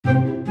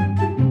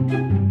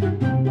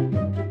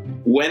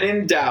when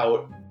in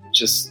doubt,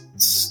 just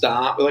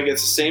stop. Like,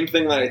 it's the same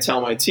thing that I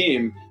tell my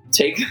team.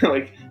 Take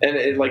like, and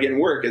it, like in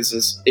work, it's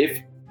just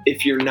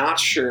if you're not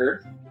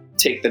sure,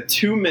 take the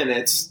 2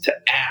 minutes to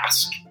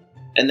ask,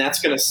 and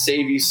that's going to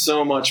save you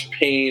so much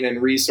pain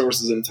and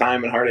resources and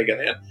time and heartache.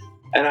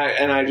 And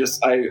I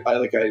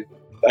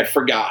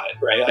forgot it,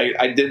 right?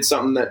 I did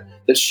something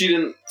that she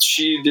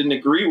didn't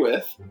agree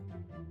with.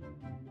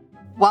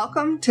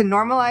 Welcome to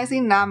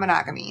Normalizing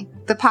Non-Monogamy,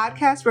 the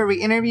podcast where we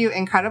interview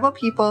incredible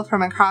people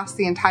from across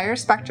the entire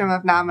spectrum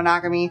of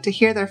non-monogamy to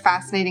hear their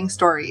fascinating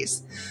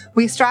stories.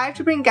 We strive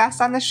to bring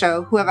guests on the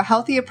show who have a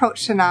healthy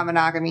approach to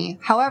non-monogamy.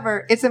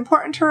 However, it's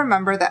important to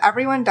remember that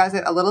everyone does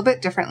it a little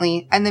bit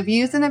differently, and the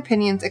views and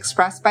opinions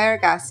expressed by our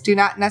guests do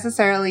not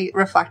necessarily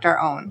reflect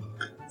our own.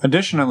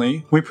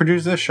 Additionally, we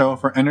produce this show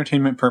for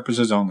entertainment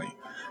purposes only.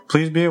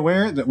 Please be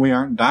aware that we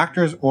aren't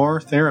doctors or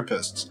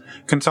therapists.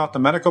 Consult a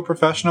medical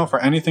professional for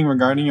anything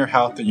regarding your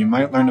health that you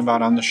might learn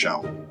about on the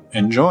show.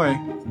 Enjoy!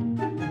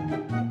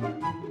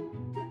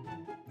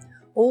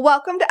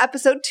 Welcome to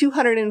episode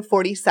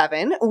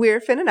 247. We're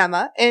Finn and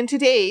Emma, and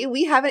today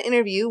we have an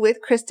interview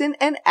with Kristen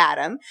and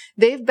Adam.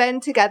 They've been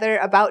together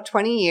about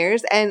 20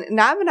 years, and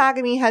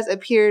non-monogamy has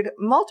appeared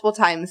multiple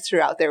times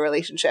throughout their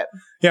relationship.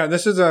 Yeah,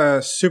 this is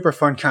a super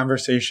fun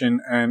conversation,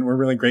 and we're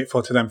really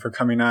grateful to them for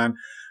coming on.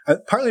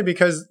 Partly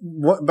because,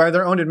 by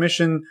their own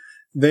admission,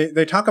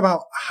 they talk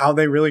about how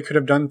they really could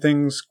have done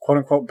things, quote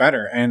unquote,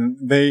 better. And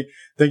they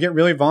get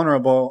really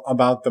vulnerable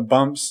about the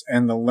bumps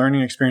and the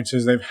learning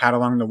experiences they've had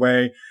along the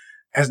way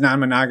as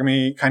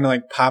non-monogamy kind of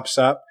like pops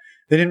up.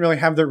 They didn't really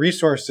have the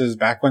resources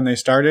back when they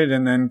started,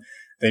 and then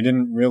they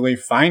didn't really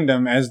find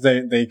them as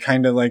they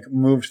kind of like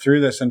moved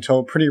through this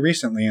until pretty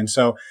recently. And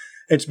so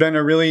it's been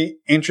a really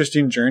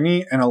interesting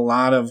journey and a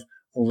lot of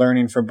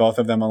learning for both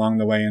of them along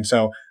the way. And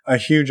so a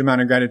huge amount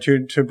of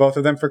gratitude to both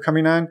of them for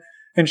coming on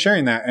and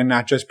sharing that, and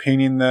not just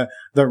painting the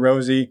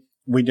rosy,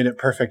 we did it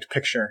perfect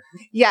picture.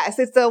 Yes,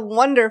 it's a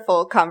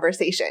wonderful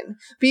conversation.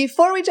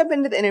 Before we jump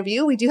into the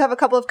interview, we do have a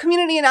couple of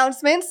community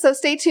announcements, so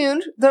stay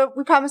tuned.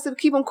 We promise to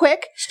keep them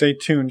quick. Stay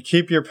tuned.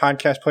 Keep your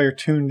podcast player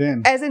tuned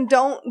in. As in,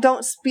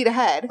 don't speed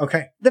ahead.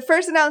 Okay. The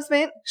first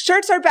announcement,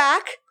 shirts are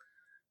back.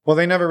 Well,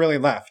 they never really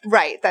left.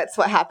 Right. That's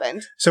what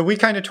happened. So we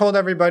kind of told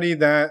everybody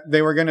that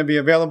they were going to be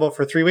available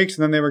for 3 weeks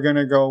and then they were going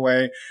to go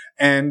away.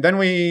 And then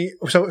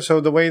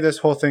so the way this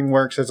whole thing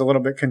works is a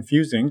little bit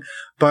confusing,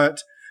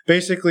 but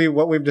basically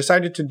what we've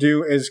decided to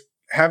do is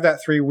have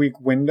that 3-week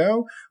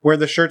window where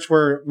the shirts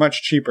were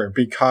much cheaper,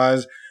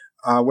 because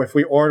if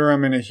we order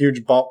them in a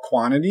huge bulk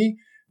quantity,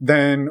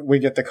 then we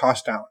get the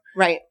cost down.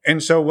 Right.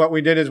 And so what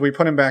we did is we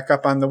put them back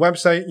up on the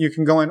website. You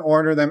can go and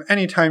order them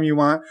anytime you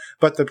want,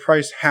 but the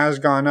price has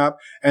gone up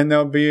and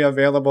they'll be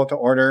available to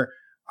order,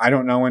 I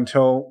don't know,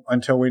 until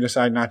we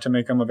decide not to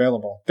make them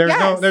available.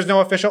 There's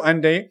no official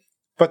end date,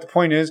 but the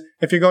point is,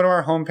 if you go to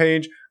our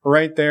homepage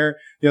right there,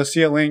 you'll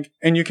see a link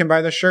and you can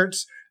buy the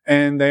shirts,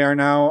 and they are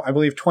now, I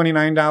believe,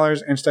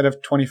 $29 instead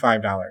of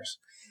 $25.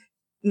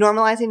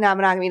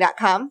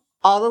 NormalizingNonmonogamy.com.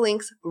 All the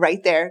links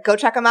right there. Go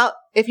check them out.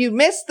 If you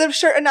missed the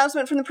shirt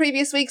announcement from the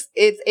previous weeks,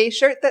 it's a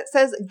shirt that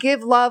says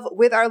 "Give Love"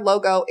 with our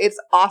logo. It's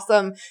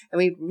awesome, and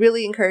we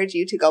really encourage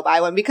you to go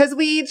buy one, because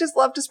we just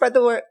love to spread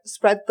the word,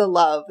 spread the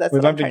love. That's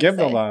what I'm trying to say. Give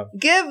the love.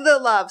 Give the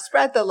love.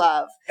 Spread the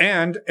love.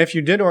 And if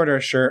you did order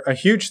a shirt, a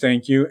huge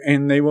thank you,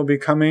 and they will be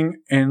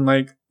coming in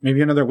like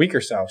maybe another week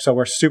or so. So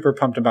we're super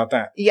pumped about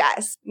that.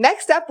 Yes.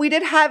 Next up, we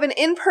did have an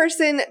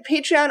in-person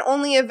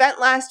Patreon-only event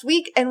last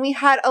week, and we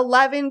had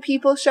 11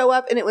 people show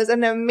up, and it was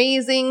an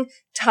amazing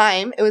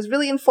time. It was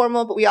really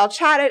informal, but we all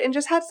chatted and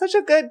just had such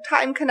a good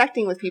time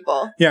connecting with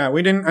people. Yeah,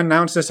 we didn't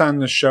announce this on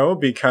the show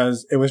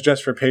because it was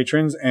just for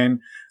patrons,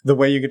 and the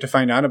way you get to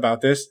find out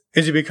about this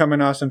is you become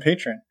an awesome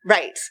patron.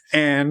 Right.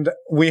 And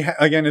we,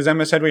 again, as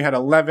Emma said, we had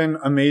 11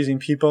 amazing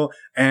people,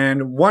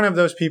 and one of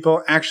those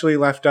people actually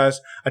left us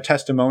a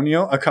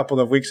testimonial a couple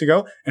of weeks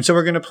ago. And so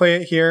we're going to play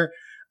it here,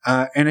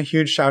 and a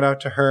huge shout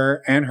out to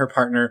her and her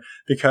partner,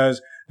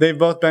 because they've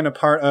both been a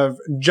part of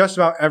just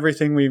about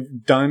everything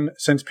we've done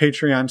since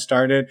Patreon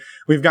started.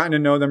 We've gotten to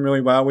know them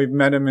really well. We've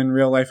met them in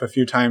real life a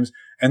few times,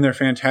 and they're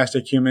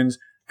fantastic humans.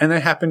 And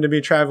they happen to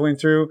be traveling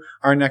through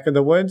our neck of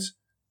the woods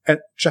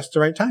at just the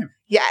right time.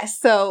 Yes.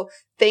 So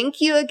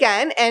thank you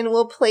again, and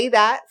we'll play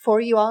that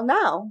for you all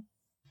now.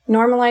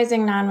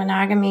 Normalizing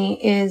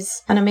Non-Monogamy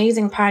is an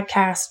amazing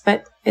podcast,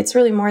 but it's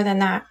really more than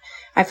that.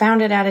 I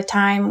found it at a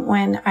time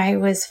when I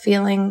was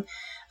feeling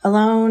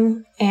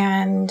alone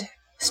and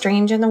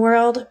strange in the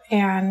world.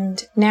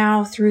 And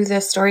now, through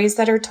the stories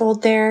that are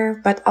told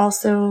there, but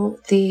also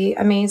the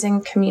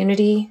amazing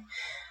community,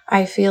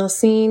 I feel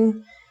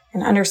seen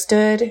and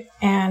understood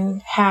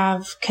and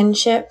have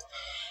kinship.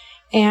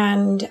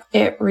 And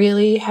it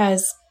really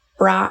has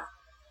brought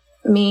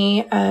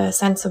me a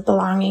sense of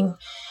belonging,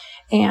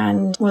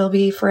 and will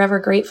be forever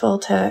grateful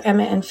to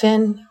Emma and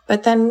Finn,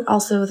 but then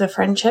also the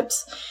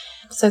friendships.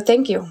 So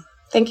thank you.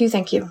 Thank you.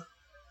 Thank you.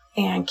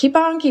 And keep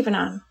on keeping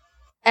on.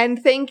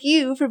 And thank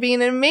you for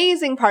being an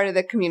amazing part of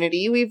the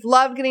community. We've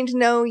loved getting to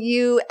know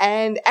you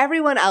and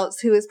everyone else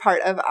who is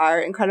part of our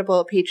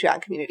incredible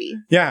Patreon community.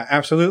 Yeah,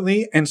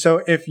 absolutely. And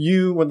so if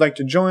you would like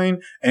to join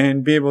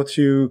and be able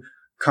to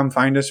come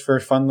find us for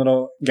fun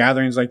little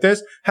gatherings like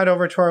this, head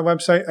over to our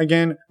website.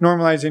 Again,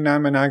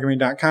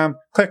 normalizingnonmonogamy.com.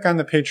 Click on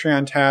the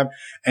Patreon tab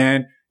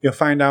and you'll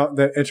find out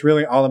that it's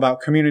really all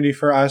about community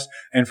for us.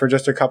 And for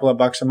just a couple of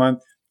bucks a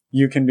month,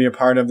 you can be a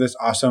part of this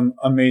awesome,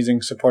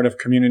 amazing, supportive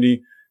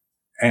community.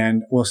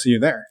 And we'll see you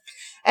there.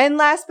 And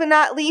last but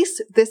not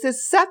least, this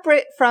is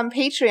separate from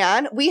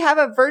Patreon. We have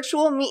a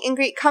virtual meet and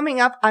greet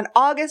coming up on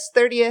August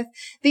 30th.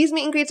 These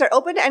meet and greets are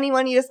open to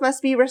anyone. You just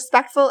must be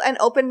respectful and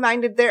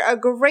open-minded. They're a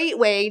great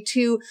way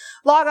to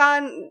log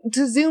on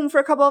to Zoom for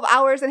a couple of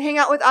hours and hang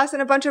out with us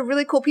and a bunch of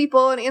really cool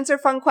people and answer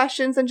fun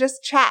questions and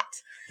just chat.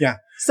 Yeah.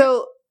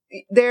 So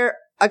they're,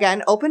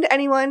 again, open to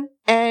anyone,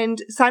 and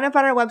sign up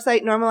on our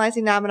website,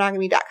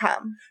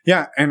 normalizingnonmonogamy.com.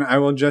 Yeah. And I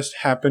will just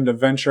happen to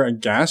venture a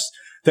guess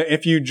that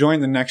if you join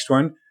the next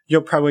one, you'll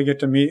probably get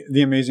to meet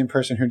the amazing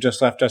person who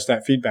just left us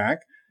that feedback.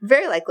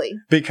 Very likely.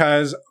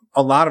 Because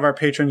a lot of our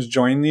patrons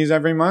join these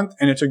every month,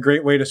 and it's a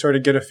great way to sort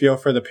of get a feel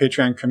for the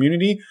Patreon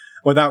community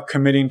without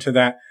committing to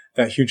that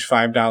huge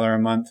 $5 a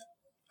month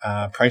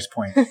price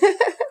point.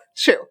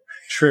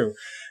 True.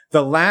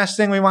 The last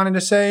thing we wanted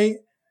to say,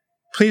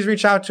 please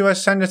reach out to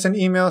us, send us an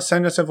email,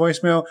 send us a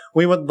voicemail.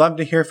 We would love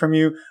to hear from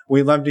you.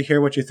 We'd love to hear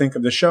what you think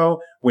of the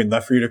show. We'd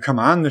love for you to come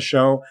on the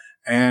show,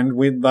 and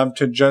we'd love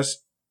to just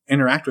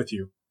interact with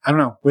you. I don't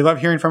know. We love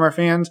hearing from our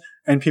fans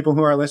and people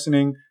who are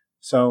listening.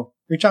 So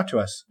reach out to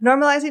us.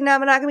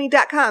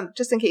 normalizingnonmonogamy.com,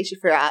 just in case you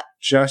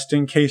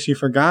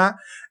forgot.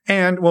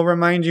 And we'll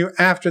remind you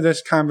after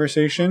this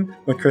conversation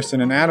with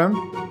Kristen and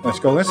Adam. Let's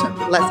go listen.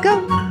 Let's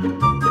go.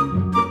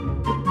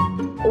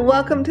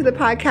 Welcome to the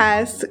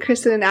podcast,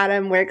 Kristen and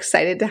Adam. We're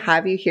excited to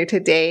have you here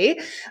today.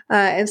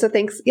 And so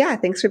thanks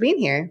for being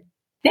here.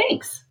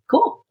 Thanks.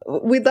 Cool.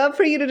 We'd love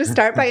for you to just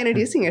start by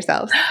introducing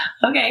yourselves.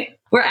 Okay.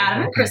 We're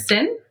Adam and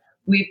Kristen.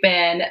 We've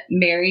been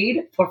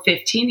married for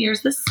 15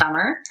 years this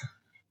summer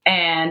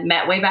and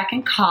met way back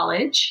in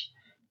college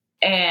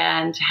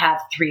and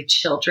have 3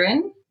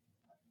 children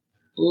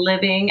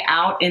living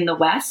out in the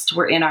West.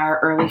 We're in our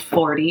early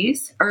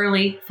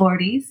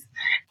 40s.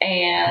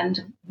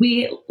 And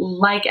we,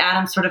 like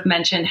Adam sort of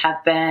mentioned,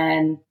 have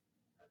been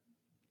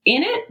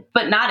in it,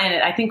 but not in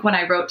it. I think when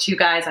I wrote to you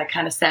guys, I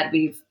kind of said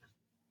we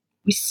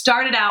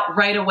started out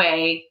right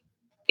away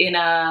in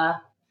a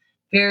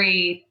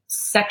very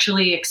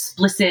sexually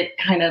explicit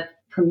kind of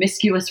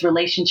promiscuous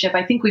relationship.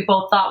 I think we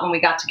both thought when we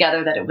got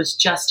together that it was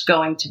just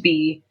going to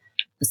be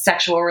a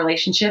sexual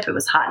relationship. It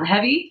was hot and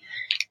heavy,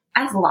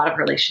 as a lot of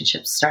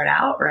relationships start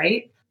out,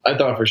 right? I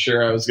thought for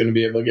sure I was going to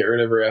be able to get rid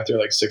of her after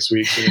like 6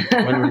 weeks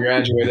when we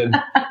graduated.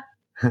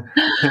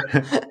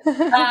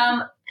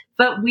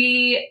 But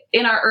we,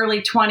 in our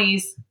early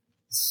 20s,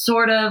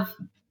 sort of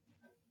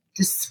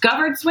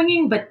discovered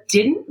swinging, but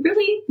didn't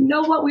really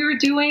know what we were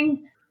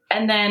doing.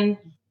 And then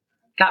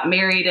got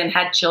married and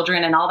had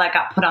children, and all that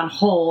got put on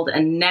hold.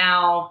 And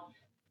now,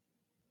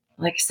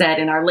 like I said,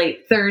 in our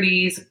late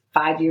 30s,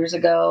 5 years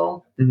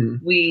ago,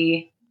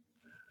 we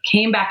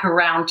came back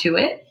around to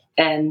it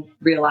and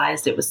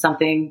realized it was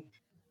something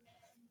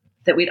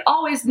that we'd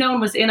always known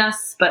was in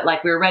us, but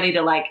like we were ready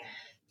to like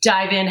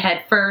dive in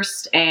head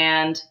first.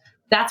 And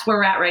that's where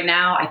we're at right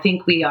now. I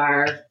think we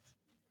are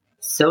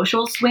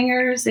social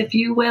swingers, if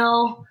you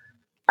will.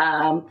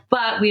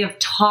 But we have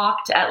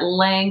talked at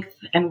length,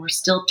 and we're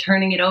still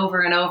turning it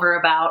over and over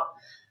about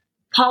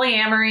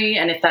polyamory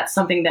and if that's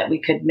something that we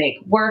could make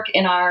work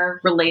in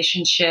our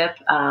relationship.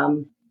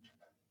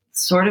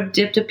 Sort of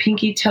dipped a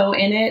pinky toe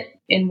in it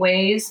in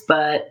ways,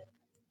 but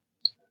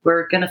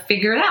we're going to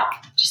figure it out.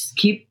 Just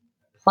keep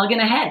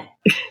plugging ahead.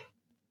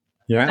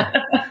 Yeah,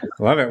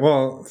 love it.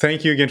 Well,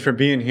 thank you again for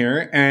being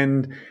here.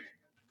 And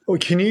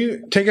can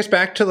you take us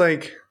back to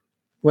like,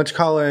 let's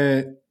call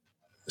it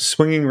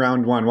swinging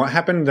round one? What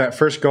happened that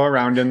first go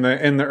around in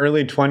the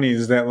early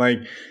 20s that like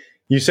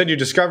you said you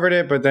discovered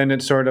it, but then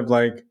it sort of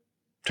like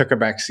took a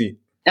back seat?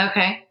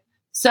 Okay.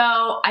 So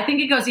I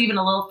think it goes even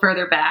a little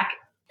further back,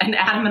 and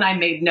Adam and I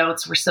made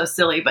notes. We're so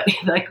silly, but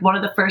like one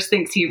of the first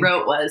things he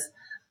wrote was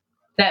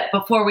that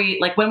before we,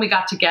 like when we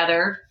got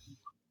together,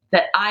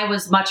 that I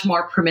was much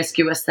more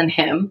promiscuous than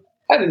him.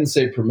 I didn't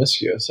say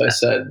promiscuous. I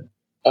said,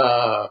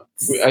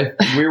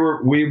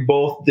 we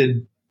both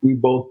did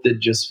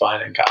just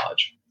fine in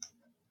college.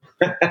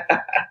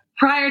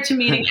 Prior to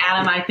meeting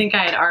Adam, I think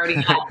I had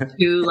already had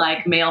 2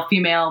 like male,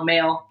 female,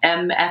 male,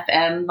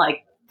 MFM,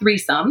 like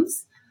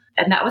threesomes.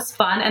 And that was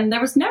fun. And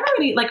there was never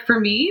any, like for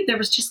me, there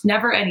was just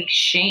never any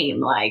shame.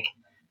 Like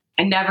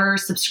I never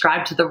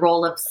subscribed to the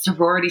role of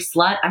sorority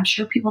slut. I'm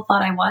sure people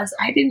thought I was.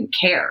 I didn't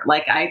care.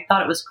 Like I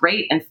thought it was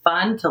great and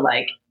fun to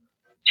like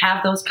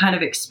have those kind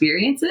of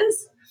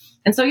experiences.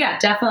 And so, yeah,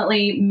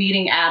 definitely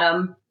meeting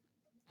Adam.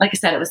 Like I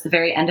said, it was the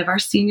very end of our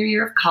senior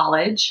year of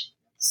college.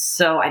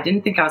 So I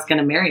didn't think I was going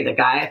to marry the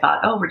guy. I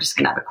thought, oh, we're just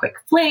going to have a quick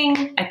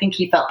fling. I think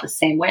he felt the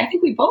same way. I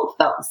think we both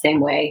felt the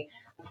same way.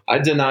 I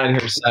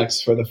denied her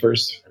sex for the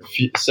first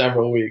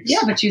several weeks. Yeah,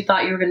 but you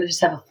thought you were going to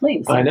just have a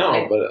fling. I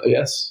know, but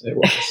yes, it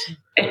was.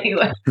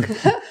 Anyway.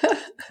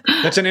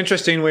 That's an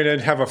interesting way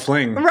to have a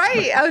fling.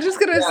 Right. I was just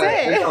going to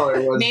say.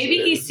 Maybe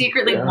he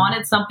secretly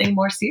wanted something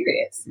more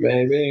serious.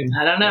 Maybe.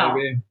 I don't know.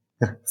 Maybe.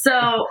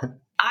 So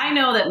I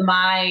know that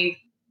my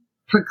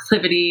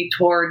proclivity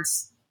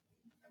towards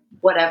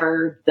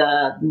whatever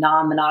the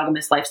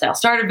non-monogamous lifestyle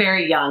started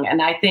very young.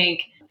 And I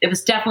think it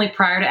was definitely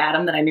prior to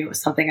Adam that I knew it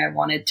was something I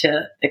wanted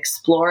to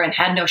explore and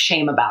had no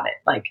shame about it.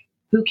 Like,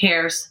 who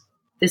cares?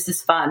 This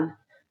is fun.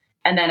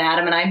 And then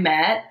Adam and I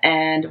met,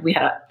 and we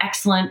had an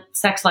excellent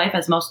sex life,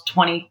 as most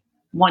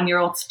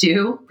 21-year-olds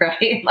do,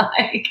 right?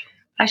 Like,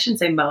 I shouldn't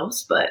say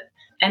most, but,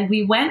 and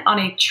we went on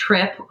a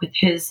trip with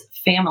his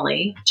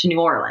family to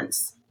New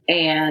Orleans.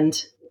 And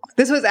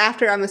this was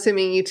after, I'm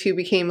assuming, you two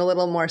became a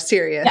little more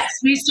serious. yes,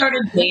 we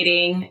started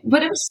dating,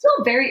 but it was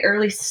still very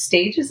early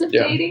stages of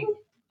dating.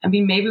 I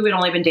mean, maybe we'd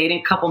only been dating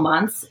a couple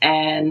months,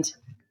 and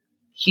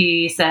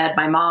he said,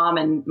 my mom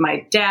and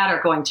my dad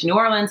are going to New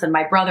Orleans, and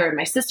my brother and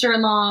my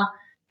sister-in-law,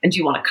 and do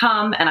you want to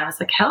come? And I was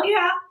like, hell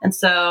yeah. And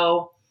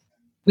so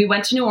we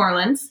went to New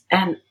Orleans,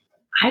 and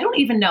I don't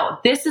even know.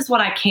 This is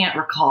what I can't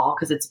recall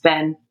because it's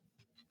been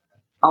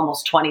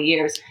almost 20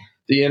 years.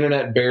 The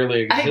internet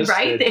barely existed.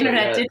 Right? The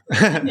internet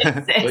didn't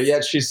exist. But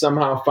yet she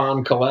somehow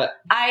found Colette.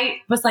 I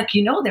was like,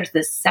 there's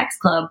this sex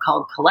club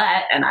called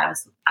Colette, and I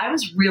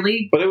was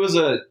really. But it was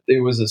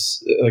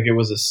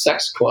a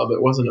sex club.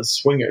 It wasn't a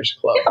swingers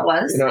club. Yeah, it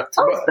was. It's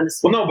always been a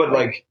swingers club. But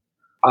like,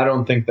 I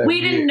don't think that we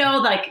didn't know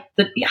like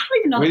the. I don't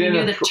even know if we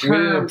knew the term. We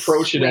didn't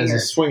approach it as a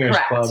swingers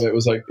club. It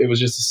was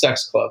just a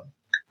sex club.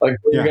 Like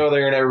you go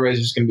there and everybody's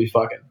just gonna be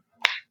fucking.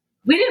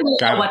 We didn't really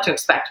know what to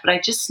expect, but I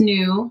just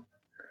knew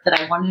that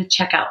I wanted to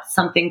check out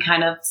something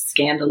kind of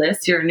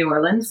scandalous here in New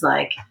Orleans,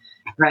 like,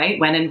 right,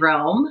 when in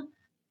Rome.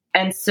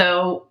 And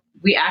so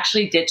we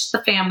actually ditched the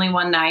family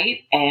one night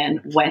and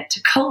went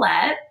to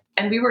Colette.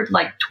 And we were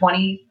like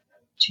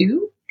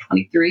 22,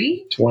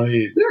 23.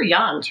 20. We were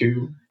young.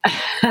 2.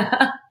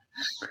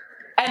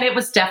 And it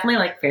was definitely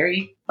like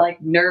very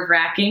like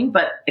nerve-wracking,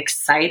 but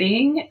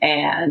exciting.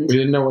 And we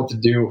didn't know what to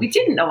do. We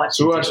didn't know what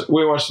to do.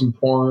 We watched some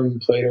porn,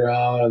 played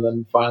around, and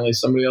then finally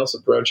somebody else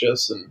approached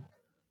us and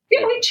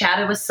we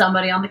chatted with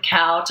somebody on the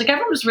couch. Like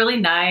everyone was really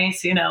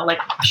nice, like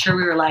I'm sure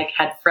we were like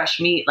had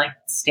fresh meat like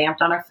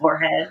stamped on our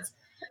foreheads.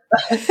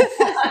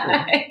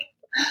 Like,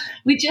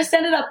 we just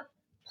ended up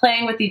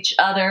playing with each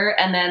other,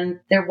 and then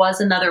there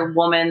was another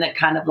woman that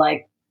kind of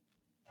like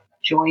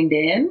joined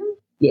in.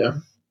 Yeah.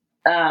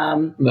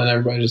 And then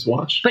everybody just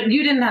watched. But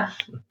you didn't have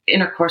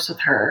intercourse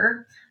with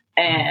her.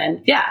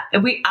 And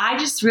I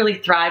just really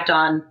thrived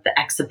on the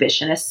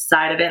exhibitionist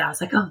side of it. I was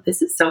like, oh,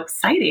 this is so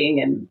exciting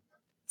and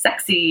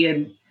sexy,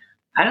 and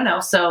I don't know.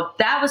 So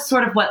that was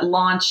sort of what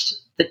launched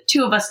the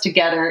two of us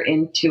together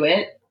into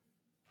it.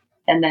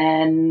 And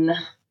then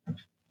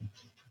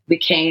we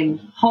came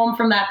home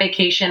from that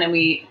vacation,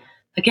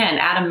 and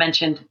Adam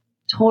mentioned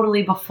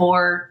totally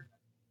before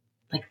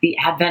like the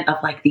advent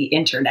of like the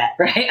internet,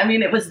 right? I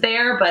mean, it was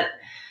there, but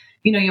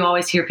you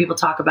always hear people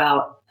talk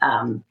about,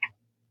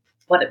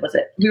 what was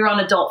it? We were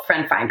on Adult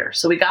Friend Finder.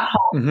 So we got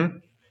home. Mm-hmm.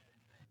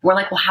 We're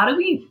like, well, how do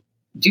we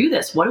do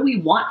this? What do we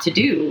want to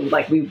do?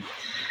 Like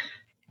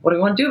what do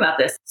we want to do about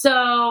this?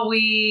 So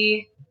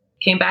we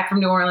came back from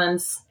New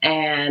Orleans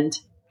and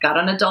got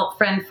on Adult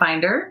Friend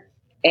Finder.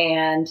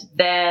 And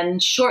then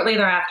shortly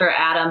thereafter,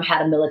 Adam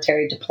had a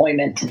military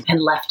deployment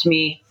and left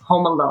me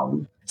home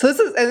alone. So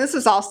this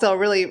is all still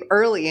really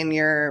early in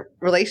your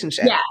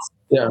relationship. Yes.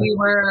 Yeah.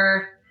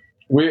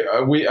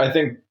 We I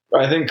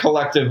think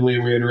collectively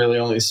we had really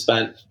only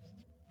spent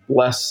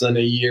less than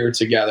a year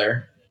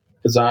together,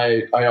 because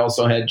I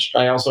also had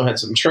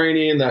some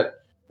training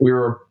that we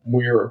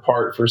were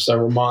apart for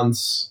several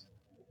months.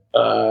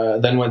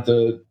 Then went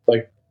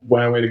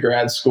away to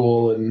grad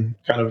school, and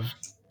kind of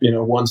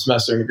one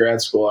semester into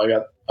grad school I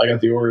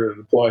got the order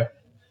to deploy.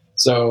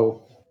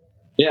 So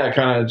yeah, I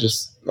kind of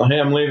just, hey,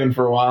 I'm leaving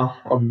for a while.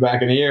 I'll be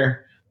back in a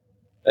year.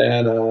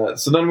 And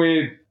so then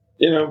we,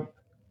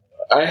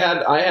 I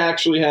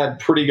actually had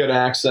pretty good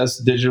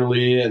access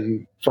digitally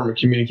and from a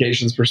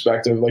communications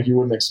perspective, like you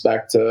wouldn't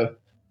expect to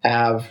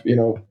have,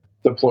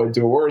 deployed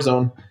to a war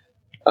zone.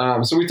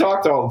 So we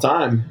talked all the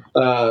time.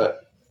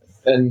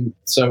 And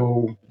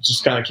so it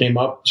just kind of came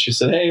up. She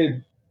said,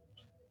 hey,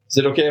 is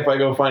it okay if I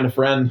go find a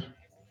friend?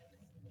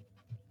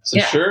 I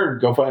said, sure,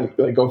 go find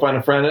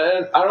a friend.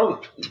 And I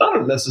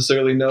don't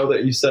necessarily know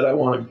that you said I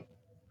want a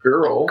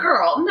girl.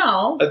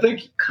 No. I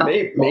think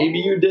maybe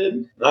you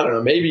did. I don't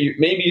know. Maybe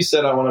you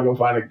said I want to go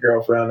find a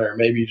girlfriend, or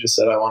maybe you just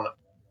said I want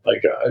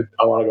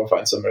to go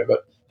find somebody.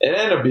 But it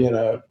ended up being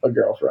a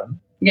girlfriend.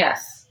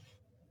 Yes,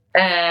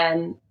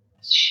 and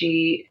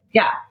she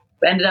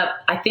ended up.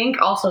 I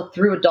think also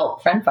through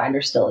Adult Friend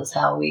Finder still is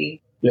how we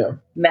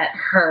met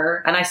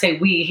her. And I say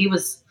we. He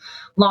was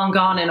long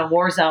gone in a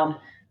war zone,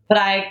 but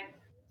I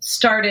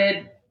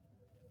started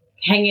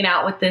hanging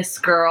out with this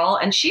girl,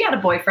 and she had a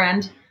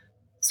boyfriend.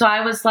 So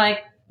I was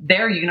like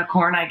their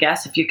unicorn, I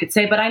guess, if you could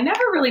say, but I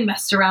never really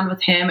messed around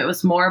with him. It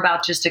was more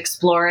about just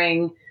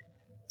exploring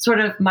sort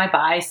of my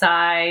buy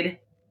side.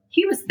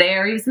 He was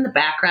there. He was in the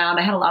background.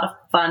 I had a lot of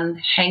fun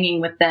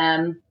hanging with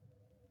them.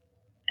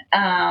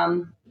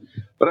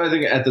 But I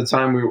think at the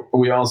time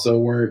we also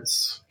weren't.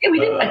 Yeah, we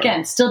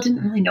didn't. Still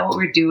didn't really know what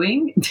we were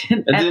doing.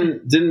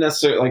 And didn't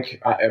necessarily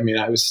like. I mean,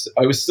 I was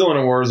still in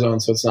a war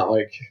zone, so it's not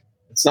like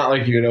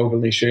you could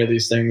openly share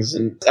these things.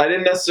 And I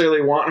didn't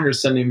necessarily want her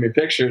sending me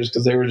pictures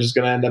because they were just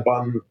going to end up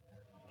on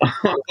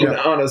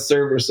a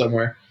server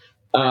somewhere.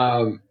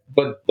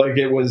 But like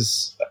it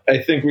was, I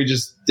think we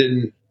just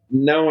didn't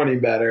know any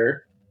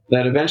better.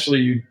 That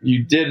eventually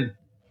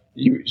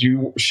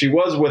she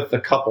was with the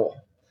couple.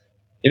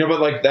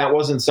 But like that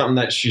wasn't something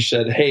that she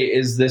said, "Hey,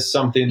 is this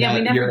something that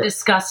we never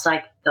discussed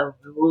like the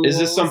rules. Is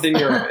this something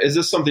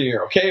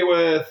you're okay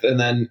with?" And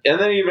then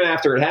even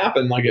after it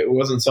happened, like it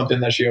wasn't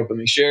something that she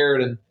openly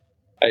shared. And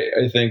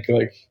I think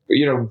like,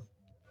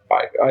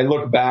 I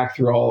look back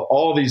through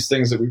all these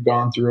things that we've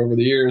gone through over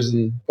the years,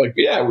 and like,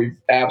 yeah, we've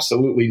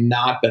absolutely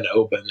not been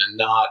open and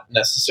not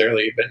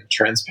necessarily been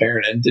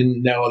transparent and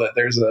didn't know that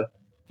there's a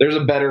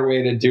better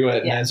way to do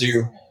it. Yes.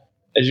 And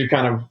as you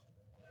kind of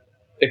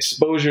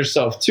expose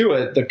yourself to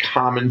it, the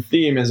common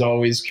theme is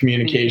always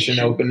communication,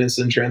 openness,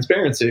 and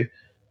transparency.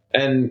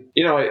 And,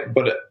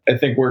 but I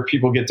think where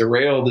people get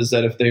derailed is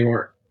that if they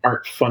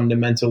aren't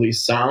fundamentally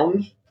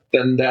sound,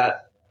 then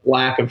that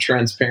lack of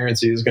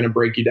transparency is going to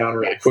break you down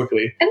really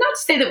quickly. And not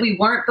to say that we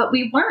weren't, but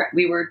we weren't.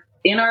 We were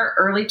in our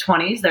early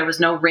 20s. There was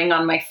no ring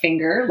on my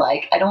finger.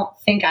 Like, I don't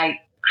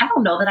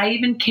know that I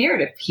even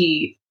cared if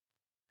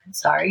I'm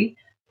sorry,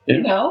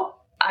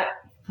 I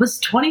was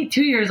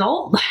 22 years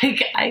old.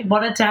 Like, I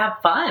wanted to have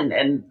fun,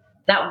 and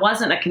that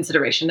wasn't a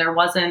consideration. There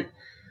wasn't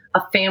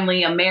a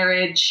family, a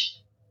marriage.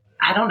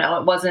 I don't know.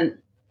 It wasn't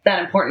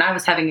that important. I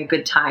was having a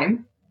good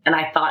time, and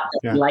I thought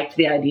he liked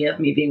the idea of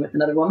me being with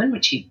another woman,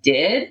 which he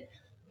did.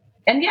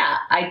 And yeah,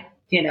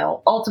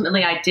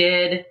 ultimately I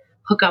did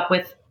hook up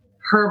with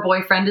her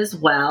boyfriend as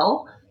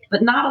well,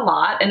 but not a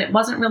lot. And it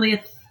wasn't really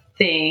a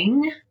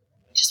thing.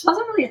 It just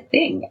wasn't really a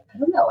thing. I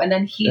don't know. And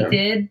then he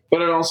did.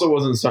 But it also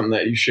wasn't something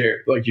that you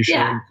shared. Like you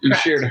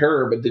shared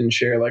her, but didn't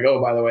share like,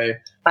 oh, by the way.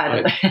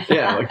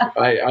 Like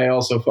I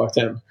also fucked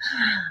him.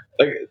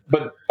 Like,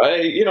 but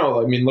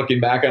looking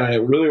back on it,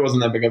 it really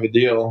wasn't that big of a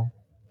deal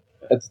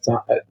at the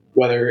time,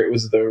 whether it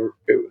was the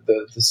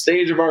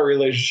stage of our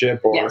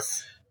relationship or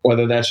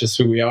whether that's just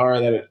who we are,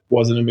 that it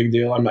wasn't a big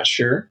deal. I'm not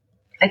sure.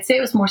 I'd say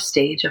it was more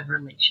stage of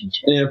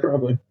relationship. Yeah,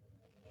 probably.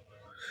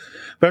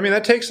 But I mean,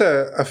 that takes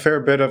a fair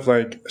bit of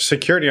like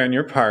security on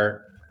your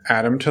part,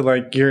 Adam, to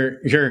like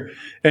you're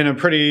in a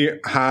pretty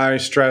high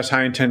stress,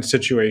 high intense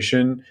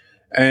situation.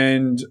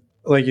 And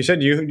like you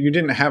said, you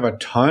didn't have a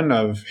ton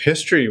of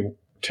history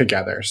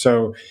together.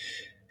 So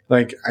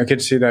like I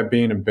could see that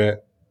being a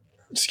bit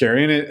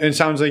scary. And it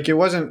sounds like it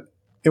wasn't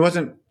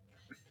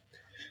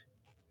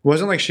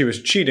like she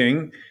was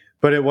cheating,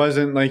 but it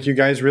wasn't like you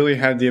guys really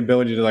had the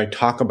ability to like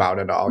talk about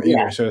it all either.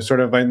 Yeah. So it's sort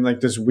of in like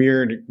this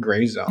weird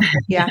gray zone.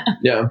 Yeah.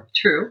 Yeah.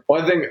 True.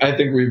 Well, I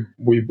think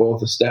we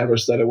both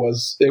established that it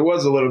was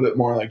a little bit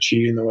more like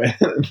cheating the way.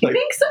 Like, you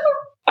think so?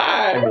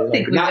 I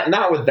mean, like,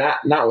 not with that,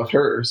 not with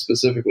her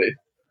specifically,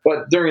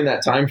 but during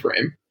that time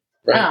frame.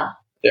 Right. Oh,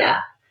 yeah.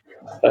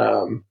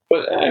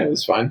 But it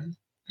was fine.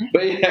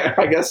 But yeah,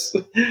 I guess,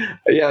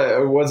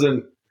 it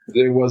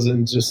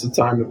wasn't just the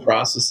time to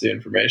process the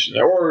information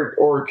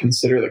or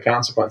consider the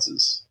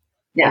consequences.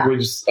 Yeah.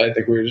 Like I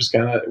think we were just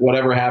kind of,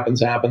 whatever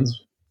happens.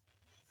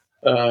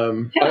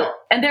 And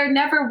there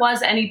never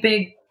was any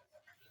big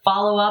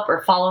follow up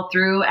or follow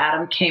through.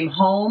 Adam came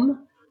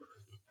home.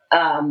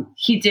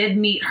 He did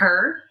meet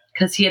her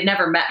because he had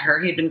never met her.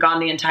 He had been gone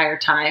the entire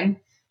time.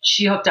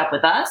 She hooked up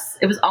with us.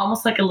 It was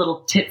almost like a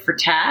little tit for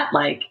tat.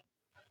 Like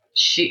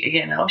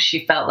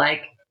she felt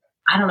like,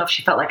 I don't know if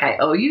she felt like I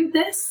owe you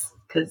this,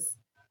 because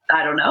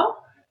I don't know.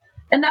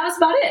 And that was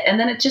about it. And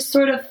then it just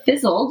sort of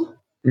fizzled.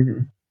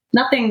 Mm-hmm.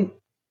 Nothing,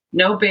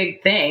 no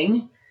big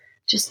thing,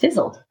 just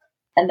fizzled.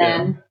 And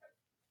then,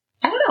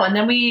 I don't know. And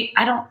then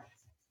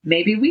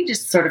maybe we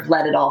just sort of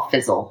let it all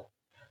fizzle.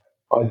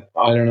 I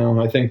don't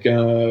know. I think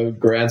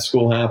grad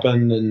school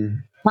happened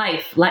and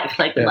life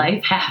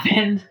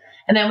happened.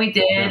 And then we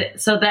did. Yeah.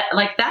 So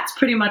that's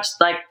pretty much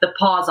like the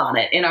pause on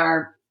it in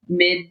our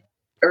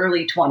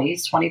early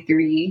 20s,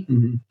 23,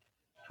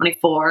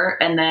 24.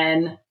 And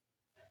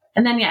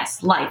then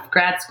yes, life,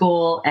 grad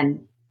school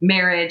and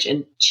marriage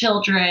and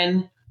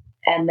children.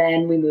 And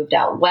then we moved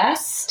out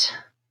west.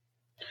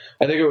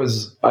 I think it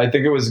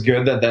was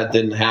good that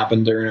didn't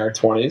happen during our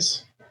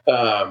 20s.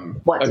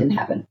 What didn't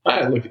happen?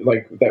 I look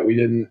like that we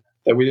didn't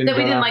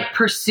like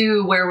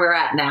pursue where we're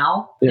at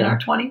now in our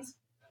 20s.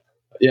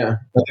 Yeah.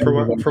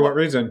 For what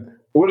reason?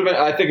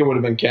 I think it would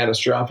have been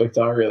catastrophic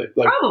to really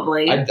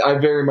probably. I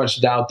very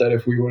much doubt that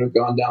if we would have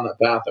gone down that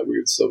path that we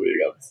would still be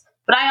together.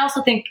 But I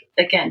also think,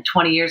 again,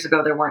 20 years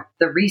ago, there weren't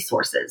the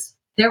resources.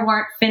 There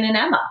weren't Finn and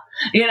Emma,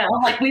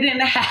 like we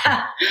didn't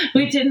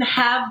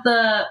have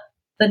the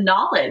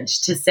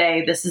knowledge to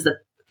say this is a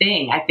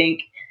thing. I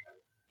think,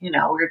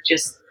 we're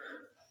just.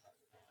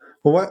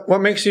 Well,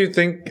 what makes you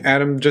think,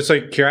 Adam, just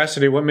like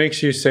curiosity, what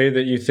makes you say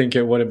that you think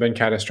it would have been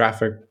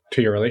catastrophic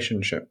to your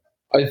relationship?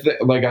 I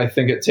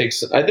think it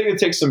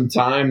takes some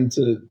time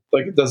to,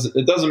 like,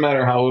 it doesn't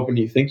matter how open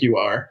you think you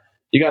are.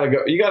 You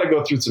gotta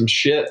go through some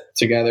shit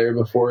together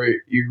before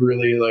you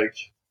really like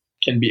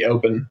can be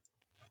open,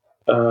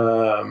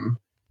 and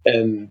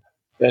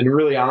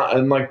really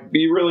and like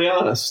be really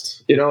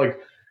honest. You know, like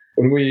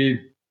when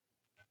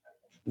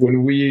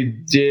we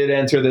did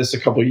enter this a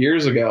couple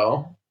years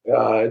ago,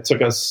 it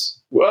took us.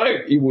 Well,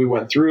 we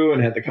went through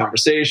and had the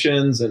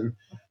conversations, and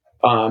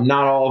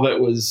not all of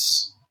it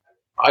was.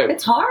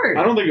 It's hard.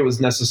 I don't think it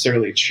was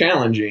necessarily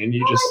challenging.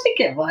 I think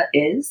it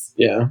is.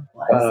 Yeah.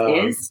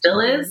 Still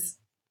is.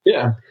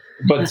 Yeah.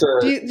 But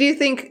do you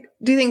think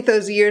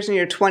those years in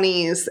your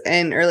 20s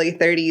and early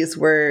 30s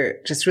were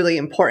just really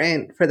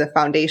important for the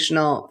foundation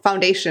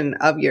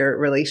of your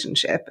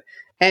relationship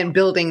and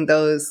building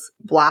those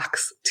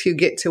blocks to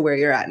get to where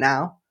you're at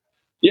now?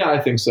 Yeah, I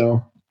think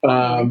so.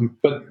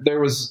 But there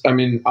was,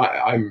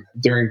 I'm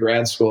during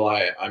grad school.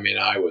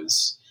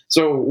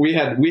 So we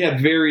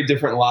had very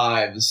different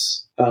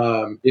lives.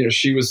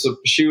 She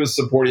was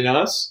supporting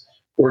us,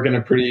 working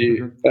a pretty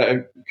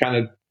kind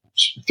of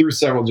through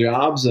several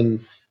jobs,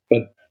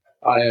 but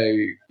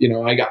I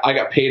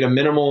got paid a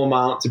minimal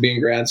amount to be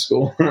in grad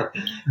school,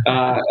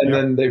 and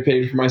then they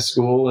paid for my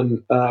school,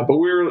 but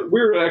we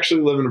were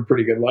actually living a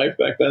pretty good life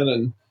back then,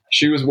 and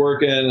she was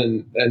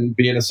working and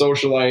being a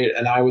socialite,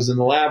 and I was in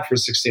the lab for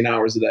 16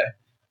 hours a day.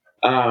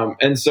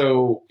 And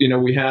so,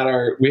 we had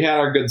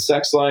our good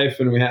sex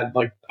life, and we had,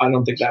 like, I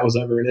don't think that was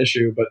ever an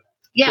issue, but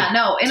in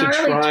our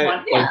early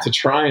 20s, like, to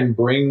try and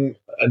bring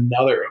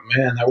another,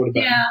 man, that would have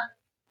been,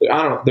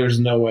 there's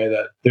no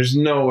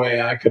way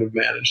I could have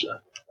managed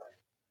that.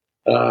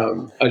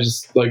 I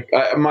just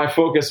my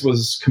focus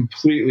was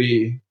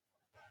completely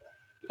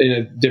in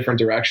a different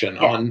direction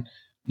on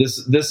this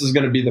is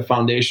going to be the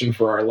foundation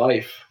for our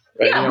life.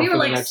 Right? Yeah. We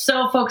were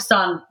so focused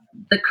on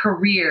the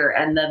career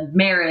and the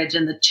marriage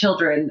and the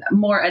children,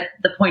 more at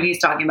the point he's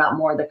talking about,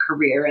 more the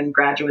career and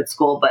graduate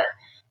school. But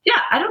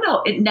yeah, I don't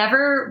know. It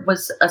never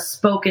was a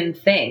spoken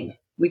thing.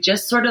 We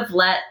just sort of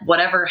let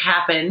whatever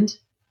happened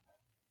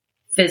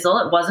fizzle.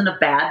 It wasn't a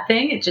bad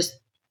thing. It just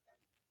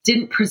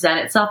didn't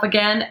present itself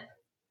again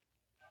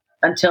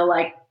until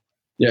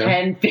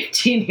 10,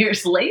 15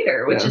 years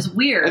later, which is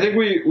weird. I think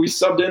we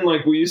subbed in,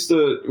 like, we used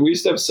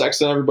to have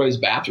sex in everybody's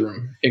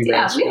bathroom in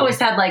grad school. We always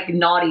had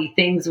naughty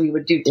things we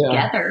would do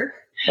together.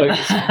 So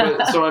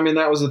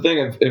that was the thing.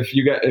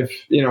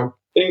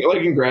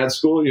 In grad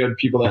school, you had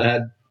people that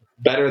had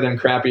better than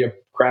crappy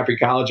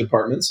college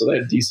apartments, so they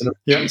had decent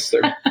apartments.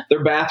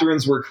 Their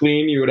bathrooms were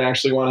clean. You would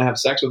actually want to have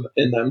sex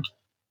in them.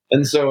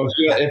 And so if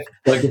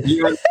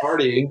you had a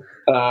party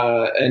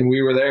and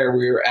we were there,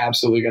 we were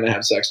absolutely going to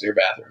have sex in your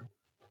bathroom.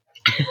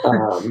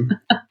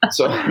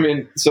 So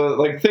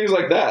things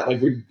like that,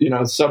 like, we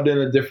subbed in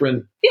a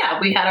different. Yeah,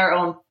 we had our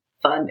own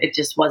fun. It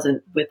just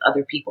wasn't with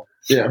other people.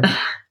 Yeah, it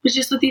was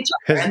just with each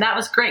other, and that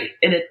was great.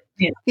 And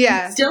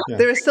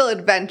there was still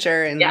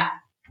adventure, and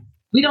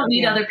we don't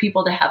need other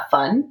people to have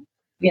fun.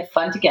 We have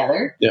fun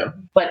together. Yeah,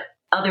 but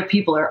other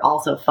people are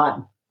also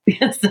fun.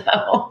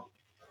 So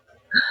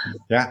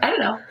I don't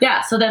know.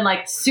 Yeah, so then,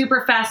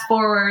 super fast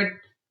forward,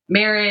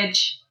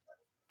 marriage,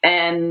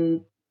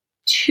 and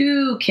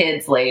 2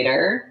 kids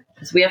later,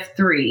 because we have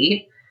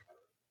 3.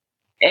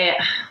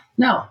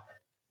 No,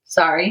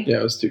 sorry. Yeah,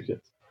 it was 2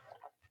 kids.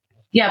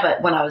 Yeah,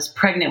 but when I was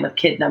pregnant with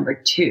kid number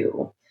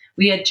 2,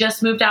 we had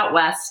just moved out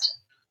west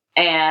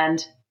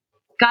and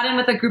got in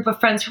with a group of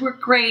friends who were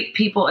great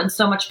people and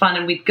so much fun.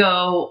 And we'd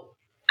go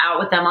out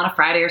with them on a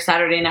Friday or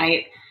Saturday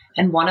night.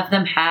 And one of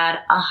them had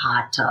a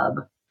hot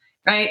tub,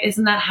 right?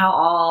 Isn't that how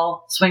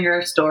all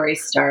swinger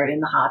stories start,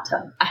 in the hot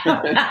tub?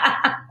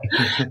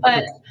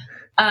 But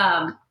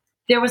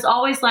there was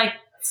always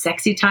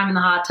sexy time in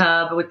the hot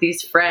tub with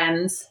these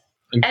friends.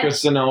 And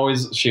Kristen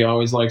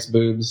always likes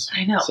boobs.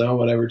 I know. So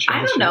whatever.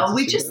 I don't know.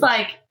 We just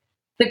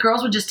the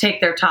girls would just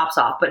take their tops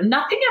off, but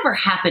nothing ever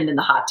happened in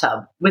the hot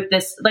tub with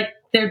this.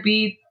 There'd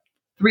be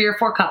 3 or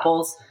 4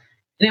 couples,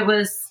 and it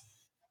was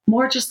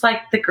more just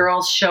the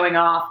girls showing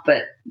off,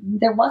 but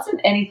there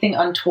wasn't anything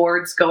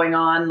untowards going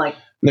on.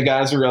 The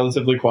guys were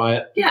relatively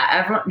quiet. Yeah,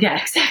 everyone. Yeah,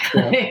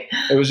 exactly.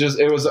 Yeah. It was just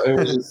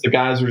the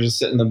guys were just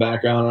sitting in the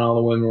background, and all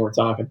the women were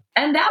talking.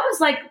 And that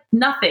was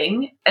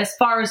nothing as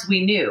far as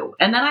we knew.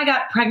 And then I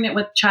got pregnant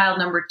with child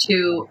number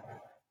 2,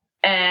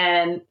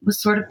 and was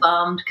sort of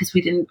bummed because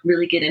we didn't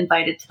really get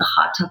invited to the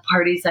hot tub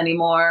parties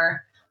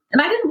anymore.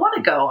 And I didn't want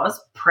to go. I was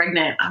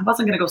pregnant. I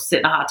wasn't going to go sit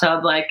in a hot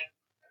tub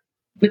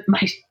with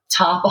my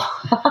top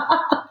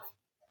off,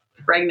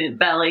 pregnant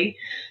belly.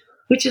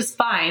 Which is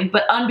fine,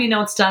 but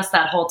unbeknownst to us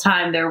that whole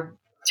time,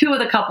 2 of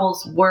the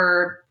couples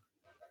were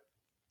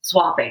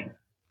swapping,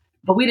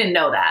 but we didn't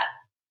know that.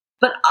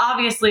 But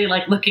obviously,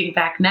 looking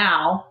back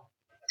now,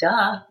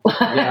 duh.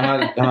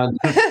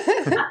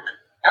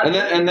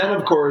 And then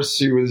of course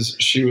she was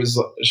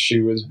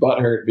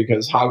butthurt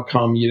because how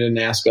come you didn't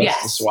ask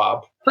us to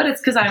swap? But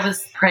it's because I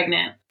was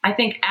pregnant. I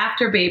think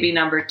after baby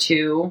number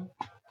 2,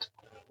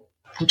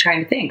 I'm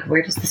trying to think.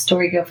 Where does the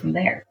story go from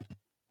there?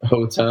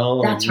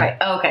 Hotel. That's right.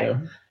 Oh, okay. Yeah.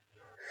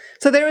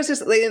 So there was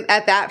just, like,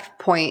 at that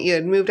point, you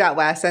had moved out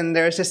west, and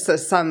there was just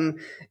some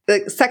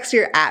like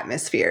sexier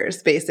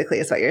atmospheres, basically,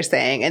 is what you're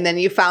saying. And then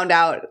you found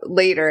out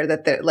later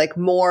that like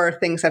more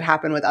things had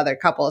happened with other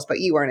couples,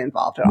 but you weren't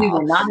involved at all. We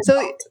were not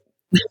involved. So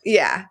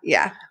yeah.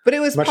 But it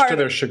was Much part to of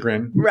their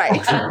chagrin. right.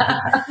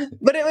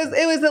 But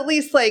it was at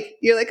least like,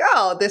 you're like,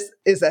 oh, this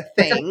is a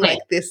thing. Like,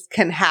 this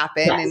can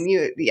happen. Yes. And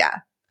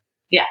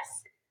Yes.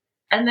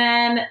 And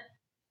then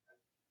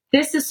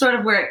this is sort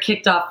of where it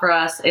kicked off for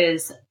us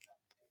is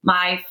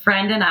my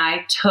friend and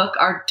I took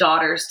our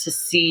daughters to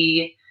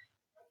see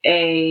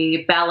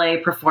a ballet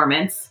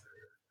performance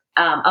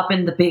up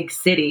in the big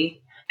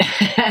city.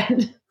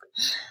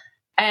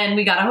 and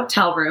we got a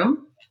hotel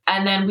room.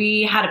 And then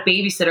we had a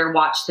babysitter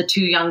watch the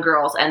two young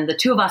girls. And the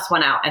two of us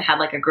went out and had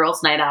like a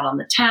girls' night out on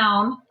the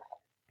town.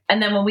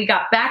 And then when we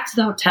got back to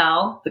the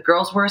hotel, the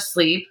girls were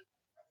asleep.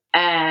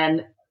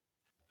 And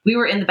we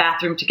were in the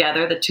bathroom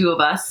together, the two of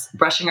us,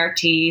 brushing our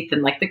teeth.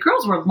 And like the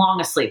girls were long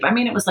asleep. I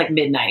mean, it was like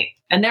midnight.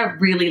 And they're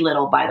really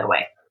little, by the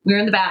way. We were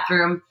in the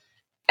bathroom.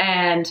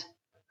 And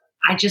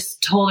I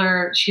just told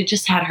her she had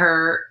just had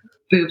her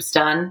boobs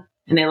done.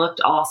 And they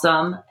looked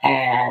awesome.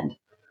 And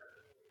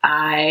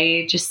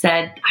I just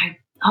said,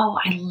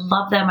 I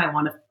love them. I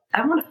want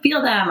to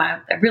feel them. I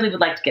really would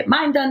like to get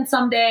mine done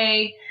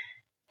someday.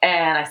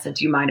 And I said,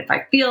 do you mind if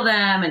I feel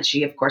them? And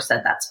she, of course,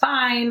 said, that's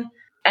fine.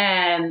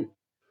 And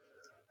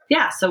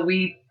yeah, so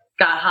we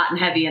got hot and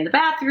heavy in the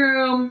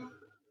bathroom.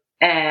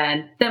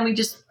 And then we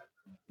just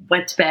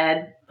went to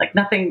bed. Like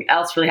nothing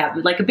else really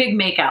happened. Like a big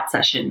makeout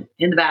session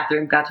in the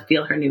bathroom, got to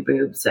feel her new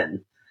boobs.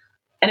 And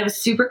it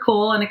was super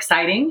cool and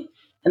exciting.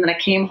 And then I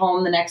came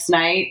home the next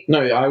night. No,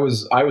 I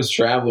was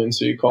traveling,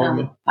 so you called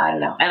me. I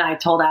don't know. And I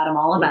told Adam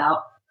all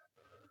about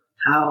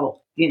how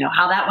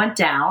that went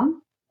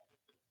down.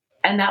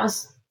 And that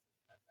was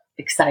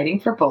exciting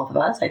for both of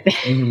us, I think.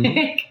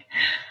 Mm-hmm.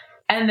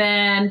 And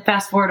then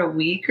fast forward a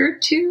week or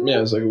two. Yeah,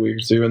 it was like a week or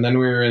two. And then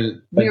we were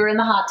in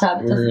the hot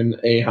tub. We were in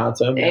a hot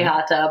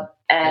tub.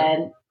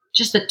 And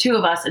just the two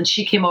of us. And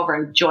she came over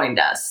and joined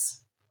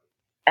us.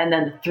 And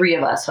then the three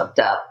of us hooked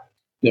up.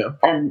 Yeah.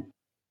 And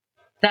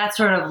that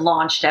sort of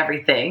launched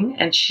everything.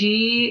 And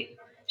she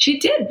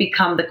did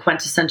become the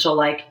quintessential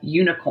like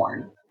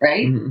unicorn,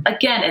 right? Mm-hmm.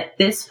 Again, at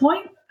this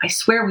point, I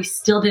swear we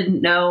still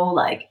didn't know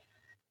like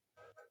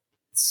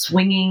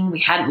swinging.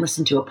 We hadn't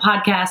listened to a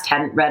podcast,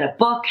 hadn't read a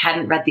book,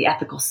 hadn't read The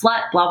Ethical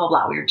Slut, blah, blah,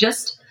 blah. We were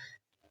just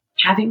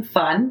having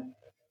fun,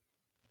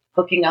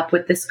 hooking up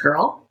with this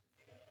girl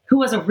who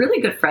was a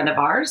really good friend of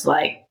ours.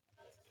 Like,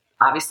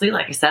 obviously,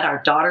 like I said,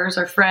 our daughters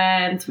are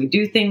friends. We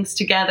do things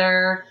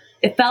together.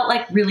 It felt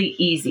like really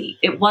easy.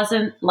 It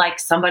wasn't like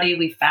somebody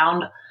we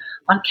found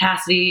on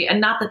Cassidy. And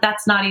not that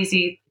that's not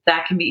easy.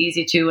 That can be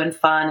easy too, and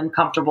fun and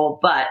comfortable,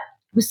 but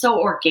it was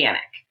so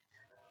organic.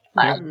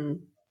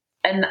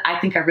 And I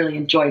think I really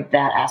enjoyed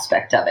that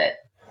aspect of it.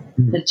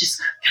 Mm-hmm. It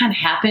just kind of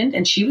happened,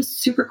 and she was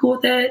super cool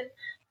with it.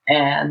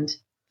 And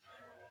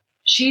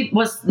she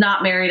was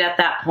not married at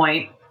that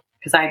point,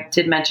 because I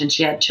did mention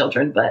she had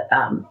children, but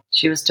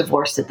she was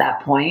divorced at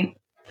that point.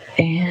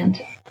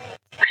 And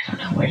I don't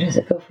know, where does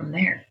it go from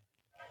there?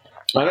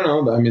 I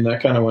don't know. I mean,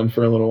 that kind of went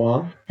for a little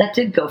while. That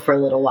did go for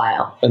a little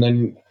while. And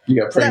then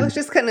you got pregnant.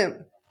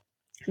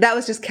 That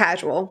was just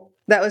casual.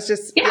 That was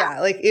just,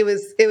 like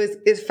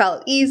it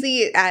felt easy.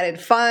 It added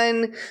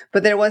fun,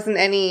 but there wasn't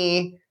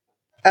any,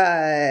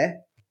 it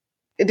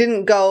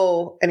didn't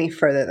go any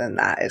further than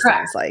that. It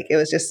sounds like it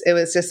was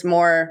just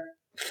more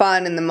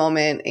fun in the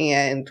moment.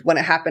 And when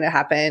it happened, it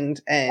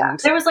happened. And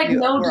there was like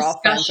no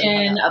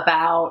discussion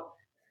about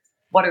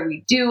what are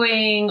we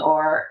doing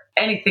or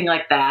anything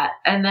like that.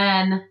 And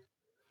then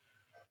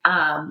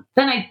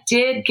I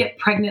did get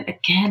pregnant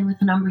again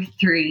with number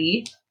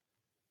 3.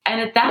 And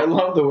at that, I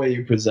love the way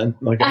you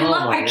present. Like, I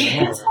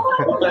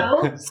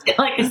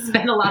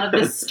spend a lot of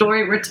this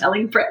story we're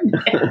telling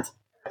pregnant.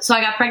 So I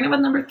got pregnant with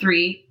number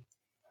 3,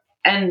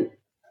 and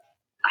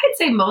I'd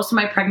say most of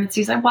my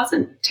pregnancies, I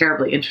wasn't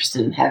terribly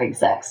interested in having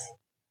sex.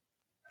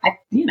 I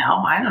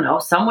don't know.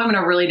 Some women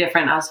are really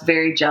different. I was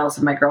very jealous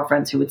of my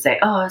girlfriends who would say,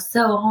 "Oh, I was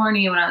so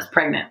horny when I was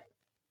pregnant."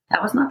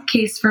 That was not the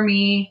case for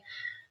me,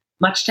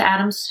 much to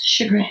Adam's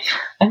chagrin,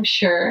 I'm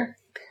sure.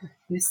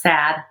 He was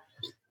sad.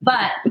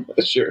 But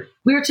sure,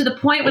 we were to the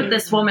point with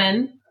this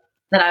woman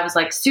that I was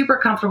like super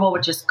comfortable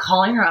with just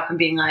calling her up and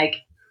being like,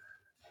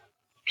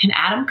 "Can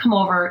Adam come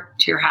over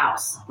to your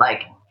house?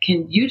 Like,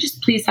 can you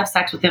just please have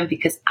sex with him?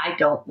 Because I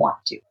don't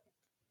want to."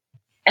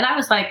 And I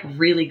was like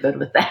really good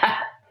with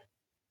that.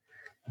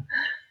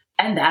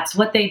 And that's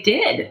what they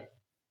did.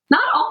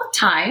 Not all the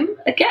time.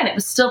 Again, it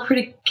was still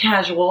pretty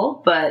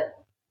casual,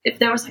 but if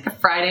there was like a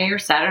Friday or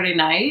Saturday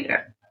night, or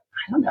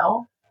I don't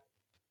know,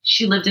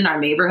 she lived in our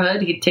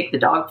neighborhood. He'd take the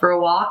dog for a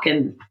walk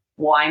and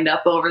wind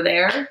up over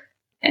there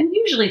and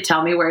usually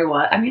tell me where he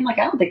was. I mean, like,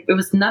 I don't think it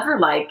was never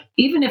like,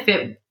 even if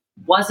it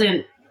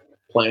wasn't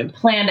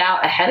planned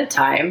out ahead of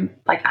time,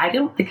 like, I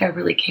don't think I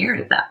really cared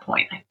at that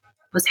point. I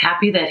was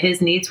happy that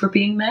his needs were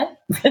being met.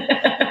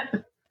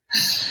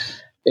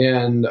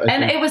 And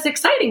it was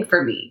exciting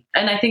for me.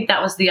 And I think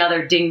that was the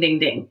other ding, ding,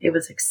 ding. It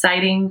was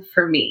exciting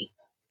for me.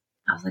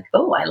 I was like,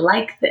 oh, I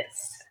like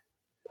this.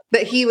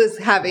 That he was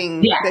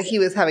having, Yes. that he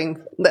was having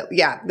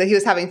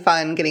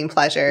fun, getting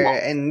pleasure,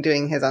 and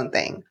doing his own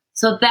thing.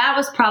 So that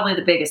was probably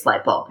the biggest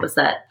light bulb, was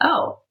that,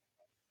 oh,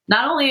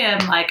 not only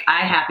am like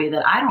I happy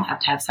that I don't have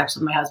to have sex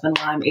with my husband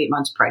while I'm 8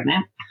 months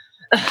pregnant,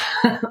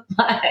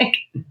 like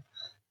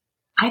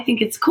I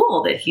think it's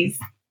cool that he's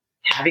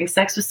having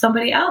sex with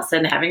somebody else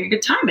and having a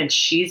good time, and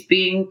she's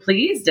being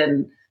pleased,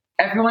 and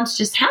everyone's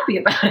just happy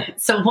about it.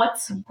 So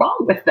what's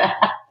wrong with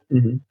that?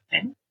 Mm-hmm.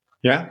 Okay.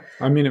 Yeah.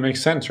 I mean, it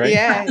makes sense, right?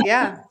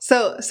 Yeah.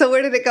 So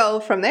where did it go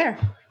from there?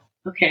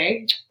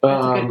 Okay,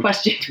 that's a good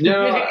question.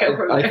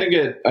 I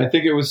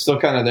think it was still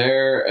kind of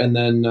there, and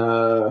then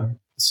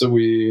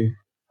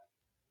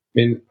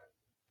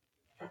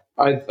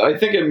I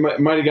think it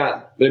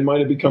might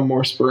have become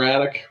more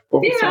sporadic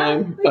over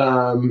time.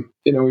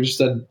 We just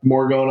had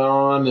more going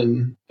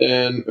on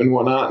and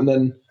whatnot, and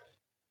then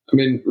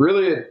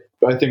really,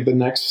 I think the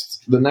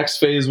next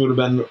phase would have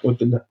been with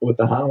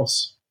the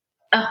house.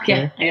 Oh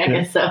yeah, I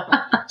guess so.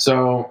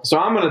 So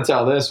I'm going to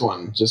tell this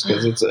one just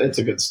because it's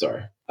a good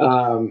story.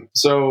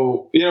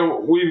 So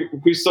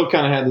we still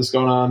kind of had this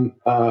going on.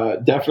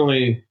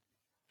 Definitely.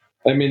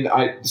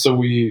 We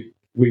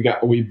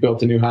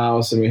built a new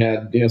house, and we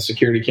had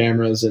security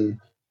cameras,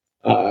 and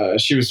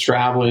she was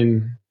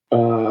traveling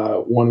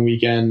one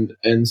weekend,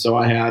 and so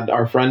I had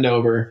our friend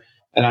over,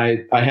 and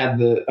I had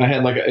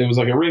it was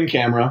like a Ring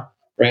camera,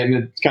 right, and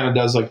it kind of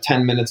does like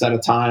 10 minutes at a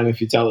time if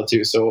you tell it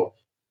to. So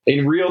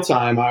in real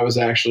time, I was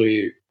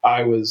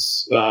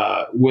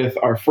with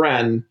our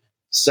friend,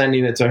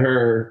 sending it to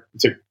her,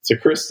 to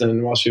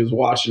Kristen, while she was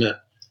watching it.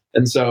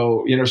 And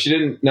so, she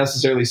didn't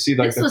necessarily see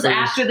like this was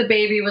after the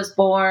baby was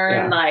born.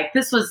 Yeah. Like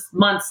this was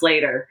months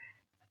later.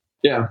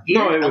 Yeah. It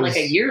was like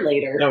a year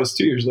later. That was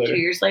 2 years later. 2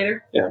 years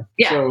later. Yeah.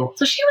 Yeah. So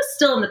she was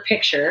still in the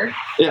picture.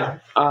 Yeah.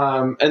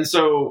 And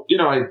so,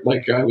 I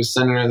was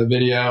sending her the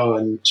video,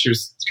 and she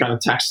was kind of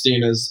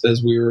texting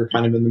as we were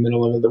kind of in the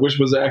middle of it, which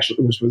was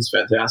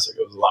fantastic.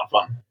 It was a lot of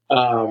fun.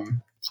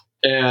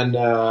 And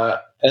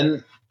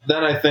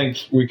then I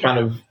think we kind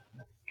of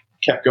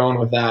kept going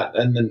with that.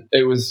 And then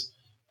it was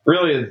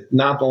really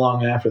not the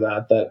long after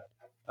that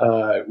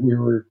we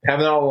were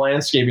having all the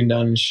landscaping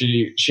done.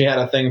 She had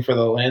a thing for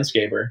the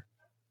landscaper.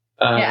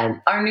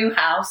 Our new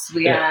house,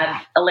 we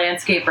had a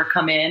landscaper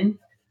come in,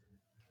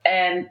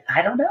 and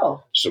I don't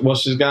know. Well,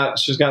 she's got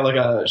like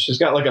a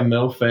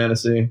MILF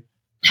fantasy.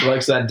 She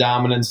likes that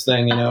dominance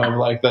thing, of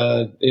like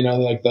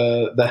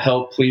the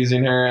help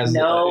pleasing her as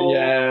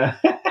yeah.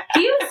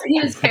 He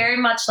was very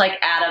much like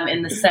Adam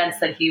in the sense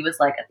that he was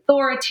like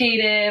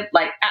authoritative.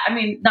 Like,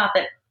 not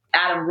that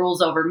Adam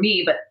rules over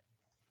me, but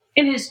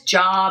in his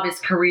job, his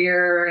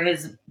career,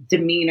 his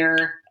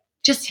demeanor,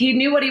 just he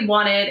knew what he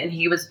wanted, and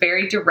he was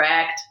very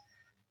direct.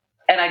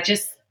 And I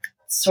just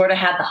sort of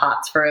had the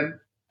hots for him.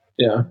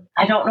 Yeah.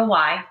 I don't know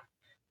why.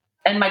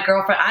 And my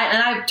girlfriend,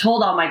 I've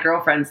told all my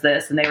girlfriends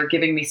this, and they were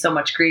giving me so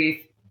much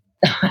grief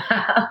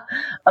about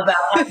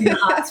having the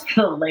hots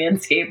for the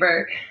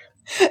landscaper.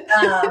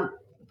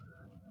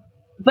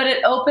 But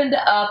it opened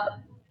up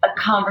a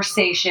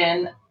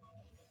conversation.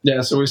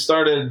 Yeah, so we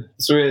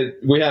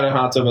had a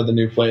hot tub at the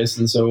new place,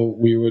 and so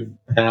we would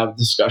have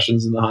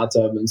discussions in the hot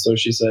tub. And so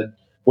she said,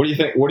 "What do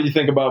you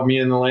think about me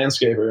and the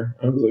landscaper?"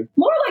 I was like,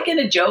 more like in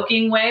a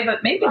joking way,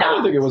 but maybe not. I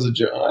don't think it was a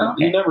joke.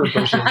 Okay. You never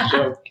approached it as a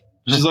joke.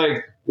 She's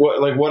like,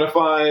 what if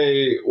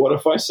I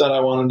said I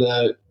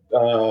wanted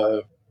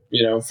to,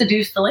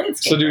 seduce the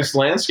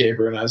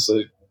landscaper? And I was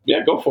like,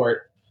 yeah, go for it.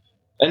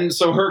 And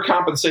so her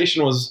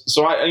compensation was,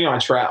 so I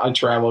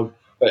traveled,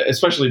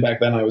 especially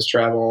back then I was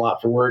traveling a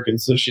lot for work. And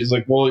so she's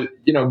like, well,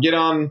 get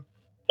on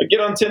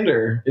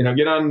Tinder,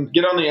 get on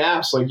the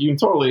apps. Like, you can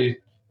totally,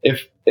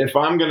 if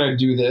I'm going to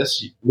do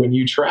this, when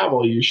you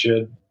travel, you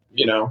should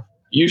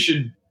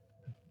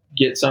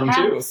get some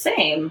too.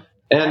 Same.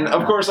 And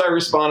of course I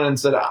responded and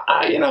said,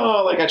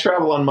 I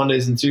travel on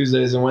Mondays and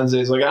Tuesdays and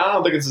Wednesdays. Like, I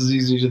don't think it's as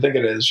easy as you think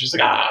it is. She's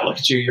like, look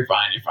at you. You're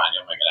fine. You'll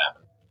make it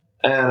happen.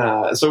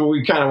 And so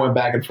we kind of went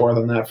back and forth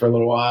on that for a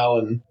little while,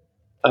 and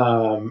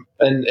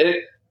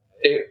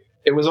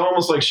it was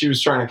almost like she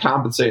was trying to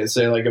compensate and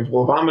say, like, if I'm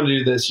going to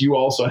do this, you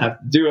also have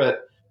to do it.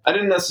 I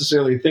didn't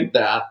necessarily think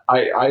that.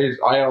 I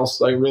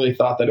really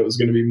thought that it was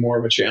going to be more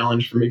of a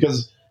challenge for me,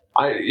 because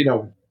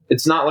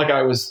it's not like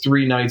I was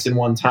 3 nights in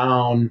one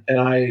town,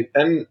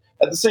 and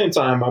at the same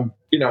time, I'm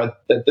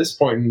at this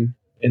point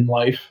in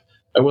life,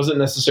 I wasn't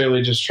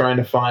necessarily just trying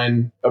to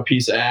find a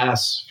piece of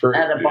ass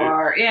at a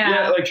bar.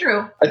 Yeah, like,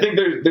 true. I think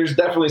there's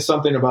definitely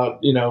something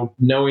about,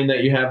 knowing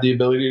that you have the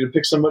ability to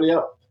pick somebody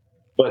up.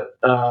 But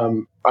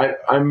I'm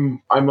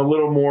a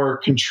little more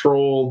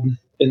controlled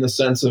in the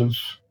sense of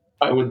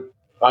I would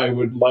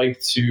like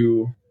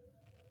to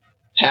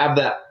have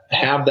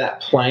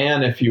that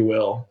plan, if you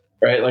will,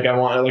 right? Like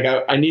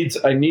I need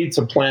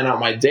to plan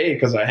out my day,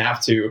 because I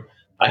have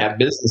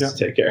business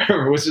to take care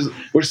of,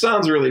 which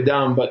sounds really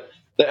dumb, but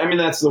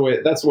that's the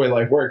way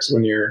life works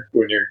when you're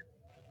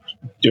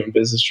doing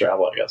business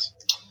travel, I guess.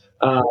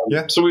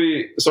 Yeah.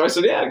 So I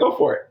said, yeah, go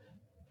for it.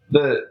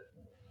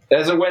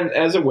 As it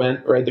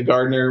went, right. The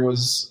gardener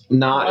was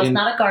not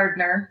not a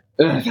gardener.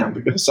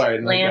 Sorry,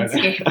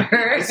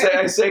 Landscaper.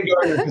 I say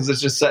gardener because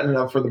it's just setting it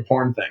up for the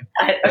porn thing.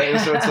 Right?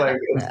 So it's like,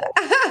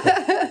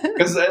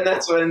 and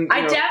that's when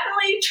I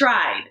definitely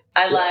tried.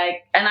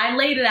 And I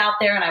laid it out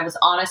there, and I was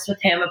honest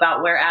with him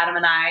about where Adam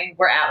and I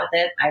were at with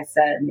it. I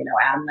said,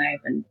 Adam and I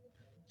have been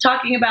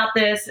talking about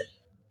this.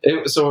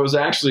 So it was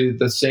actually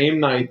the same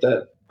night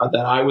that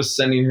I was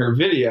sending her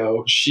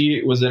video.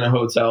 She was in a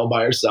hotel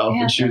by herself,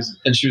 and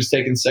she was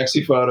taking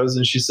sexy photos,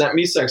 and she sent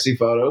me sexy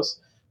photos.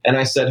 And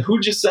I said,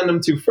 who'd you send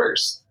them to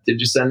first? Did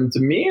you send them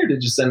to me, or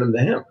did you send them to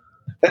him?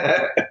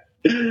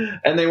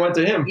 And they went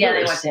to him. Yeah,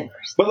 first. They went to him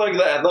first. But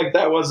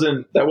that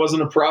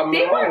wasn't a problem.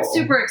 They weren't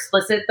super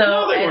explicit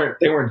though. No,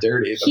 they weren't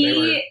dirty. But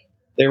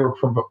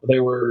they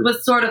were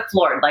was sort of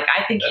floored. Like,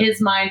 I think his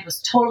mind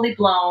was totally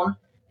blown.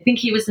 I think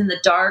he was in the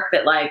dark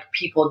that like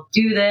people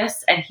do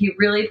this, and he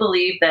really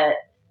believed that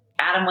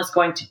Adam was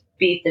going to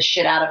beat the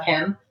shit out of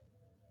him,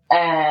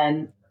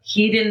 and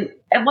he didn't.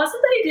 It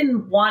wasn't that he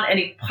didn't want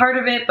any part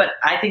of it, but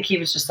I think he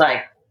was just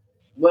like,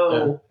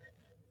 whoa.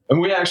 Yeah.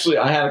 And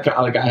I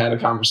had a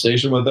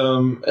conversation with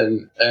him,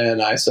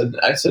 and I said,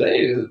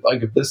 hey,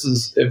 like if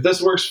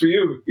this works for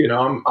you,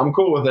 I'm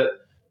cool with it.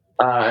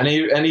 And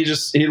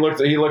he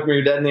looked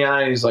me dead in the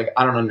eye, and he's like,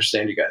 I don't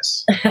understand you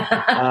guys.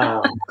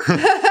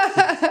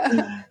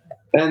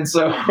 And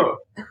so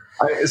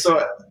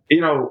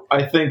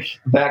I think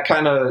that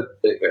kind of,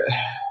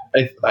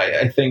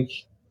 I think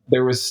it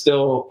was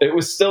still a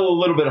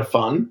little bit of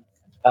fun,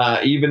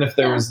 even if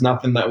there was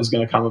nothing that was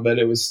going to come of it.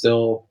 It was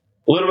still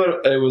a little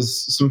bit. It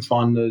was some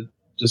fun to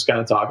just kind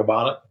of talk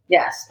about it.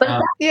 Yes,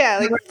 but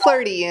like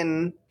flirty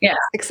and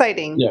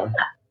exciting. Yeah.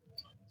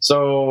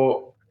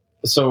 So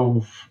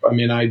I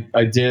mean, I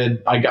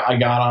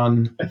got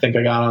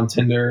on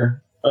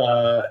Tinder,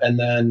 and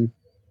then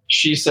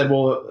she said,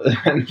 well,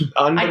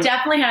 I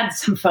definitely had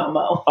some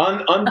FOMO.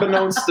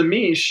 Unbeknownst to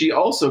me, she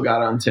also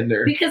got on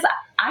Tinder. Because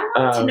I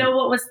wanted to know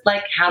what was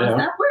like, how does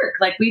that work?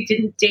 Like, we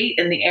didn't date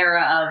in the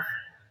era of,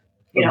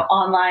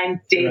 online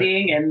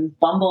dating and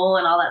Bumble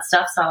and all that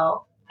stuff.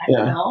 So I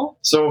don't know.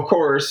 So of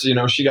course,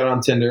 she got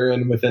on Tinder,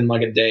 and within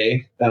like a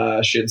day,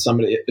 she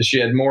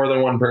had more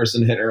than one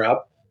person hit her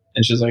up,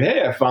 and she's like,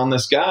 hey, I found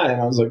this guy.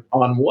 And I was like,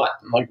 on what?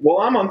 I'm like, well,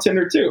 I'm on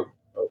Tinder too.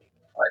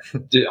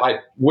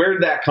 Where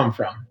did that come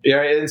from?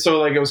 Yeah. And so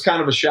like, it was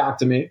kind of a shock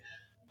to me,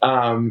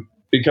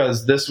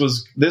 because this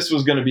was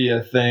going to be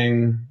a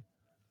thing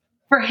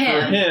for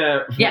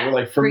him.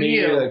 For me,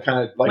 you.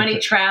 Kind of like when he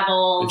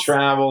traveled,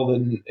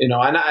 and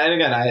and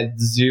again, I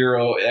had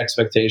zero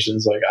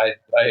expectations. Like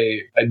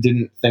I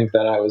didn't think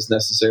that I was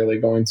necessarily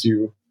going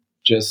to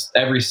just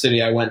every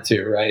city I went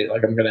to, right?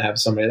 Like I'm going to have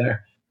somebody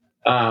there.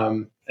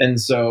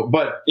 And so,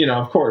 but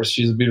of course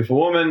she's a beautiful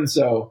woman.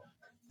 So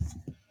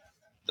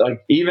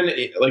like, even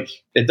like,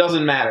 it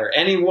doesn't matter.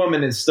 Any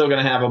woman is still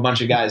going to have a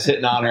bunch of guys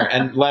hitting on her,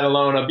 and let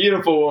alone a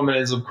beautiful woman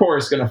is of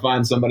course going to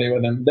find somebody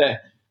within the day.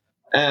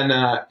 And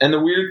the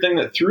weird thing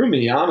that threw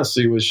me,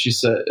 honestly, was she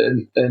said,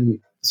 and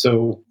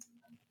so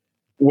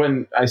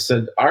when I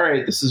said, all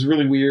right, this is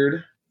really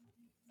weird,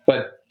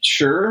 but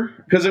sure.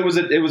 Cause it was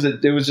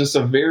just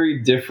a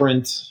very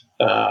different,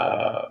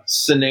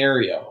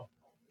 scenario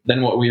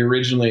than what we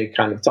originally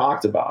kind of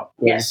talked about.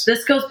 Yes.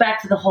 This goes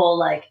back to the whole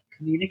like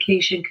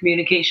communication thing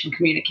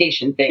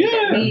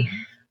that we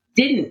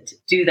didn't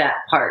do that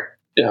part.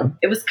 Yeah.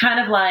 It was kind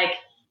of like,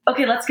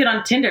 okay, let's get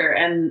on Tinder,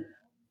 and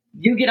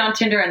you get on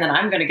Tinder, and then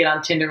I'm going to get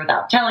on Tinder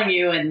without telling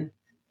you. And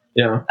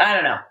I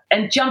don't know,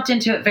 and jumped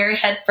into it very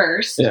head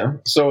first. Yeah.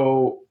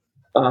 So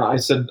I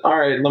said, all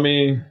right, let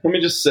me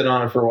just sit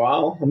on it for a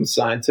while. I'm a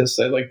scientist.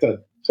 I like to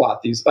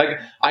plot these. Like,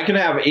 I can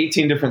have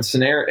 18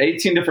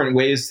 different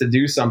ways to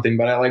do something,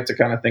 but I like to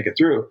kind of think it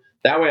through.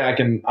 That way I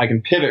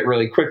can pivot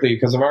really quickly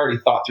because I've already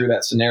thought through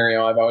that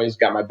scenario. I've always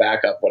got my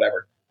backup,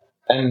 whatever.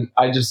 And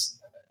I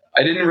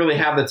didn't really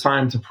have the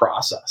time to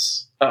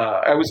process.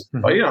 I was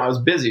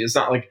busy. It's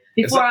not like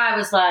I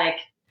was like,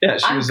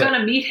 I'm going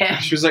to meet him.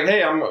 She was like,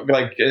 hey, I'm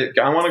like,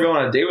 I want to go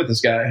on a date with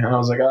this guy. And I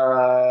was like,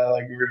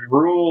 like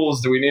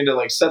rules. Do we need to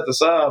like set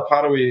this up?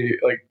 How do we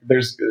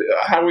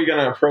how are we going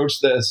to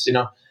approach this?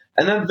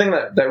 And then the thing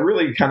that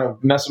really kind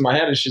of messed with my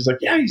head is she's like,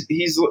 yeah,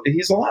 he's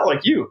a lot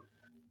like you.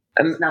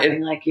 And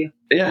nothing like you.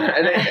 Yeah.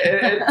 And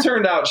it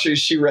turned out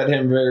she read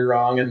him very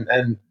wrong.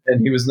 And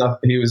he was not,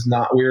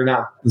 we were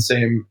not the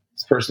same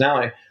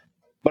personality.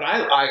 But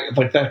I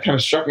like, that kind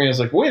of struck me. I was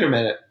like, wait a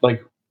minute.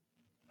 Like,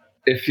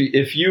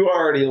 if you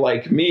already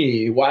like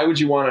me, why would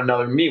you want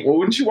another me? Well,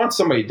 wouldn't you want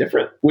somebody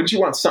different?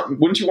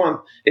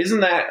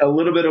 Isn't that a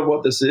little bit of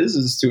what this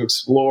is to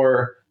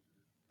explore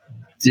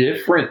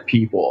different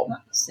people?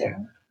 Not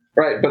necessarily.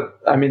 Right. But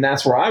I mean,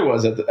 that's where I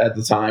was at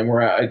the time,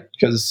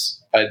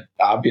 because I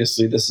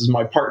obviously this is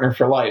my partner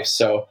for life.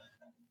 So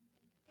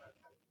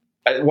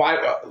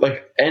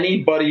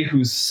anybody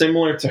who's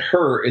similar to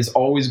her is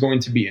always going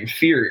to be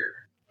inferior.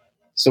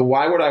 So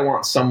why would I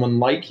want someone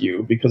like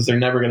you? Because they're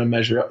never going to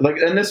measure up. Like,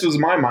 and this was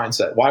my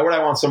mindset. Why would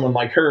I want someone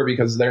like her?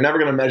 Because they're never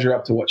going to measure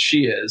up to what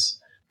she is,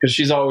 because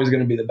she's always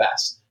going to be the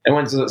best.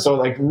 And so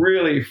like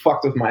really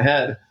fucked with my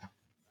head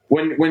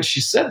when she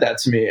said that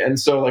to me. And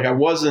so like I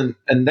wasn't,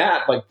 and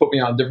that like put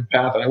me on a different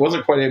path, and I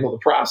wasn't quite able to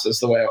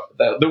process the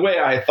way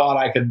I thought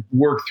I could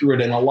work through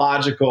it in a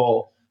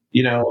logical,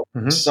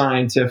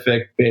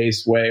 scientific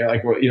based way,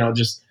 like,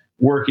 just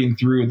working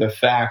through the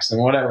facts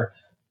and whatever.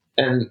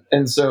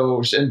 And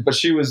so, but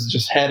she was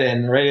just head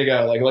in, ready to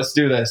go. Like, let's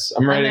do this.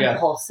 I'm ready to go.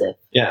 Impulsive.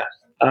 Yeah.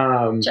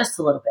 Just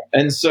a little bit.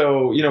 And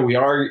so,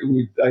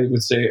 I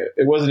would say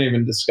it wasn't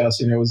even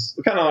discussing. It was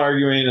kind of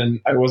arguing, and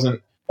I was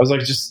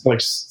like, just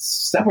like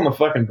step on the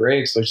fucking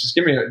brakes. Like, just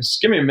give me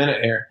a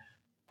minute here.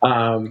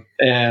 And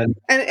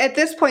at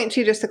this point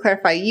too, just to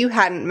clarify, you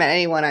hadn't met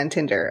anyone on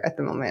Tinder at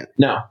the moment.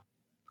 No.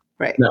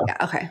 Right. No. Yeah,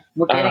 okay.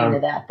 We're getting to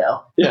that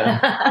though.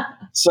 Yeah.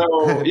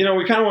 So,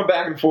 we kind of went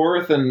back and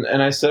forth,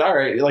 and I said, all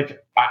right, like,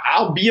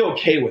 I'll be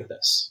okay with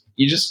this.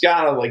 You just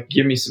gotta like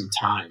give me some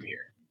time here.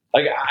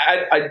 Like,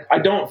 I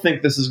don't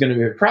think this is going to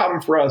be a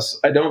problem for us.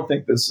 I don't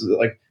think this is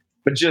like,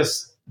 but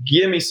just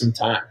give me some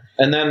time.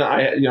 And then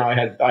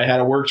I had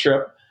a work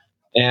trip,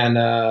 and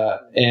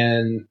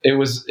it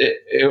was,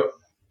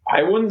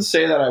 I wouldn't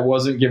say that I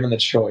wasn't given the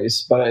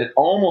choice, but it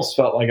almost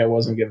felt like I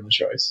wasn't given the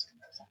choice.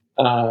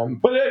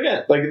 But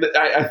again, like,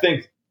 I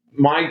think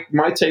my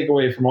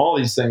takeaway from all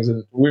these things,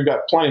 and we've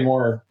got plenty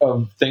more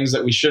of things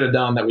that we should have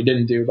done that we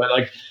didn't do, but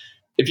like,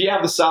 if you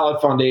have the solid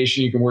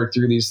foundation, you can work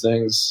through these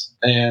things.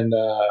 And,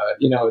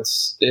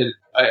 it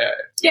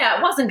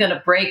wasn't going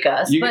to break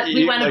us, but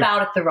we went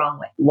about it the wrong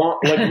way.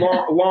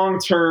 Long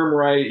term,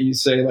 right? You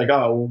say like,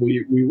 oh,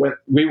 we went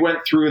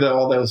through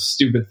all those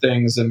stupid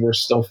things, and we're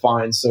still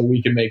fine. So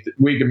we can make it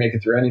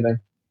through anything.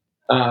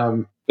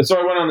 But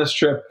so I went on this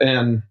trip,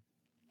 and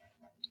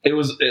it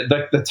was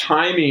like the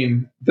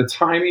timing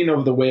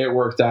of the way it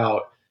worked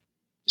out.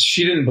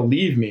 She didn't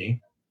believe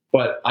me,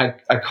 but I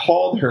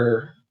called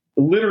her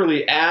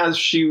literally as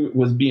she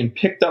was being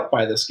picked up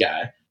by this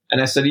guy.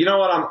 And I said, you know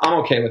what? I'm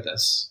okay with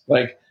this.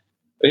 Like,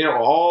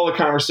 all the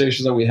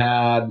conversations that we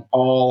had,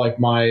 all like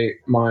my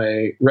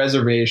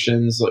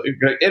reservations, like,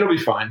 it'll be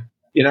fine.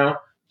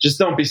 Just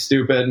don't be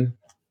stupid.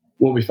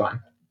 We'll be fine.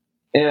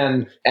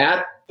 And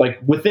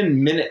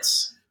within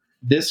minutes,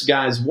 this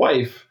guy's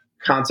wife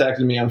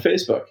contacted me on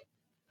Facebook,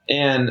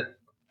 and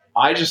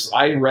I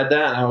read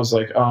that, and I was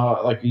like,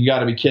 you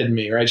gotta be kidding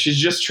me, right? She's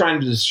just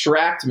trying to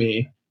distract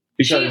me.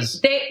 Because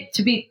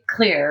to be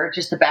clear,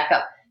 just to back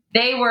up,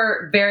 they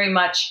were very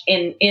much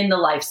in the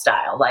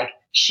lifestyle. Like,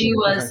 she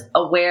was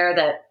aware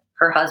that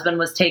her husband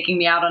was taking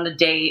me out on a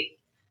date.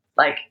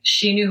 Like,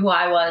 she knew who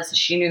I was.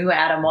 She knew who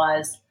Adam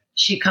was.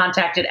 She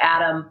contacted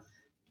Adam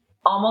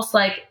almost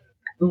like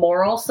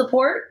moral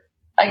support,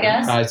 I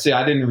guess. I see.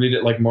 I didn't read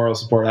it like moral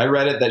support. I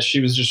read it that she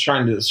was just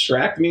trying to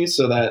distract me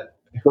so that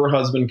her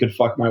husband could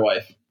fuck my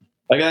wife.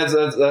 Like, that's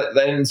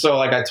and so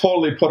like I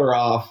totally put her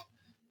off.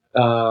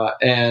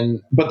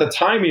 But the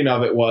timing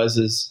of it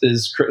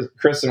is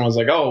Kristen was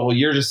like, oh, well,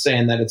 you're just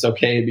saying that it's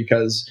okay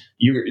because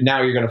you're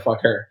going to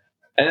fuck her.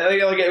 And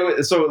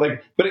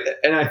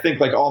and I think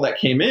like all that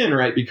came in,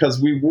 right? Because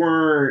we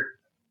weren't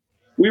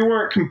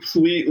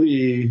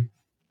completely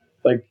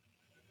like,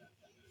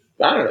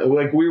 I don't know,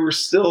 like we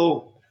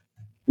still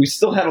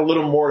had a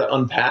little more to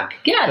unpack.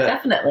 Yeah,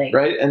 definitely.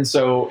 Right. And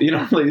so,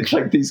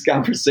 like these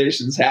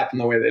conversations happen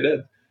the way they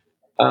did.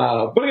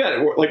 But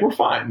again, we're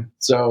fine.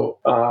 So,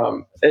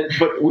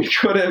 but we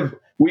could have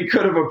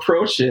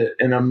approached it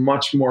in a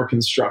much more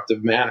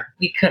constructive manner.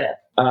 We could have.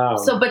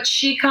 But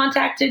she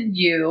contacted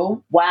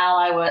you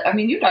while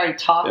you'd already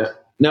talked. Yeah.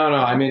 No.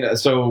 I mean,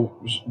 so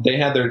they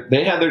had their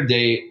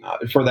date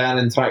for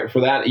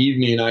that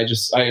evening. I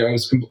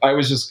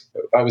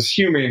was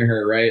humoring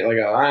her, right? Like,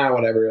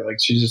 whatever.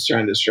 Like, she's just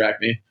trying to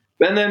distract me.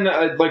 And then,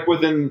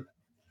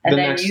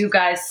 you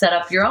guys set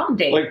up your own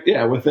date. Like,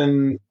 yeah,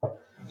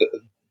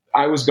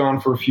 I was gone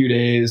for a few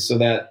days, so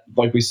that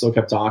like we still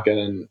kept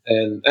talking,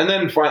 and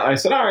then finally I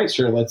said, all right,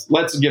 sure,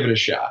 let's give it a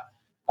shot.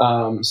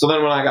 So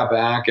then when I got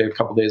back, a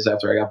couple days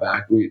after I got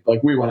back, we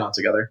went out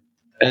together,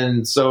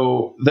 and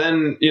so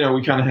then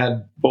we kind of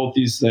had both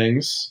these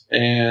things,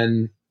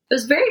 and it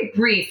was very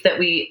brief that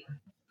we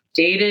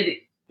dated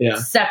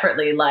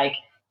separately. Like,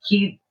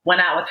 he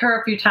went out with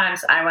her a few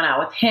times, I went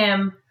out with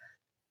him.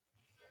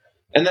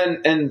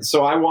 And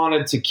so I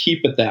wanted to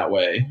keep it that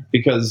way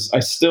because I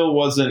still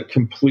wasn't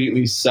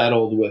completely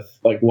settled with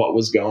like what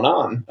was going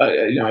on.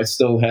 I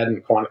still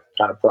hadn't kind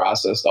of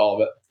processed all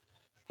of it.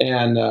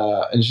 And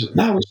she's like,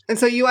 no. And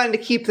so you wanted to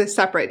keep this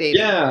separate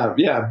dating.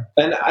 Yeah.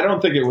 And I don't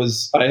think it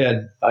was,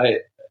 from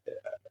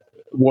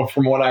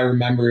what I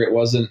remember, it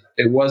wasn't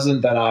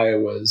that I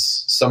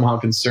was somehow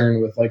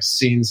concerned with like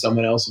seeing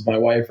someone else with my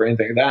wife or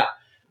anything like that.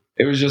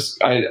 It was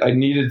just, I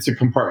needed to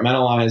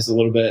compartmentalize a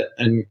little bit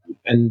and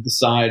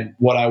decide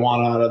what I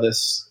want out of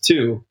this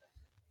too.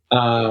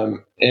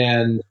 And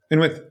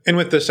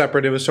with the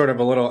separate, it was sort of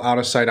a little out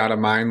of sight, out of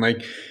mind.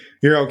 Like,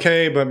 you're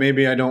okay, but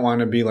maybe I don't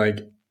want to be like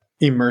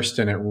immersed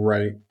in it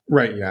right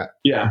yet.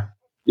 Yeah.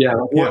 Yeah.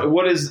 Yeah.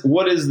 What is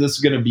this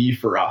going to be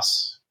for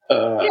us?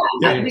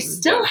 We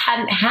still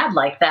hadn't had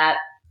like that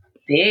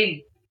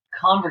big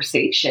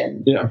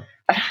conversation. Yeah.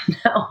 I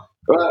don't know.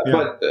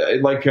 But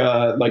like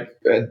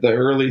at the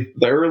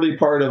early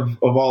part of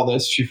all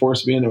this, she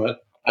forced me into it.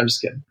 I'm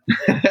just kidding.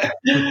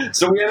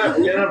 So we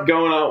ended up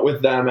going out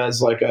with them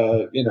as like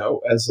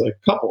as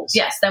couples.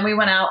 Yes. Then we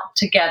went out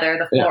together,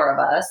 the four of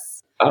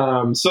us.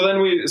 So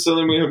then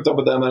we hooked up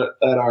with them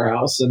at our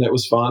house, and it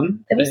was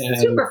fun. It was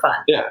super fun.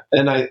 Yeah,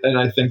 and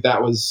I think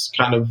that was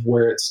kind of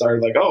where it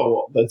started. Like,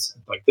 oh, this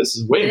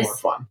is way more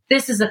fun.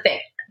 This is the thing.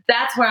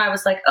 That's where I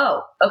was like,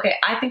 oh, okay.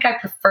 I think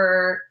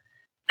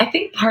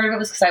part of it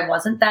was because I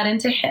wasn't that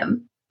into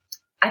him.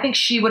 I think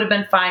she would have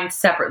been fine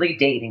separately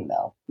dating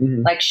though.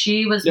 Mm-hmm. Like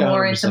she was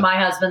more 100%. Into my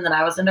husband than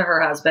I was into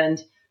her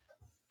husband.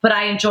 But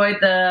I enjoyed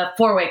the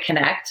 4-way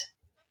connect,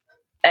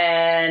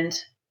 and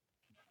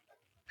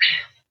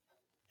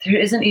there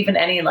isn't even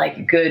any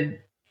like good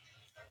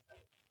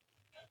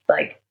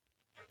like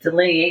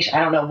delineation. I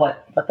don't know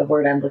what the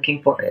word I'm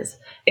looking for is.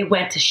 It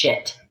went to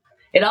shit.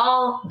 It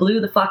all blew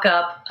the fuck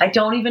up. I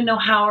don't even know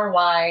how or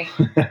why.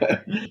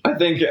 I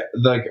think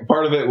like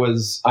part of it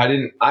was I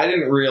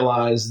didn't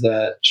realize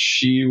that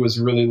she was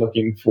really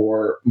looking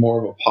for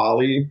more of a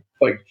poly,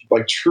 like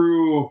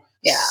true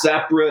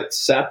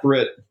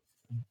separate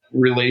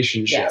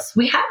relationship. Yes,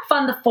 we had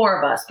fun, the four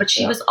of us, but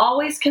she was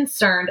always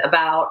concerned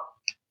about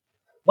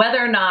whether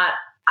or not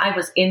I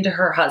was into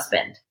her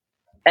husband,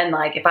 and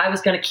like if I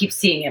was going to keep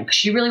seeing him, because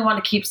she really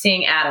wanted to keep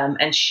seeing Adam,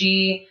 and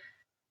she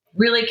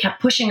really kept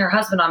pushing her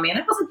husband on me, and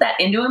I wasn't that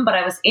into him, but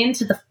I was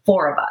into the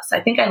four of us. I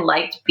think I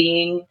liked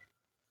being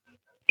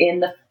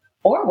in the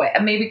 4-way,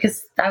 maybe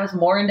because I was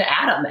more into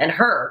Adam and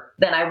her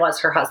than I was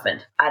her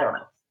husband. I don't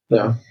know.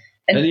 Yeah.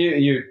 And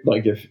you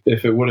like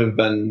if it would have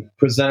been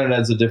presented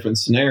as a different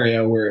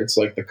scenario where it's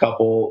like the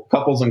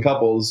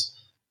couples,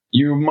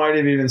 you might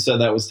have even said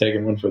that was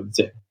taking one for the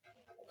team.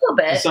 A little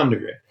bit. To some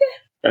degree.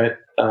 Yeah.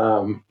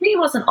 Right? He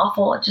wasn't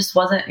awful. It just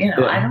wasn't,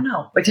 I don't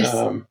know. It just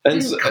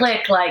didn't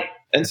click like.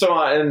 And so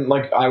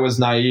I was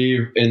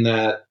naive in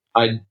that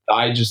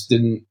I just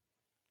didn't,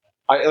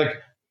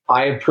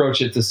 I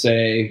approach it to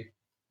say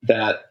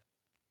that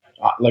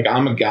like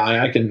I'm a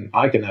guy, I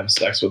can have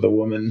sex with a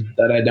woman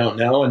that I don't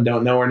know and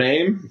don't know her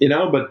name,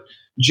 but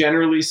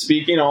generally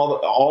speaking,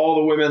 all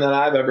the women that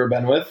I've ever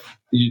been with,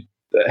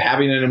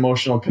 having an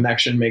emotional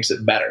connection makes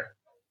it better,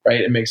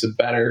 right? It makes it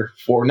better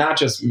for not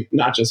just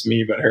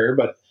me, but her,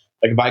 but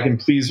like if I can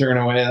please her in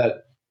a way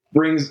that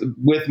brings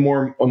with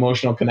more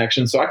emotional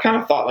connection. So I kind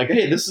of thought like,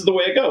 hey, this is the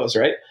way it goes,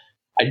 right?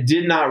 I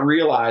did not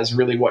realize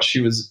really what she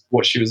was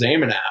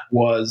aiming at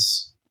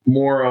was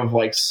more of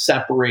like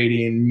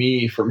separating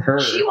me from her.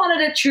 She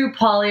wanted a true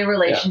poly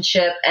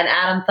relationship, and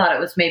Adam thought it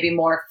was maybe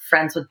more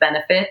friends with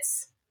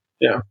benefits.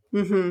 Yeah.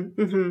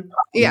 Mm-hmm. Mm-hmm.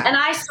 Yeah. And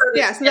I sort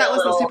of so that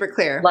wasn't super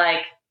clear.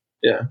 Like,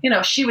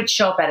 she would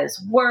show up at his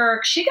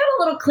work. She got a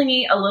little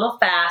clingy, a little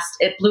fast.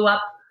 It blew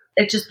up.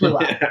 It just blew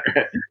up.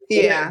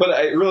 Yeah. But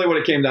really what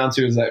it came down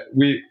to is that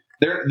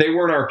they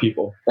weren't our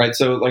people, right?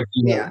 So like,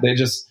 they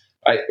just,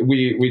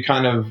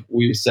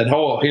 we said,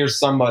 oh, here's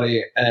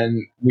somebody,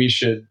 and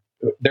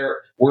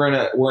we're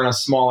in a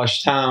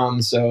smallish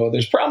town, so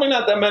there's probably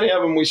not that many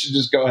of them. We should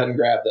just go ahead and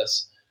grab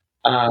this.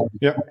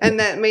 And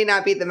that may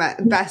not be the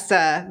best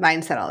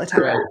mindset all the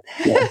time. Right.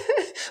 Yeah.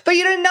 But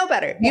you didn't know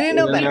better. You didn't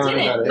know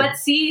better. But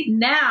see,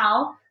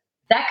 now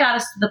that got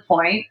us to the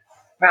point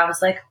where I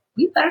was like,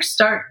 we better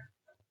start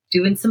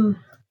doing some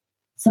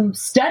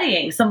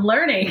studying, some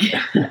learning.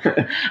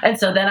 And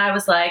so then I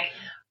was like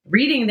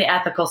reading The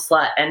Ethical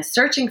Slut and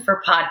searching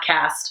for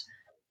podcasts.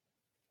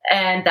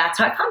 And that's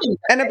how I found you.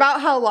 And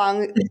about how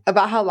long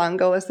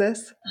ago was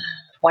this?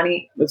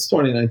 It's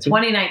 2019.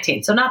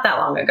 2019. So not that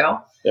long ago.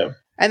 Yeah.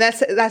 And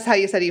that's how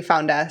you said you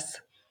found us.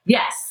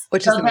 Yes.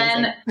 Which is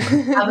amazing.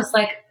 Then I was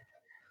like,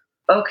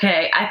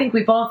 okay, I think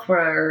we both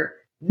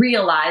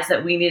realized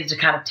that we needed to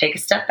kind of take a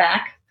step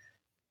back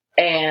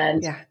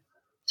and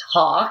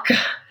talk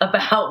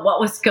about what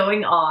was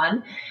going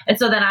on. And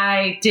so then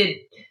I did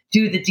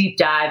do the deep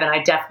dive, and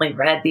I definitely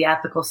read The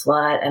Ethical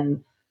Slut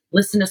and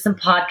listened to some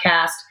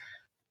podcasts.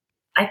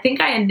 I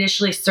think I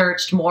initially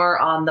searched more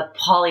on the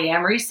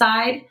polyamory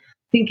side,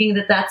 thinking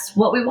that that's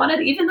what we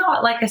wanted, even though,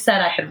 like I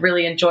said, I had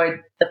really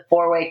enjoyed the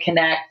 4-way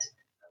connect.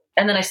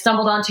 And then I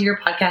stumbled onto your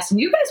podcast, and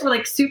you guys were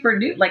like super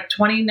new, like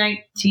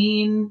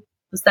 2019.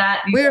 Was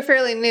that? We were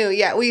fairly new.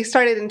 Yeah. We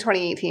started in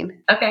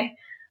 2018. Okay.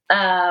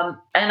 And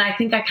I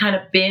think I kind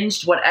of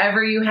binged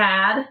whatever you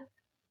had.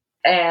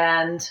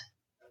 And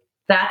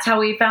that's how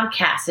we found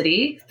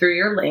Cassidy, through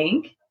your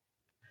link.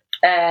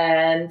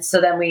 And so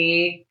then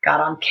we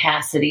got on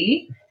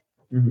Cassidy.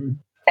 Mm-hmm.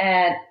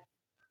 And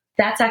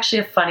that's actually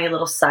a funny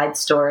little side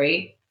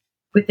story.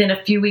 Within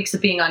a few weeks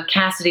of being on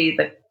Cassidy,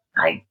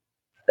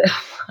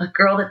 a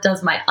girl that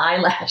does my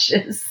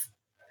eyelashes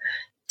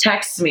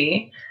texts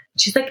me.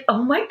 She's like,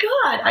 oh my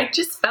God, I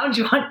just found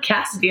you on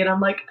Cassidy. And I'm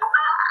like,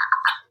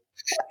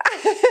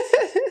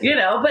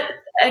 but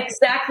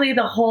exactly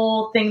the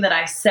whole thing that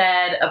I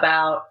said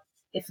about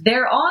if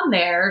they're on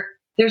there,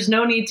 there's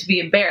no need to be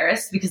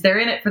embarrassed because they're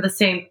in it for the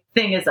same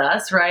thing as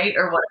us, right?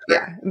 Or whatever.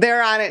 Yeah,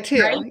 they're on it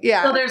too. Right?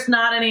 Yeah. So there's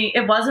not any,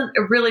 it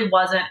really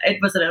wasn't, it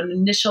was an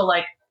initial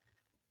like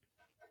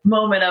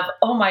moment of,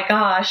 oh my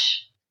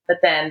gosh, but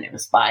then it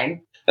was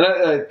fine.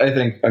 And I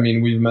think, I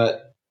mean, we've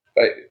met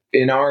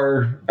in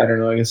our, I don't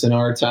know, I guess in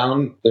our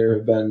town, there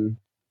have been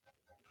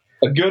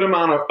a good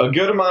amount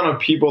of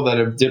people that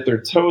have dipped their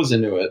toes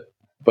into it.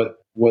 But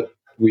what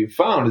we've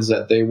found is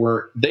that they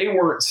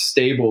weren't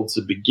stable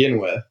to begin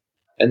with.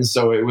 And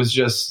so it was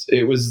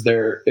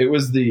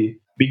the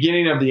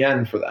beginning of the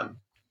end for them.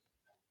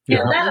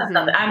 Yeah, that's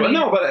nothing. I mean,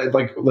 but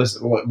like,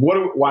 listen,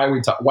 why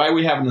are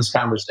we having this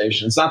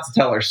conversation? It's not to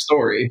tell our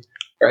story,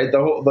 right?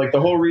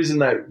 The whole reason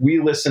that we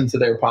listened to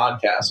their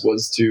podcast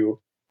was to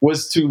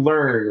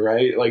learn,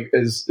 right? Like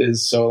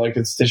is so like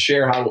it's to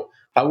share how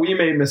we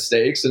made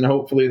mistakes, and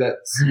hopefully that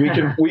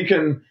we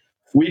can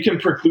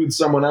preclude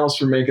someone else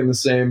from making the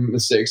same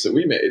mistakes that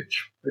we made,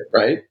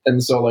 right?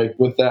 And so like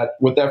with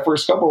that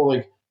first couple,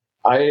 like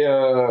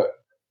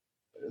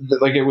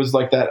it was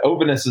like that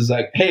openness is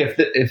like, hey,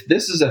 if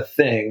this is a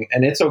thing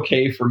and it's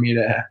okay for me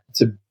to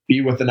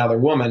be with another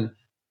woman,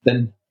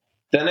 then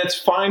it's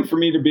fine for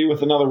me to be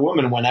with another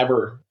woman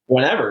whenever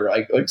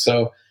like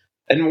so.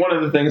 And one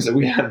of the things that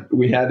we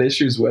had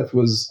issues with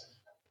was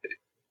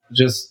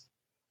just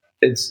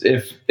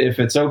if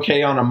it's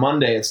okay on a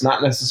Monday, it's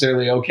not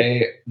necessarily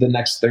okay the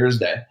next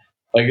Thursday.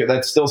 Like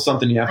that's still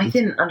something you have to. I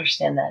didn't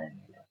understand that.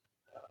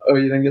 Oh,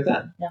 you didn't get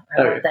that? No,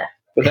 I read that.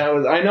 But that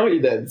was, I know you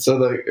did.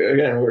 So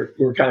again,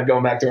 we're kind of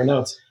going back to our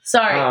notes.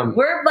 Sorry,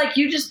 we're like,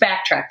 you just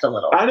backtracked a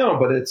little. I know,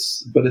 but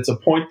it's a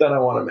point that I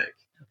want to make.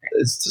 Okay.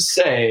 It's to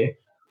say,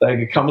 like,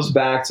 it comes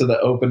back to the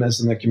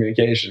openness and the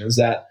communication.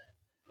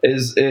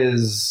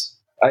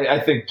 I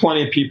think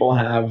plenty of people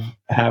have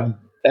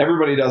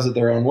everybody does it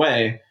their own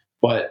way,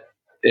 but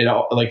it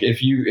all, like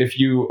if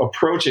you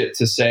approach it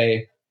to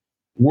say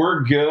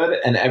we're good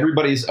and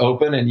everybody's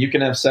open and you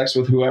can have sex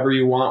with whoever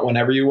you want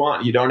whenever you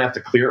want, you don't have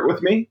to clear it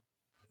with me.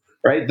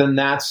 Right, then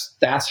that's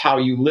how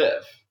you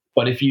live.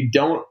 But if you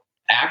don't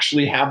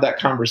actually have that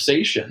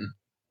conversation,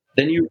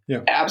 then you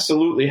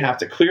absolutely have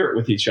to clear it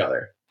with each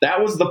other. That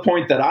was the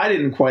point that I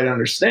didn't quite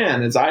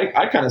understand. Is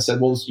I kind of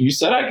said, well, you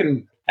said I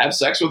can have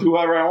sex with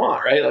whoever I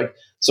want, right? Like,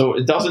 so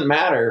it doesn't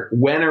matter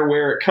when or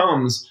where it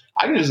comes.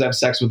 I can just have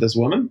sex with this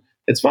woman.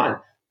 It's fine.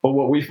 But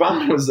what we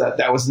found was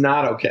that was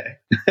not okay.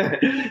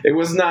 It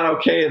was not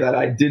okay that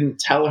I didn't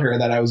tell her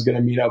that I was going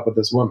to meet up with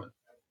this woman.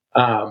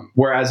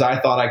 Whereas I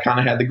thought I kind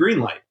of had the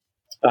green light.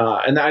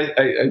 And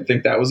I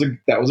think that was a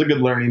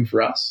good learning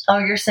for us. Oh,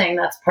 you're saying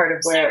that's part of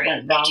where it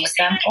went wrong with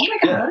them? Oh my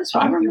God, what is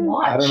wrong with your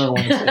watch? I don't know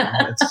what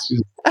I'm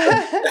saying.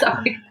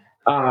 Sorry.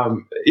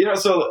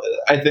 So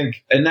I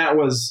think, and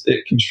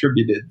it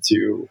contributed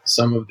to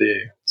some of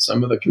the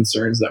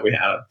concerns that we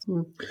had.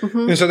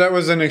 Mm-hmm. And so that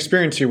was an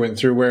experience you went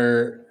through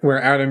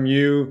where Adam,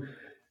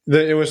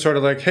 it was sort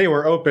of like, hey,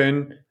 we're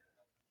open.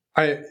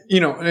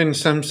 In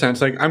some sense,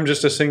 like I'm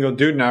just a single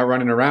dude now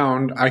running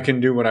around. I can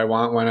do what I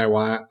want, when I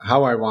want,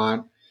 how I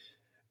want.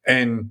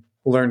 And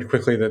learned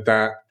quickly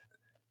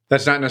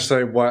that's not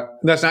necessarily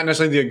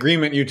the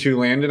agreement you two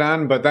landed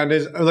on, but that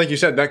is, like you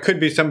said, that could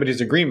be somebody's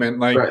agreement.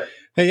 Like, right.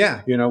 Hey,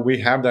 yeah, we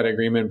have that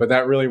agreement, but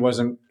that really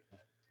wasn't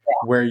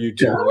where you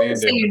two landed. I wouldn't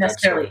say you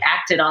necessarily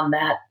acted on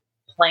that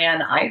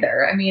plan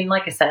either. I mean,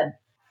 like I said,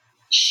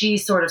 she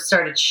sort of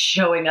started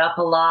showing up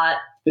a lot.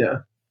 Yeah.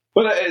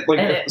 But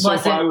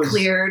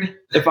cleared.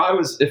 If I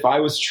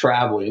was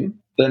traveling,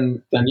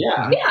 then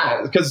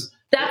yeah, because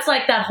that's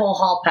like that whole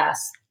hall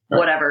pass,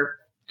 whatever.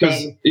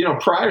 Because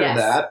prior to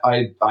that,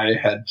 I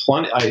had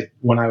plenty.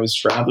 When I was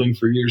traveling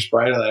for years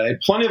prior to that, I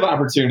had plenty of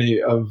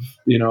opportunity of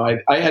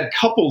I had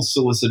couples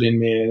soliciting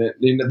me,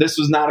 and this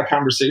was not a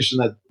conversation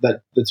that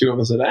the two of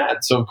us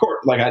had. So of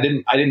course, like I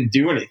didn't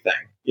do anything,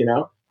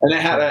 And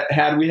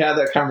had we had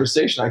that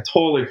conversation, I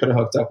totally could have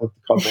hooked up with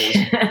the couples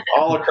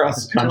all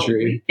across the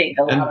country. We think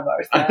a lot of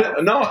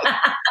ourselves.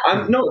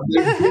 No,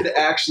 they did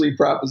actually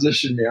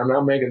proposition me. I'm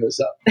not making this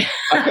up.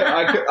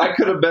 I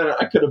could have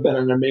been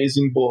an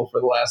amazing bull for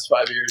the last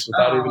 5 years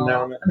without even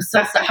knowing it. I'm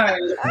so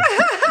sorry.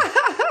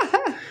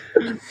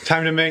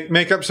 Time to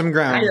make up some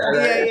ground.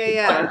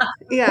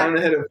 Yeah. Time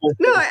to hit it full.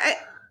 No,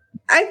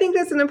 I think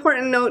that's an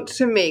important note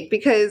to make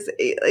because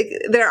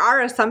there are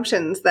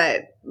assumptions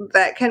that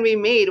can be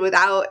made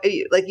without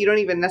you don't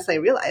even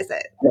necessarily realize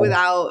it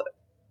without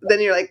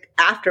then you're like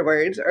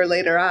afterwards or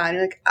later on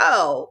you're like,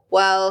 oh,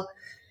 well,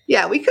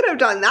 yeah, we could have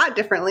done that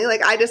differently.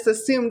 Like I just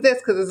assumed this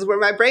because this is where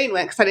my brain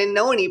went because I didn't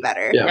know any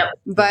better. Yeah.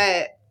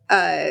 But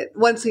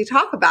once we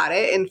talk about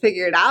it and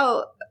figure it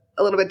out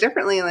a little bit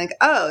differently and like,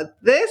 oh,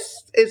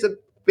 this is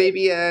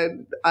maybe a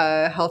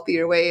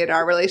healthier way in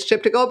our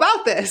relationship to go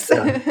about this.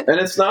 Yeah. And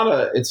it's not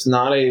like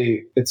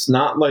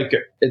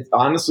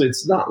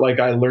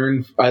I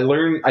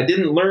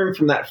didn't learn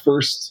from that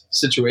first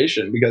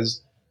situation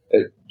because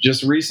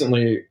just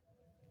recently,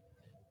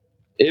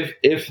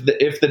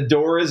 if the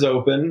door is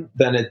open,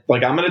 then it,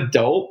 like, I'm an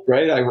adult,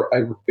 right?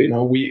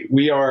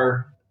 We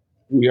are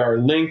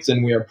linked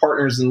and we are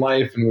partners in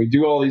life and we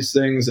do all these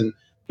things.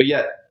 But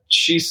yet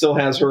she still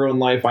has her own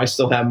life. I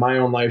still have my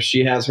own life.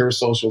 She has her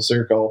social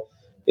circle,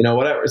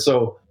 whatever.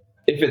 So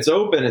if it's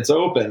open, it's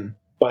open.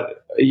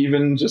 But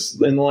even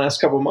just in the last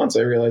couple of months,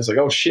 I realized like,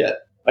 oh shit,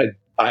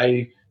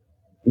 I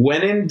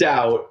when in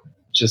doubt,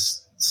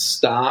 just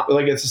stop.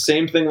 Like it's the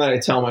same thing that I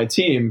tell my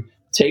team,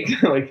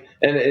 take like,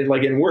 and it,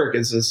 like in work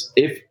is this,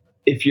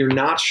 if you're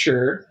not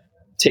sure,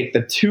 take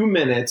the 2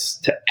 minutes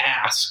to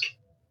ask,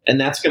 and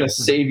that's going to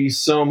save you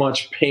so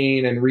much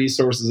pain and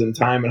resources and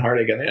time and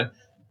heartache. And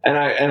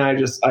I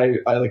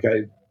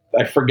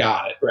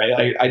forgot it.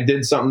 Right. I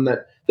did something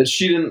that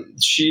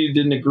she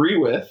didn't agree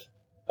with,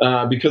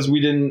 because we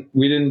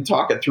didn't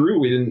talk it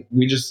through.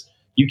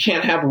 You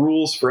can't have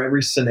rules for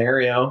every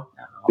scenario,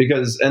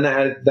 because, and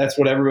that's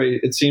what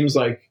everybody, it seems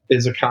like,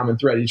 is a common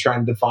thread. You try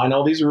and define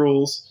all these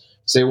rules,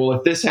 say, well,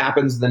 if this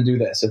happens, then do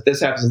this. If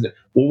this happens,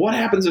 well, what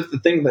happens if the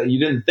thing that you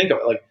didn't think of,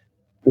 like,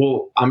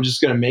 well, I'm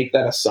just going to make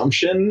that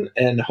assumption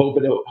and hope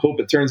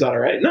it turns out all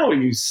right. No,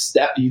 you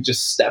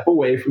just step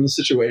away from the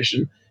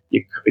situation.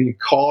 You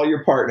call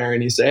your partner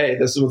and you say, hey,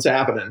 this is what's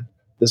happening.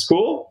 This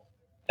cool?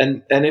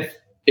 And if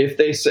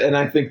they say, and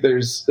I think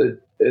and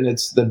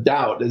it's the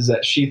doubt is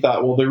that she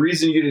thought, well, the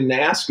reason you didn't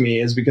ask me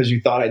is because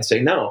you thought I'd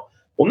say no.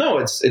 Well, no,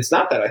 it's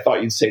not that I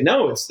thought you'd say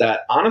no. It's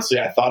that honestly,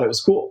 I thought it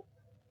was cool.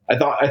 I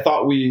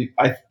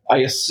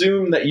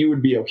assumed that you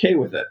would be okay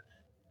with it.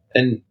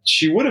 And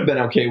she would have been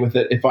okay with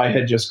it if I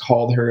had just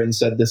called her and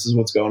said, this is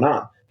what's going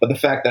on. But the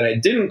fact that I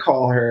didn't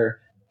call her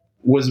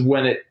was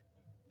when it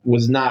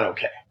was not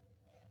okay.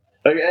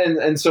 Like,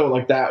 and so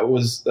like that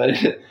was,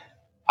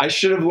 I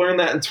should have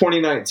learned that in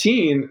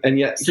 2019. And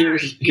yet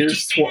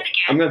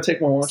I'm going to take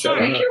my watch out.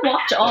 Take your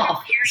watch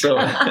off. So,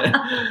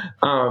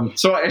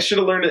 so I should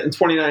have learned it in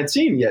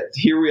 2019. Yet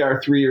here we are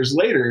 3 years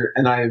later,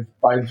 and I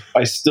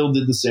still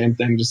did the same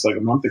thing just like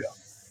a month ago.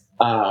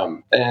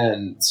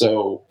 And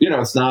so,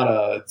 it's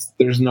not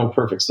there's no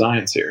perfect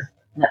science here.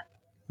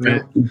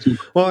 Yeah.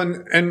 Well,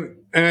 and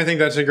I think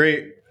that's a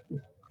great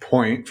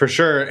point for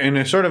sure. And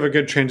it's sort of a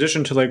good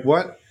transition to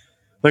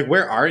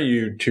where are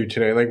you two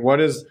today? Like, what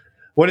does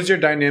your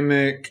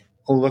dynamic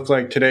look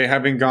like today,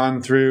 having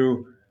gone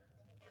through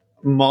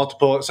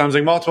multiple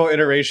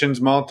iterations,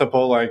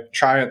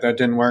 try it, that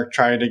didn't work,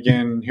 try it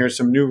again. Here's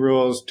some new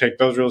rules, take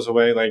those rules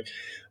away. Like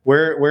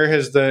where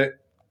has the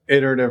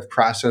iterative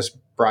process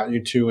brought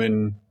you to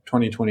in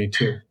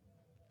 2022?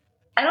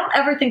 I don't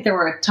ever think there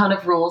were a ton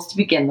of rules to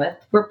begin with.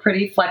 We're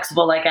pretty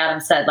flexible, like Adam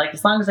said. Like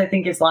as long as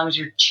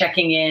you're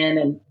checking in,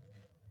 and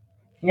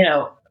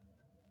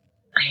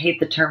I hate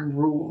the term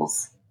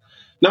rules.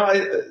 No, I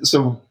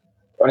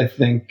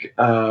think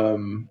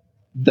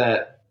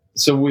that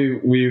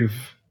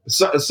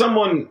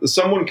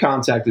someone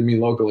contacted me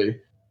locally,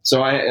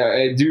 so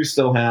I do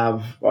still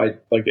have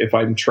if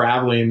I'm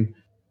traveling.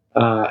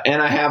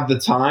 And I have the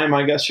time,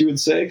 I guess you would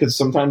say, because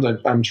sometimes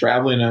I'm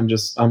traveling and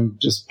I'm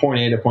just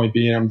point A to point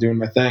B and I'm doing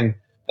my thing.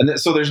 And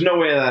so there's no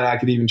way that I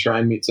could even try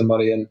and meet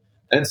somebody. And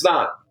it's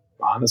not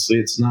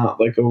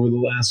like over the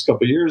last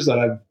couple of years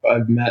that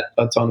I've met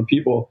a ton of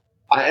people.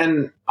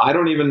 I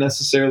don't even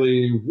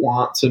necessarily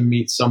want to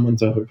meet someone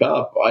to hook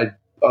up.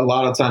 A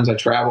lot of times I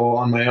travel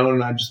on my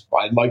own and I'd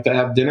like to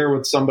have dinner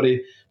with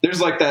somebody. There's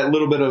like that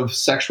little bit of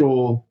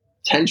sexual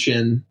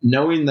tension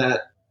knowing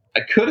that I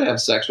could have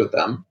sex with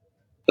them.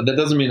 But that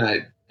doesn't mean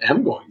I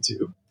am going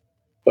to.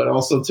 But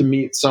also to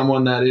meet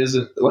someone that is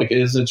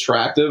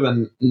attractive,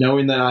 and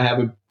knowing that I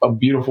have a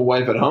beautiful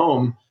wife at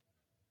home,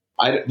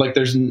 give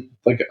me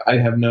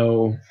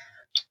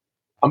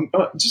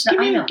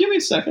a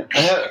second.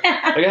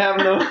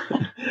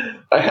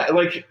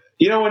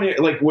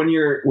 When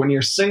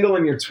you're single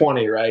and you're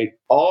 20, right?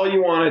 All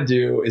you want to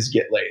do is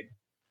get laid,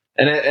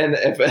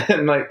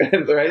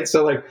 right.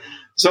 So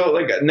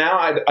now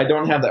I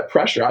don't have that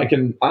pressure. I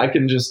can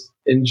just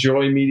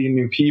enjoy meeting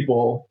new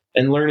people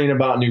and learning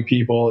about new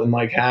people, and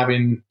like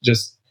having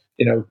just,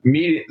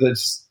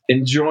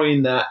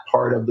 enjoying that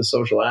part of the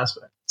social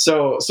aspect.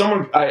 So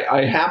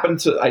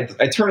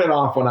I turn it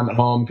off when I'm at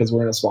home because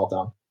we're in a small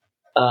town.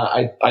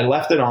 I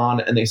left it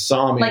on and they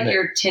saw me. Like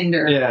your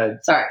Tinder. Yeah.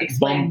 Sorry.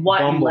 Explain what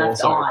Bumble, you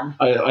left on.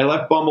 I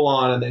left Bumble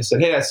on and they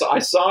said, hey, I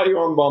saw you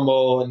on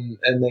Bumble, and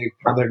they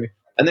contacted me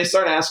and they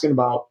started asking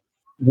about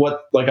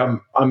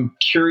I'm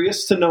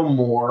curious to know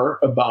more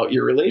about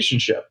your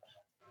relationship.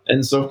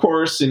 And so, of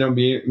course,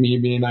 me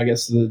being, I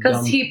guess,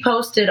 because he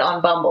posted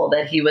on Bumble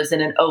that he was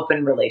in an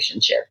open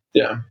relationship.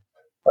 Yeah.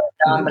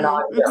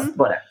 Non-monogamous,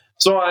 whatever.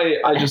 So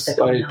I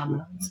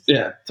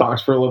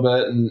talked for a little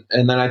bit,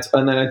 and then I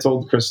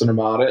told Kristen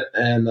about it,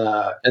 and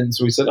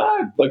so we said,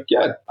 I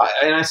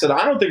said,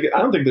 I don't think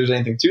there's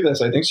anything to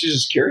this. I think she's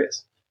just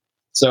curious.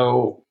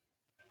 So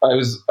I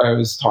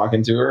was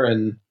talking to her,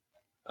 and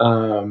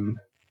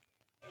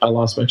I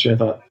lost my train of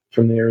thought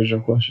from the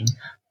original question.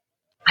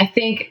 I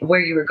think where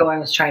you were going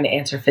was trying to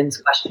answer Finn's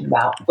question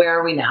about where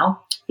are we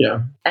now?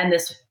 Yeah. And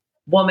this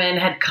woman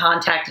had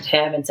contacted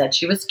him and said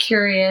she was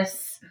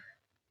curious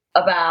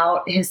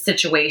about his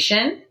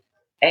situation.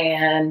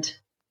 And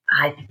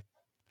I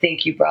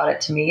think you brought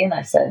it to me, and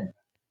I said,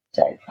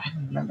 I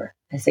don't remember.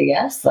 I said,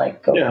 yes,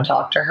 go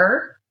talk to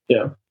her.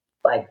 Yeah.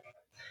 Like,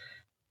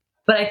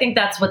 but I think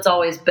that's what's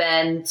always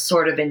been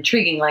sort of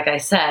intriguing. Like I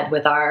said,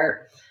 with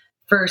our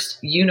first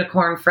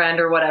unicorn friend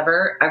or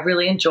whatever, I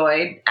really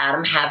enjoyed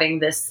Adam having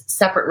this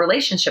separate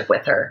relationship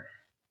with her.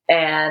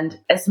 And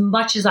as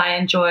much as I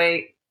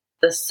enjoy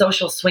the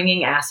social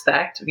swinging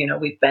aspect,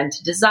 we've been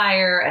to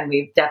Desire and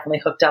we've definitely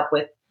hooked up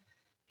with,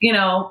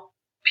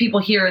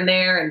 people here and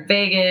there in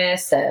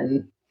Vegas.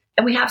 And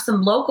we have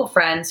some local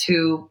friends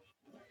who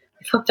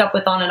we've hooked up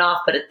with on and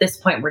off. But at this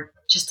point, we're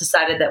just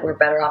decided that we're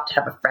better off to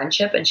have a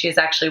friendship. And she is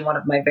actually one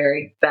of my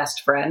very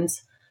best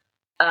friends.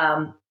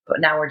 But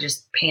now we're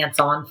just pants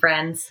on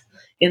friends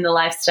in the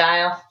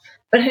lifestyle.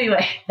 But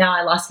anyway, now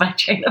I lost my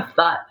train of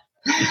thought.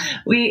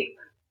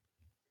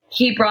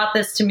 He brought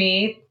this to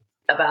me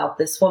about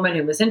this woman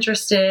who was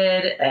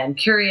interested and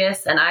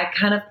curious. And I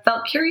kind of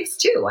felt curious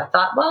too. I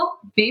thought, well,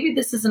 maybe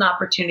this is an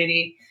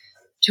opportunity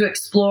to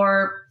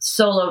explore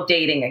solo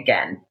dating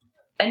again.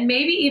 And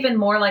maybe even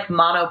more like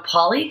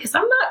mono-poly, because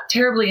I'm not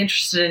terribly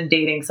interested in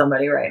dating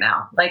somebody right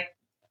now. Like,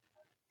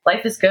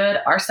 life is good.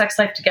 Our sex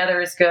life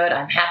together is good.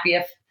 I'm happy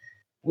if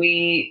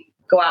we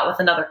go out with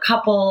another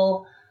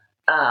couple.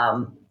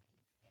 I'm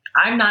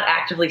not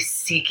actively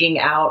seeking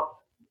out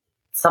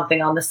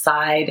something on the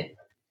side.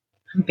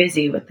 I'm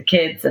busy with the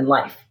kids and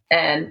life.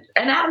 And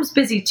Adam's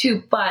busy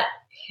too, but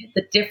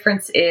the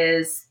difference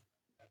is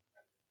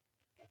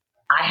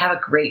I have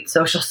a great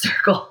social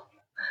circle.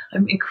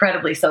 I'm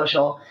incredibly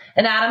social.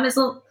 And Adam is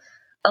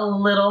a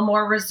little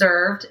more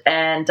reserved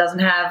and doesn't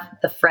have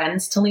the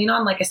friends to lean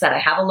on. Like I said, I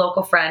have a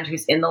local friend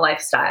who's in the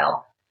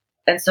lifestyle.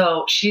 And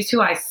so she's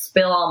who I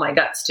spill all my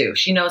guts to.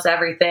 She knows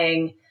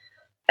everything.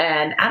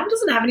 And Adam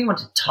doesn't have anyone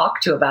to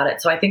talk to about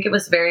it. So I think it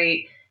was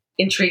very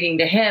intriguing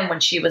to him when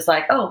she was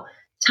like, oh,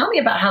 tell me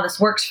about how this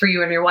works for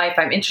you and your wife.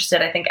 I'm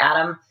interested. I think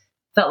Adam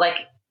felt like,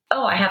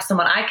 oh, I have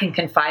someone I can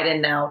confide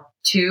in now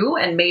too.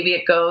 And maybe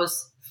it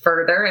goes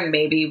further and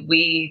maybe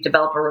we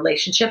develop a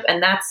relationship.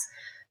 And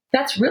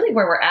that's really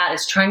where we're at,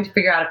 is trying to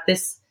figure out if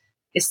this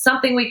is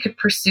something we could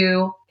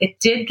pursue. It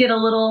did get a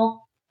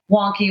little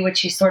wonky,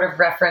 which he sort of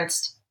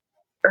referenced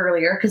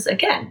earlier, because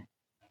again,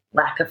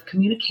 lack of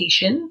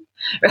communication,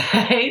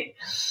 right?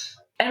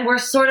 And we're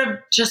sort of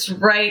just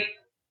right.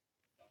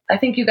 I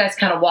think you guys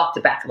kind of walked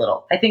it back a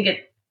little. I think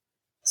it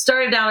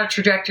started down a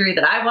trajectory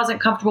that I wasn't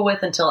comfortable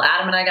with until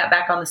Adam and I got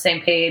back on the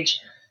same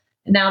page.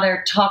 And now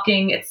they're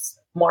talking. It's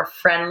more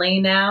friendly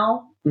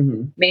now.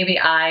 Mm-hmm. Maybe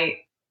I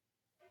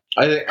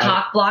think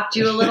cock blocked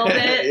you a little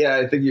bit. Yeah,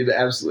 I think you'd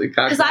absolutely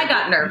cock blocked. Because I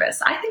got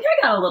nervous. I think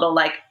I got a little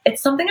like,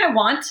 it's something I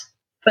want,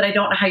 but I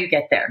don't know how you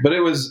get there. But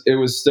it was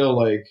still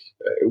like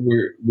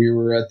we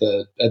were at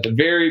the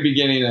very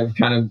beginning of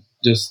kind of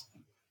just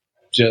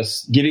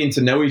getting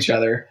to know each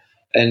other,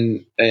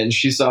 and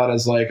she saw it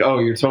as like, oh,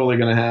 you're totally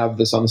going to have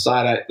this on the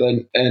side,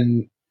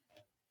 and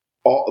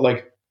all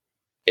like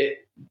it.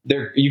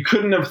 There, you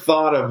couldn't have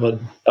thought of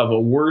a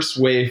worse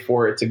way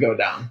for it to go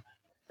down,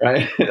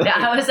 right?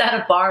 Yeah, I was at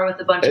a bar with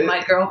a bunch of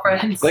my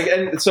girlfriends.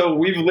 And so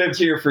we've lived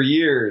here for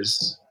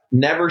years.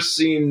 Never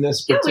seen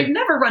this. We've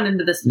never run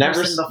into this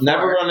person before.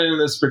 Never run into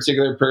this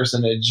particular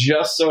person. It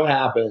just so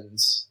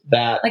happens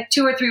that like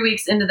 2 or 3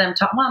 weeks into them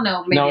talking. Well,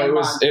 no, maybe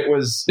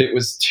it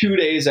was 2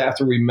 days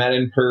after we met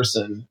in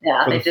person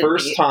for the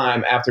first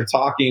time after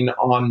talking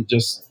on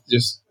just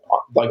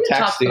like texting.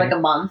 Talked for like a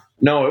month.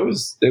 No, it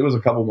was a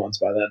couple months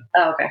by then.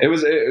 Oh, okay. It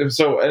was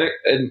so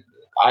and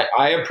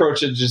I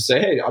approached it to just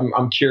say, hey,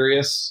 I'm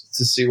curious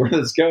to see where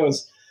this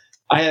goes.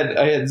 I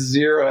had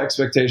zero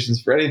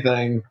expectations for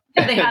anything.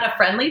 And they had a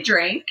friendly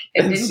drink.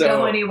 It didn't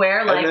go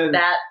anywhere like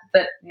that.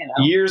 But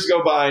years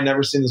go by,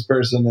 never seen this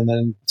person, and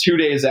then 2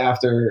 days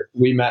after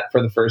we met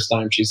for the first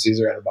time, she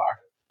sees her at a bar.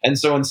 And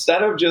so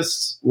instead of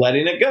just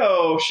letting it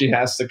go,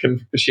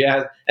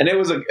 and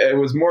it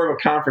was more of a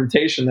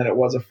confrontation than it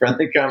was a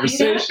friendly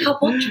conversation. I had a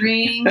couple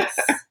drinks,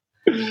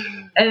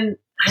 and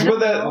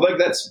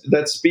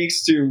that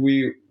speaks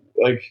to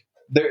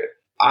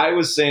I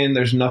was saying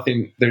there's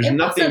nothing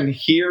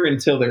here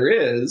until there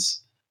is.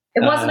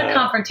 It wasn't a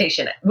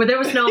confrontation where there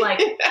was no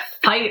like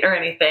fight or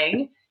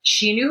anything.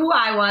 She knew who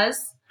I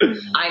was.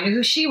 I knew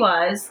who she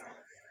was.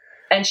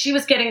 And she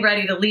was getting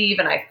ready to leave,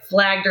 and I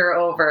flagged her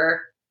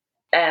over.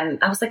 And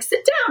I was like,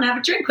 sit down, have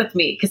a drink with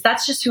me. Because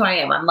that's just who I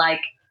am. I'm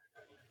like,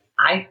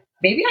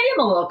 maybe I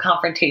am a little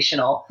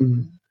confrontational.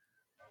 Mm-hmm.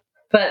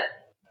 But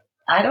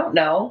I don't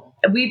know.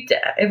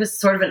 It was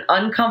sort of an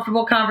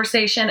uncomfortable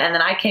conversation. And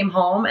then I came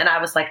home and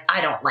I was like,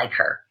 I don't like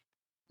her.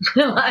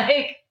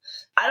 Like,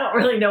 I don't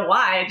really know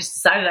why. I just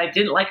decided I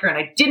didn't like her and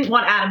I didn't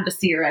want Adam to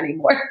see her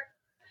anymore.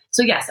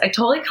 So yes, I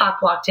totally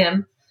cock-blocked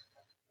him.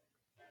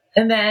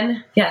 And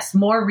then, yes,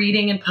 more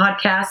reading and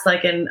podcasts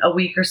like in a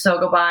week or so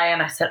go by.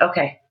 And I said,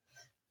 okay,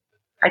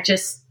 I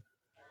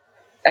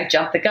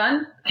jumped the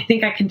gun. I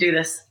think I can do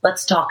this.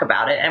 Let's talk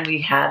about it. And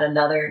we had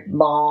another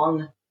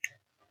long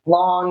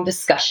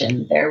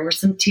discussion. There were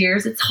some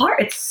tears. It's hard.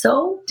 It's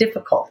so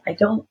difficult. I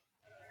don't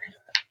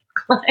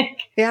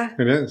like. Yeah.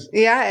 It is.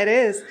 Yeah, it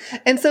is.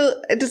 And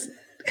so just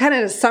kind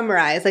of to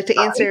summarize, like to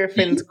answer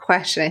Finn's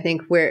question, I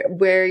think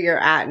where you're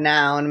at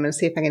now, and I'm going to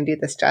see if I can do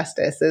this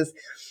justice, is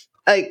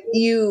like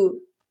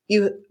you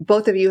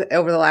both of you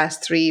over the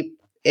last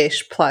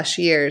 3-ish plus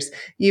years,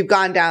 you've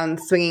gone down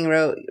swinging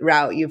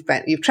route.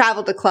 You've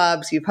traveled to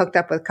clubs, you've hooked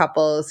up with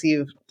couples,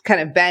 you've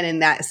kind of been in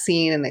that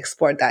scene and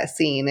explored that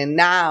scene. And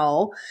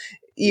now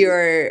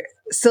you're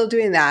still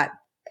doing that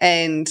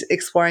and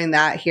exploring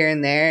that here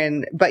and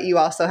there. But you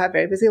also have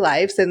very busy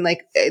lives. And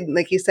like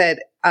you said,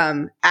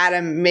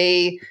 Adam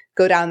may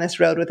go down this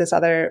road with this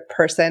other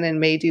person and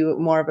may do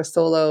more of a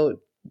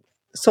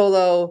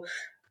solo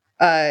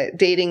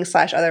dating /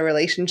 other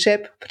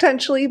relationship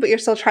potentially, but you're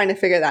still trying to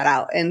figure that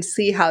out and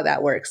see how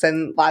that works,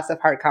 and lots of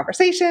hard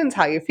conversations,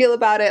 how you feel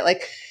about it.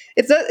 Like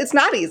it's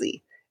not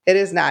easy. It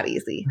is not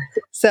easy.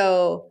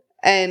 So,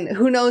 and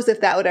who knows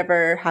if that would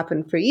ever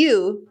happen for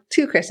you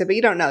too, Krista, but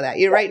you don't know that.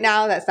 You're right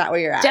now, that's not where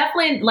you're at.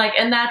 Definitely, like,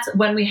 and that's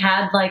when we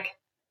had like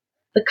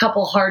the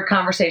couple hard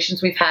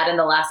conversations we've had in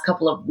the last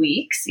couple of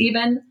weeks,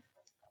 even.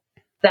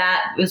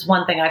 That is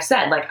one thing I've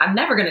said, like, I'm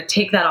never going to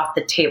take that off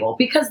the table,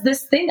 because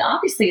this thing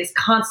obviously is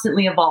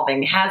constantly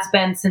evolving, has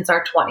been since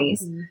our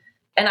 20s. Mm-hmm.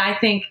 And I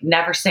think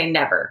never say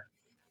never.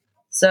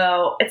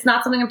 So it's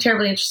not something I'm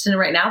terribly interested in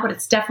right now, but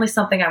it's definitely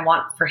something I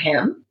want for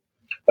him.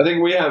 I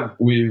think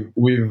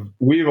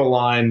we've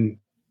aligned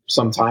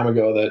some time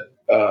ago that,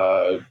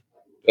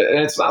 and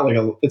it's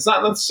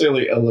not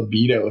necessarily a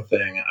libido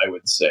thing, I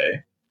would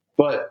say,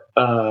 but,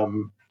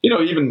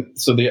 even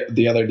so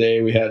the other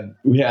day we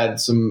had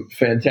some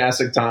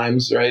fantastic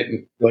times, right?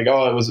 And like,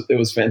 oh, it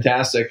was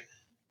fantastic.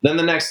 Then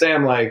the next day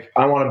I'm like,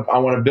 I want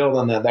to build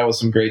on that. That was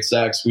some great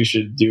sex. We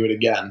should do it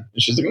again.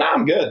 And she's like, nah,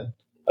 I'm good.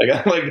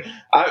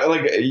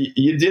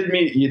 You did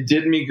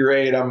me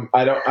great.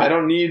 I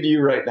don't need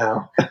you right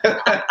now.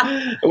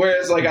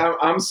 Whereas like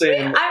I'm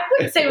saying, I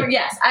wouldn't say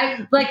yes. I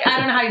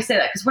don't know how you say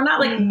that, because we're not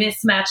like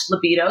mismatched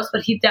libidos,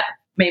 but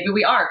maybe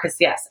we are, because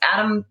yes,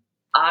 Adam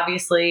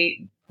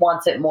obviously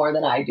wants it more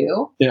than I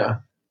do. Yeah.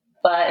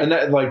 But and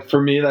that, like,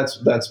 for me, that's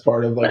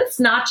part of like, but it's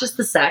not just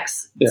the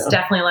sex. It's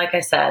definitely, like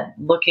I said,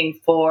 looking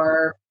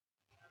for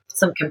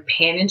some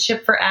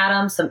companionship for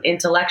Adam, some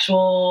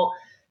intellectual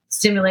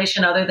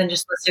stimulation other than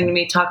just listening to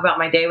me talk about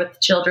my day with the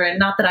children.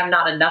 Not that I'm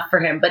not enough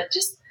for him, but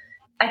just,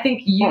 I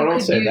think you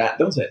don't say that.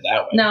 Don't say it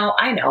that way. No,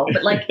 I know.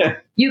 But like,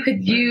 you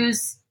could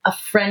use a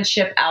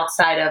friendship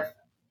outside of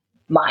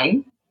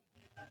mine.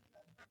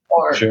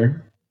 Or,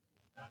 sure.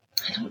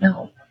 I don't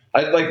know.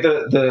 I like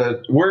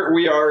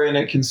we are in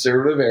a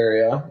conservative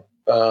area,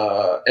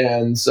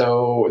 and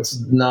so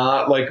it's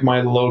not like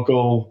my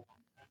local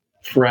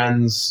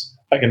friends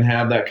I can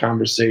have that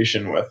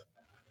conversation with.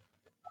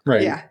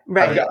 Right. Yeah.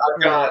 Right.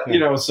 I've got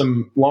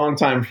some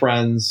longtime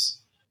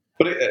friends,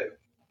 but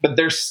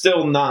they're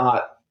still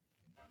not.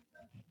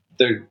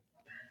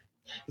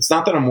 It's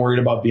not that I'm worried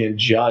about being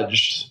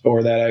judged,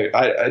 or that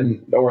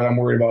or I'm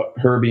worried about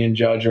her being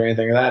judged or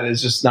anything like that.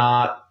 It's just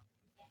not.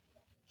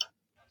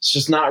 It's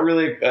just not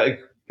really.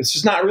 It's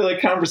just not really a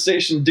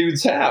conversation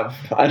dudes have.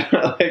 I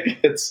don't like.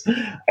 It's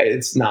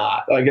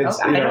not like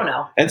it's. I don't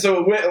know. And so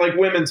like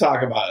women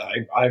talk about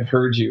it. I've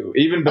heard you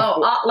even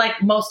before.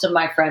 Like most of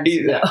my friends.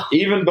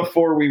 Even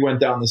before we went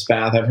down this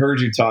path, I've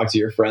heard you talk to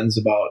your friends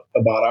about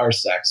our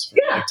sex from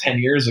like 10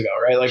 years ago,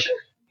 right? Like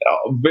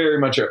very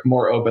much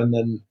more open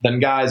than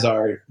guys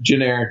are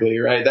generically,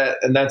 right?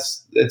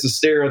 It's a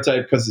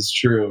stereotype because it's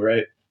true,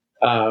 right?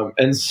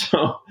 And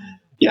so.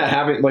 Yeah,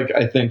 having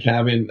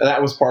that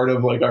was part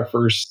of like our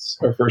first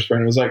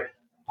friend. It was like,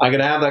 I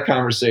could have that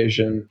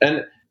conversation,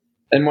 and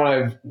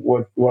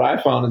what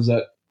I found is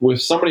that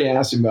with somebody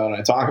asking about it,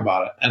 I talk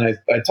about it, and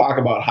I talk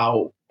about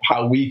how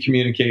we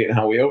communicate and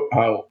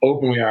how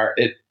open we are.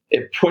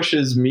 It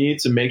pushes me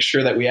to make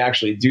sure that we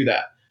actually do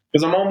that,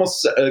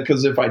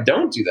 because if I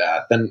don't do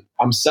that, then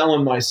I'm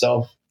selling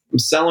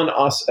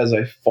us as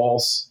a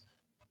false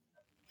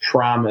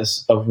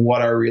promise of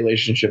what our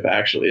relationship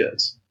actually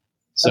is.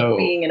 So of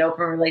being an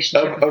open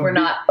relationship, if we're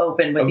not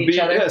open with each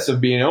other. Yes, of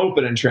being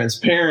open and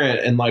transparent,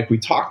 and like we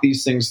talk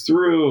these things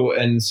through.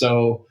 And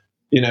so,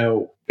 in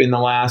the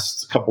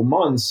last couple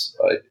months,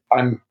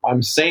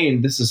 I'm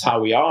saying this is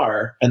how we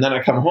are, and then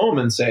I come home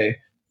and say,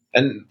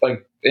 and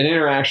like an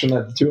interaction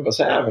that the two of us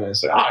have, and I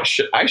say,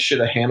 I should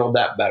have handled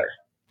that better,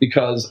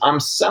 because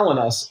I'm selling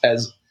us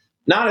as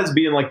not as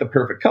being like the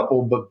perfect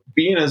couple, but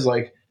being as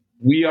like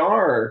we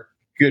are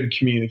good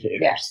communicators.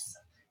 Yes.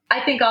 I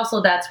think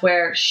also that's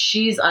where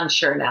she's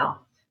unsure now,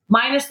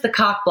 minus the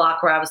cock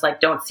block where I was like,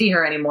 don't see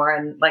her anymore.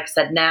 And like I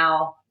said,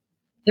 now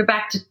they're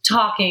back to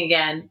talking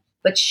again,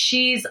 but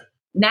she's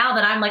now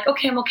that I'm like,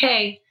 okay, I'm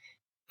okay.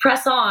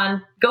 Press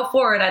on, go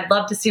forward. I'd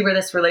love to see where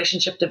this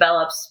relationship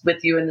develops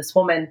with you and this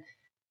woman.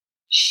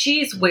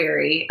 She's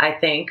weary, I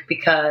think,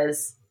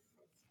 because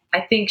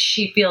I think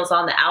she feels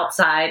on the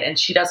outside and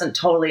she doesn't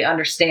totally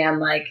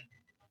understand, like,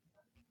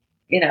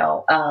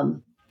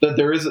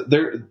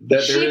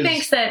 that she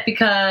thinks that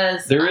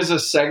because there is a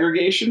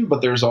segregation,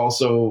 but there's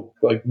also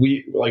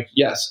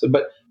yes,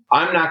 but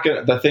I'm not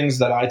gonna, the things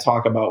that I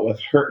talk about with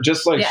her,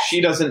 just like she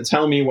doesn't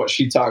tell me what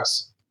she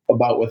talks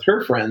about with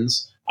her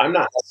friends. I'm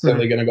not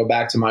necessarily going to go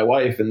back to my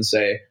wife and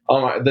say,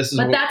 "Oh, this is."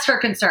 But that's her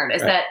concern,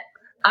 is that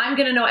I'm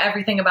going to know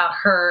everything about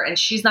her and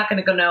she's not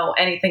going to know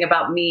anything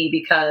about me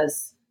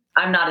because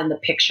I'm not in the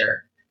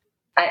picture.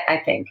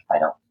 I think. I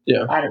don't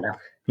know.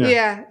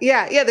 Yeah.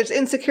 There's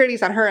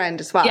insecurities on her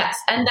end as well. Yes.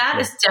 And that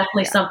is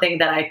definitely something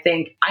that I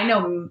think, I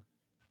know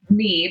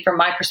me from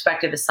my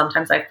perspective is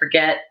sometimes I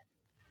forget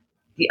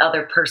the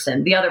other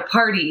person, the other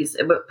parties,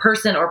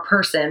 person or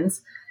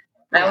persons.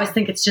 I always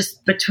think it's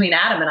just between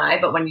Adam and I,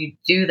 but when you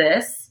do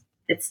this,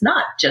 it's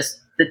not just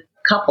the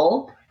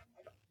couple.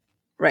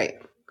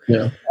 Right.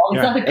 Yeah. All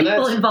these other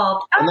people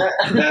involved. And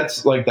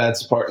that's one of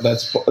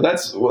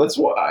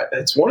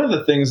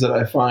the things that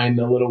I find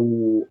a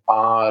little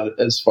odd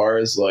as far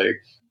as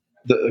like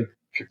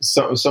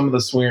some of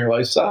the swinger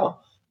lifestyle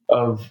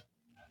of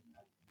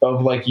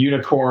like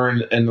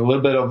unicorn and a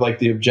little bit of like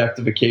the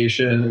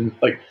objectification and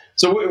like,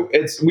 so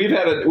we've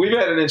had an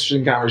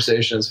interesting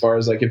conversation as far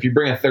as like, if you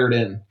bring a third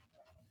in,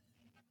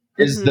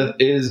 who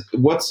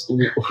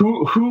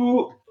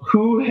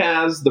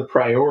has the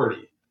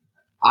priority?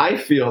 I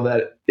feel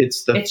that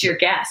it's your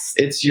guest.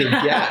 It's your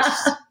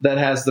guest that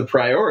has the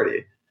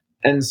priority.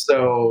 And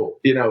so,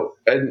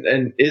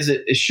 and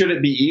should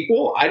it be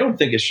equal? I don't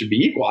think it should be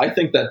equal. I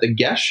think that the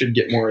guest should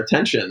get more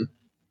attention,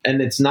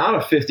 and it's not a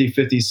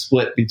 50-50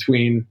 split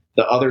between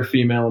the other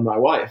female and my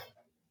wife.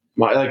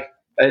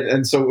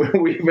 And so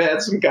we've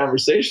had some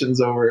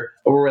conversations over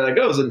where that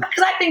goes. And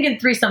because I think in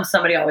threesome,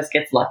 somebody always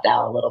gets left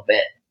out a little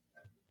bit.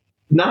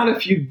 Not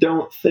if you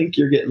don't think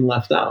you're getting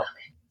left out.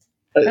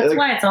 That's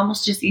why it's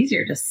almost just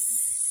easier to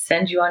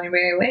send you on your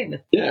merry way.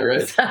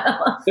 Right.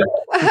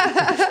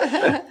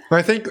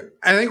 I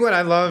think what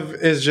I love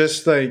is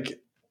just like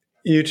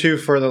you two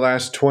for the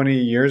last 20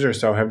 years or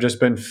so have just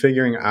been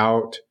figuring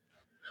out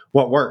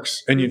what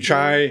works, and you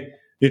try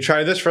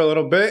this for a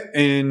little bit,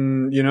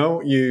 and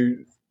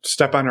you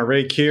step on a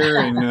rake here,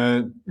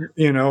 and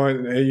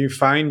you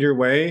find your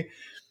way.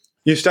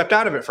 You stepped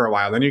out of it for a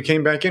while, then you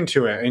came back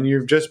into it, and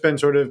you've just been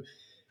sort of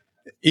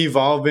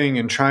evolving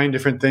and trying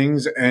different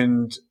things.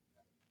 And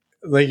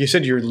like you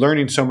said, you're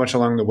learning so much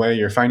along the way.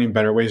 You're finding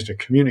better ways to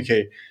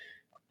communicate,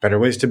 better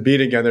ways to be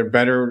together,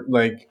 better,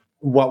 like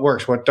what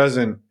works, what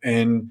doesn't.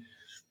 And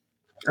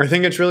I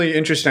think it's really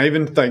interesting. I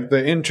even like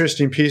the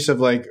interesting piece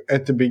of like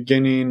at the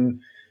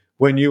beginning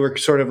when you were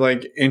sort of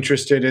like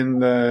interested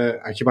in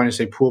I keep wanting to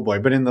say pool boy,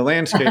 but in the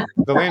landscaper,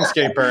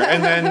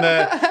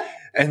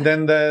 and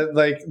then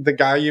the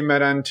guy you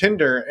met on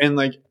Tinder, and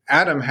like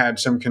Adam had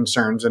some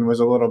concerns and was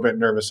a little bit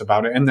nervous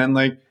about it. And then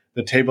like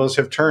the tables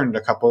have turned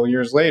a couple of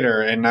years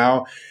later, and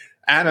now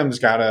Adam's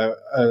got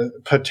a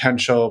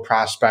potential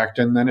prospect,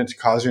 and then it's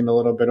causing a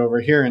little bit over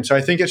here. And so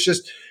I think it's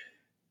just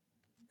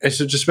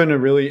been a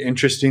really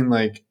interesting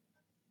like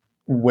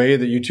way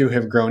that you two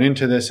have grown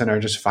into this and are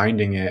just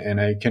finding it. And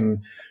I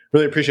can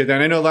really appreciate that.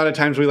 And I know a lot of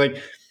times we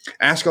like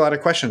ask a lot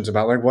of questions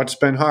about like what's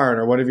been hard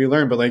or what have you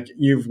learned, but like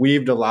you've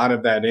weaved a lot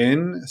of that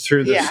in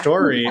through the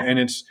story. And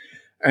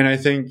I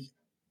think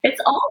it's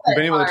all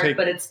hard,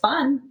 but it's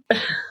fun.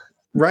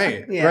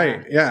 Right.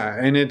 Yeah.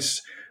 And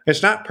it's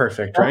not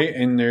perfect. Right.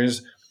 And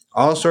there's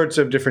all sorts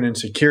of different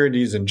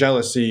insecurities and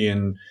jealousy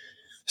and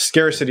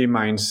scarcity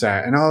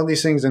mindset and all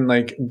these things. And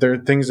like, they're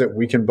things that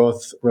we can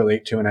both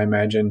relate to. And I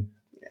imagine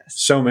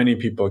so many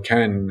people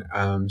can.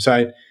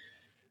 So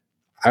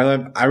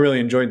I really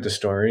enjoyed the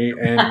story,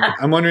 and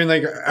I'm wondering,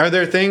 like, are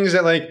there things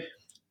that like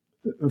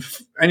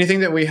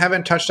anything that we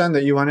haven't touched on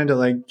that you wanted to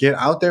like get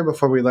out there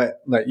before we let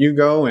you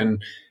go and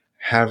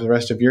have the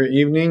rest of your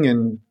evening?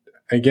 And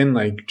again,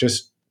 like,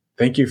 just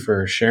thank you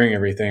for sharing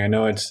everything. I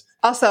know it's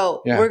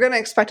also, we're going to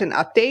expect an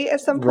update at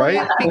some point,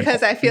 right?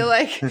 Because I feel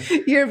like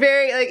you're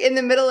very like in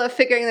the middle of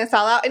figuring this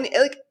all out, and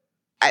like,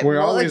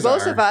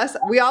 most of us,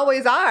 we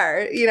always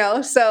are,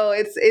 so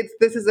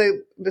this is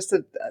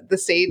the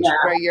stage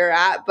where you're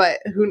at, but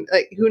who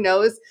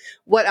knows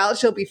what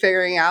else you'll be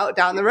figuring out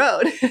down the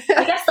road.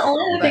 I guess the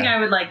only other thing I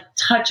would like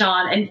touch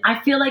on, and I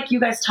feel like you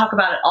guys talk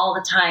about it all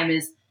the time,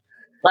 is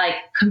like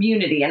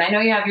community. And I know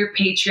you have your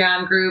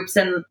Patreon groups,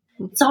 and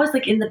it's always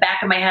like in the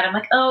back of my head, I'm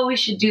like, oh, we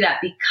should do that,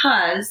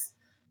 because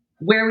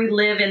where we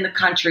live in the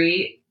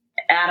country,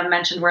 Adam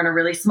mentioned we're in a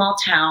really small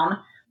town.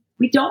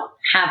 We don't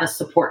have a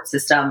support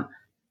system.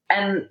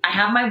 And I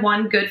have my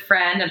one good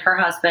friend and her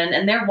husband,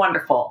 and they're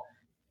wonderful.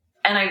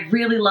 And I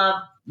really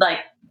love like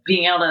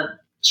being able to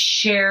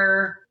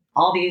share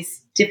all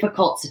these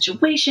difficult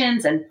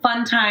situations and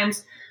fun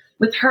times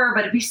with her.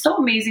 But it'd be so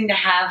amazing to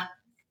have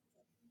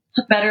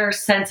a better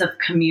sense of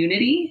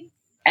community,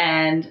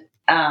 and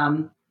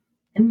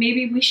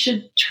maybe we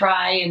should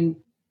try and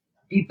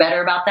be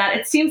better about that.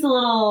 It seems a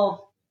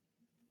little,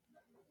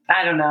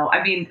 I don't know.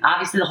 I mean,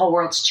 obviously the whole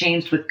world's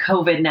changed with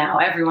COVID now.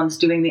 Everyone's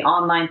doing the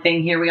online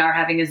thing. Here we are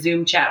having a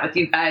Zoom chat with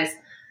you guys.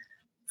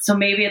 So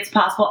maybe it's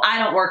possible. I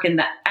don't work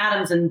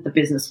Adam's in the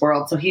business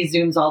world, so he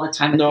Zooms all the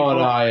time. No,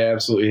 I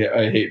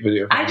hate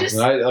video calls.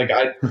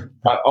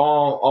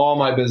 All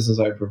my business,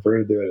 I prefer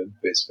to do it in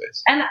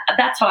face-to-face. And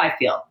that's how I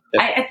feel.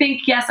 Yeah. I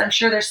think, yes, I'm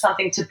sure there's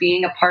something to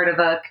being a part of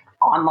a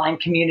online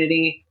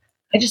community.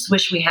 I just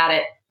wish we had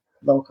it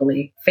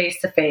locally,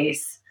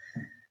 face-to-face.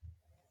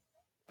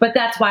 But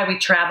that's why we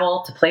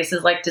travel to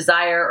places like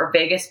Desire or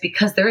Vegas,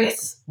 because there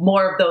is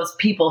more of those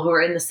people who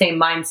are in the same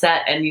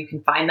mindset and you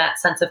can find that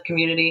sense of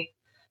community.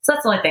 So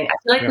that's the only thing. I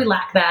feel like we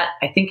lack that.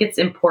 I think it's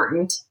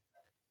important.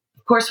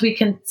 Of course, we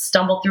can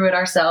stumble through it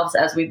ourselves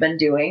as we've been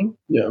doing.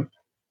 Yeah.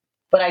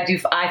 But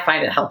I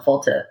find it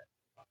helpful to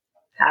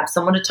have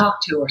someone to talk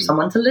to or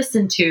someone to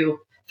listen to.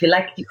 I feel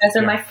like you guys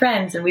are my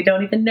friends and we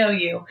don't even know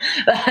you.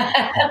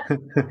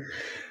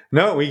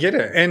 No, we get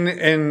it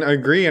and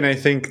agree. And I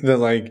think that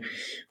like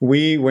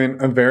we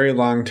went a very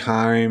long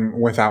time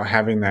without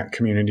having that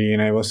community.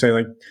 And I will say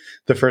like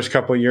the first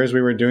couple of years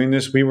we were doing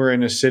this, we were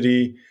in a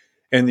city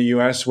in the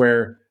US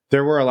where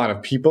there were a lot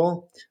of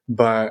people,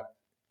 but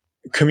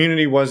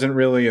community wasn't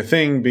really a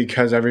thing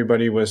because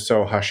everybody was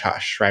so hush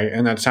hush, right?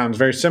 And that sounds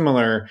very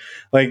similar.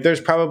 Like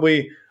there's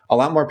probably a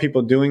lot more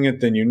people doing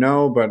it than you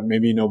know, but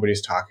maybe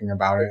nobody's talking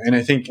about it. And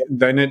I think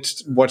then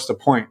it's, what's the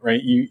point,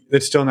 right?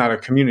 It's still not a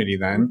community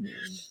then.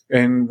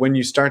 And when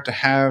you start to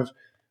have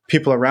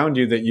people around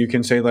you that you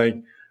can say like,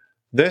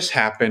 this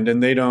happened,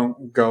 and they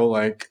don't go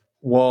like,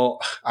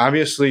 well,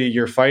 obviously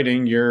you're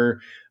fighting,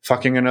 you're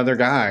fucking another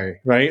guy,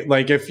 right?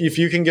 Like if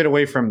you can get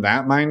away from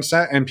that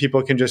mindset and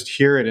people can just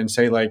hear it and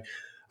say like,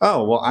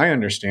 oh, well, I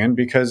understand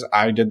because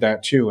I did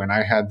that too. And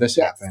I had this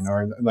happen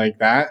or like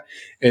that.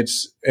 It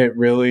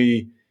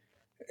really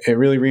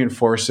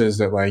reinforces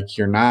that like,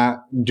 you're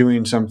not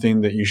doing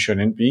something that you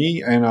shouldn't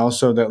be. And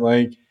also that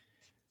like,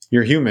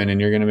 you're human and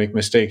you're going to make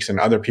mistakes, and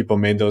other people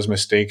made those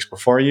mistakes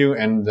before you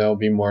and there'll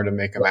be more to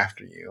make them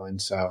after you.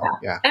 And so,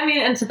 yeah. I mean,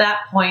 and to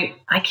that point,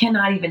 I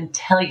cannot even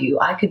tell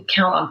you, I could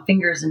count on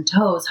fingers and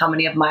toes how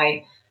many of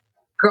my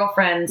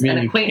girlfriends and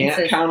acquaintances.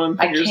 You can't count on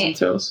fingers and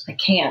toes? I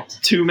can't.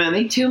 Too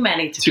many? Too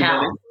many to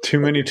count. Too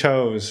many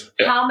toes.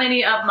 How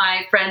many of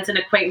my friends and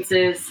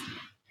acquaintances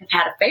have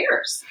had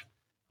affairs?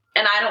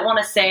 And I don't want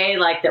to say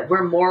like that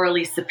we're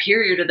morally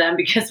superior to them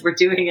because we're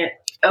doing it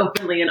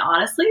openly and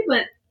honestly,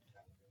 but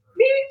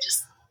maybe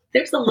just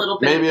there's a little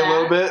bit of that. Maybe a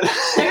little bit.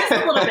 There's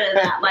a little bit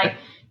of that. Like,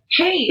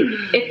 hey,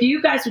 if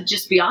you guys would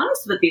just be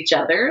honest with each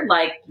other,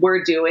 like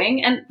we're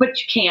doing, but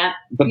you can't,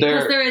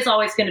 because there is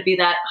always going to be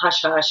that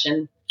hush hush,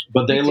 and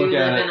but they look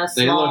at it. In a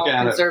small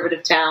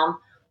conservative town.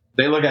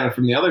 They look at it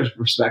from the other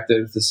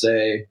perspective to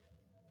say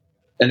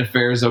an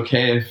affair is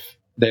okay if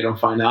they don't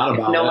find out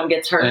about it. No one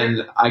gets hurt.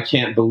 And I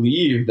can't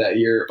believe that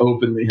you're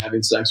openly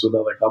having sex with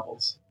other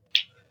couples.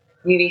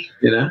 Maybe.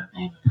 You know?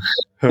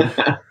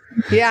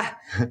 Yeah.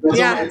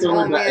 It's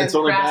only bad. It's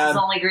only grass bad. is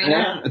only greener.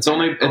 Yeah, it's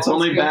only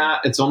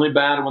bad. It's only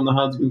bad when the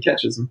husband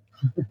catches him.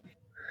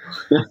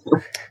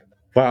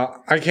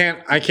 Well, I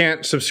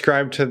can't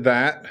subscribe to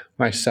that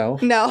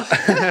myself. No.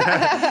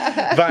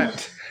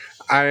 But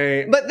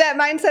that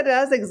mindset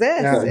does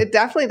exist. Yeah. It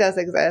definitely does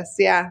exist.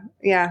 Yeah.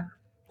 Yeah.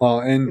 Well,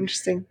 and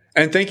interesting.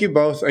 And thank you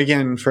both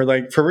again for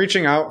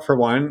reaching out for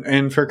one,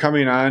 and for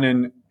coming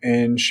on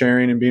and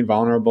sharing and being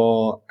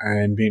vulnerable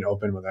and being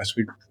open with us.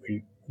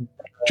 We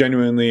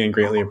genuinely and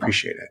greatly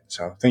appreciate it.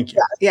 So thank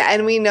you. Yeah.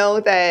 And we know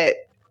that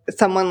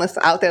someone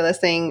out there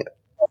listening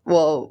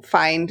will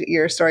find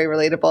your story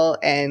relatable,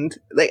 and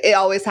like it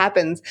always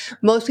happens.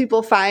 Most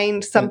people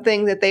find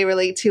something that they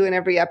relate to in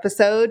every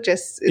episode,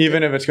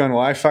 even if it's going,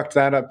 well, I fucked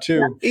that up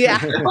too.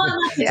 Yeah. Well,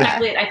 that's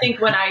exactly it. I think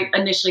when I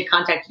initially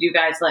contacted you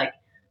guys, like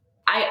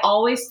I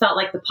always felt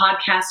like the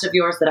podcast of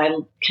yours that I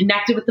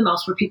connected with the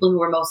most were people who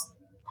were most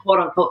quote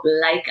unquote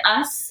like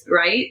us.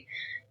 Right.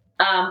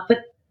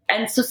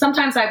 And so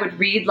sometimes I would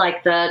read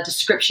like the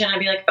description. I'd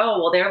be like,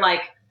 oh, well, they're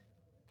like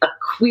a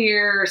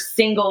queer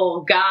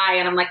single guy.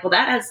 And I'm like, well,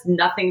 that has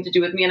nothing to do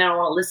with me and I don't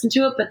want to listen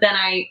to it. But then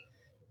I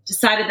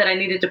decided that I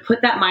needed to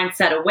put that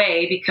mindset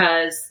away,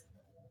 because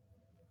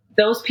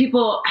those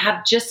people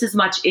have just as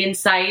much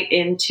insight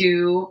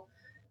into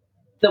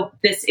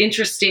this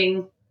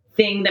interesting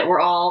thing that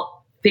we're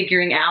all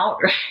figuring out.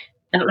 Right?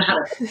 I don't know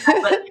how to say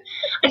that, but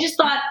I just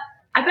thought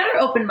I better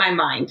open my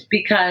mind,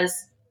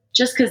 because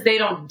just because they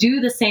don't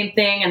do the same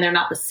thing and they're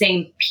not the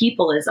same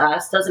people as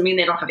us doesn't mean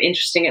they don't have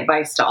interesting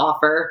advice to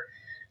offer.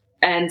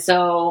 And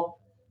so,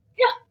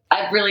 yeah,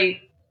 I've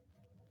really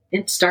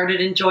started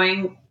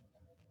enjoying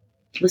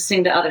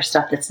listening to other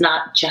stuff that's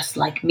not just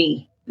like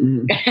me.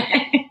 Mm.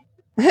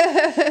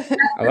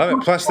 I love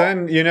it. Plus,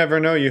 then you never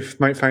know. You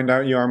might find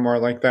out you are more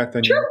like that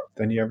than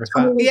you ever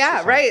thought.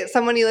 Yeah, right.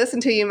 Someone you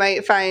listen to, you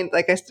might find,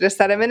 like I just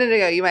said a minute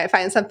ago, you might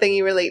find something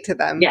you relate to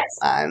them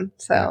on.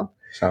 So,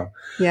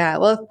 yeah.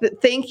 Well,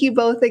 thank you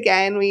both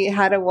again. We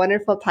had a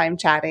wonderful time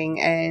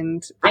chatting,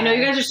 and I know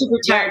you guys are super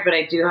tired, but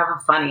I do have a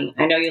funny.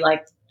 I know you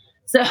liked.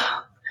 So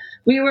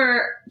we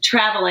were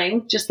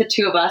traveling, just the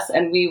two of us,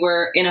 and we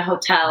were in a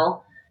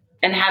hotel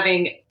and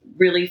having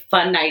really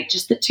fun night,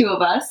 just the two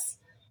of us,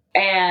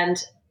 and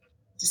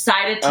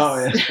decided to.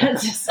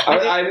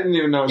 I didn't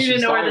even know. You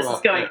didn't know where this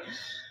is going.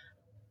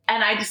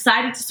 And I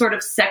decided to sort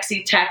of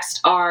sexy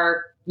text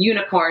our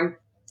unicorn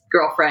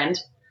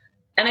girlfriend.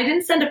 And I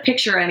didn't send a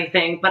picture or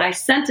anything, but I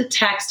sent a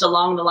text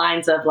along the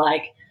lines of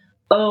like,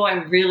 oh,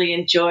 I'm really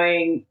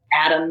enjoying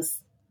Adam's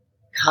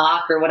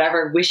cock or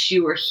whatever. Wish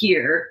you were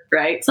here,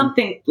 right?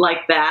 Something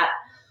like that.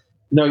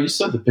 No, you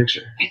sent the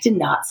picture. I did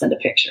not send a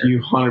picture.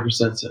 You 100%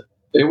 sent.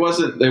 It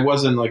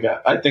wasn't like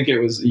I think it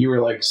was, you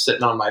were like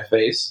sitting on my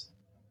face,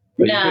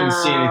 but you couldn't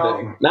see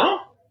anything.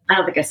 No? I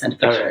don't think I sent a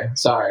picture.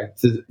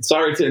 Okay,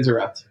 sorry to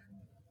interrupt.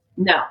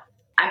 No,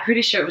 I'm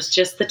pretty sure it was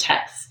just the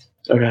text.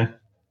 Okay.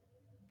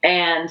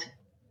 And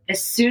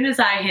as soon as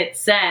I hit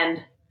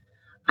send,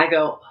 I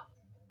go,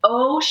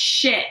 oh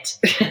shit.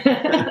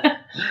 I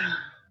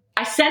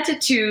sent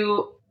it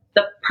to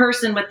the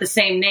person with the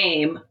same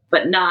name,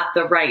 but not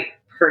the right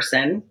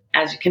person.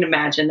 As you can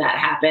imagine, that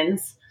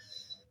happens.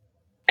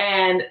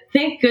 And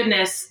thank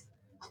goodness,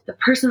 the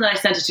person that I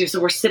sent it to,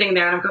 so we're sitting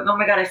there and I'm going, oh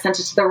my God, I sent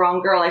it to the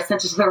wrong girl.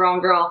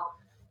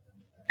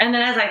 And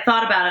then as I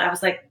thought about it, I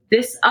was like,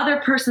 this other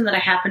person that I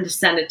happened to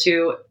send it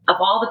to, of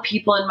all the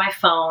people in my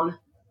phone,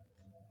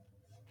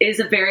 is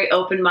a very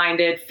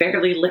open-minded,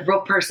 fairly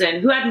liberal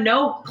person who had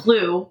no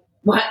clue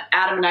what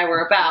Adam and I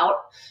were about.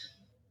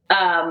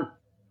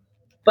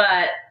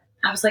 But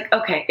I was like,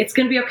 okay, it's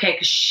going to be okay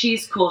because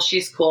she's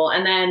cool.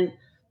 And then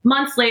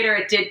months later,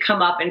 it did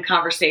come up in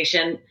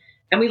conversation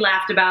and we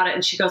laughed about it.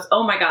 And she goes,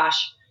 oh my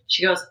gosh.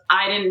 She goes,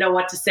 I didn't know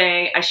what to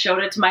say. I showed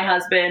it to my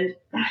husband.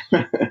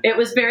 It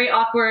was very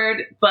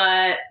awkward,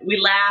 but we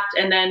laughed.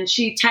 And then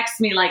she texted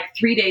me like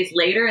 3 days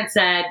later and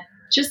said,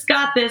 just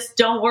got this.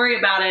 Don't worry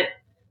about it.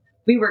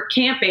 We were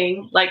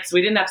camping, so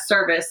we didn't have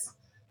service.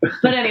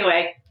 But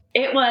anyway,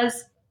 it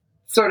was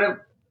sort of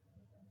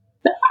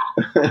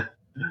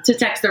to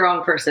text the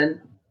wrong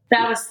person.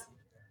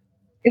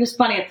 It was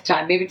funny at the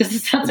time. Maybe it doesn't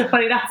sound so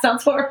funny now. It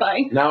sounds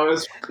horrifying. No, it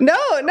was. No.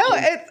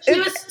 She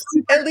was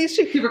at least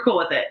super cool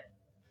with it.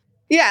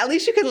 Yeah, at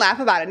least you can laugh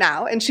about it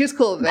now, and she's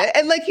cool with it.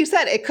 And like you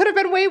said, it could have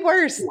been way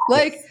worse.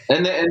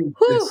 And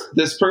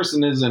this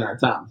person is in our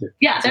town too.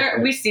 Yeah,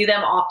 we see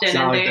them often, it's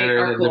not and like they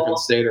they're are in a cool. different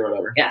state or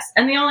whatever. Yes,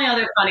 and the only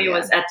other funny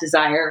was at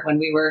Desire when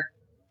we were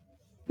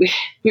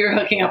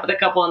hooking up with a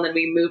couple, and then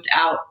we moved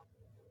out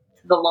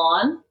to the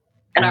lawn,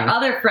 and our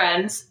other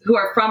friends who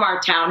are from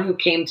our town who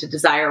came to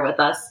Desire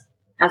with us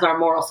as our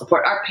moral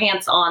support, our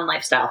pants-on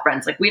lifestyle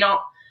friends. Like we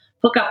don't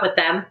hook up with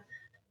them.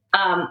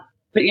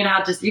 But you know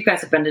how you guys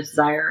have been to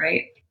Desire,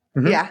 right?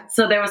 Mm-hmm. Yeah.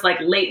 So there was like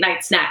late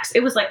night snacks. It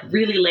was like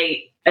really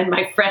late. And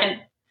my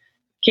friend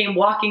came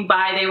walking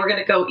by. They were going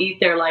to go eat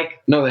their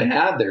No, they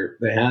had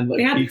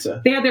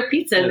pizza. They had their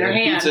pizza in their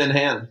hand. Pizza in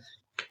hand.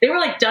 They were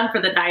like done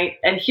for the night.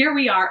 And here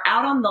we are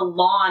out on the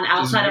lawn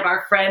outside of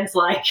our friends,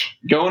 like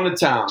going to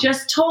town.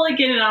 Just totally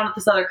getting on with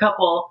this other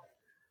couple.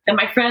 And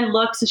my friend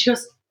looks and she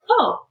goes,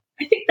 oh,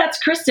 I think that's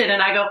Kristen.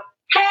 And I go,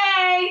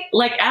 hey,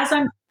 like as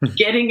I'm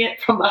getting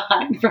it from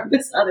behind from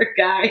this other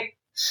guy.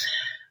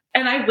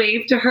 And I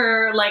waved to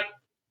her like,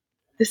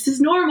 this is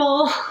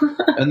normal.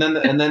 and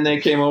then they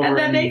came over. And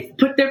then they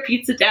put their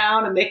pizza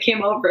down and they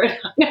came over and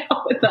hung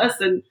out with us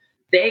and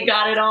they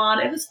got it on.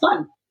 It was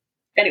fun.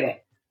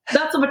 Anyway,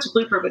 not so much a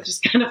blooper, but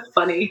just kind of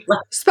funny.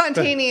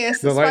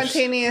 Spontaneous. The lives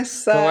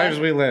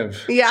we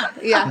live. Yeah.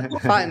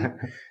 Fun.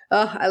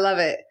 Oh, I love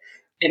it.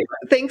 Anyway.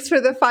 Thanks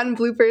for the fun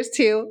bloopers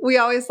too. We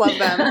always love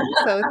them.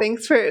 So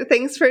thanks for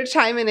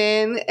chiming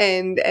in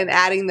and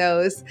adding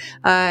those.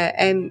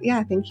 And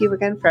yeah, thank you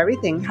again for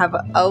everything. Have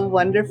a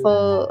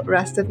wonderful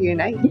rest of your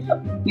night.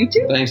 You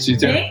too. Thanks, you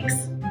too. Thanks.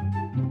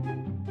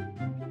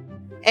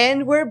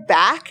 And we're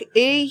back.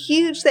 A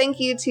huge thank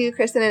you to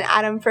Kristen and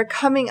Adam for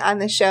coming on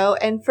the show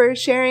and for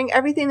sharing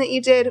everything that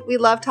you did. We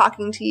love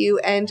talking to you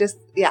and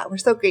we're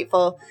so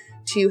grateful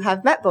to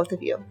have met both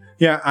of you.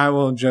 Yeah, I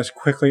will just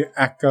quickly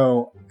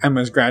echo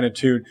Emma's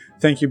gratitude.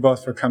 Thank you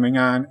both for coming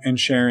on and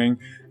sharing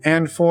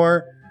and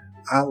for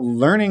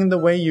learning the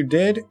way you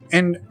did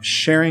and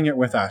sharing it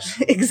with us.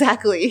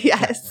 Exactly,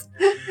 yes.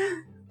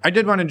 I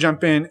did want to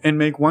jump in and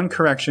make one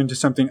correction to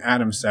something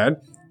Adam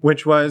said,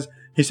 which was,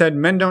 he said,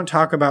 men don't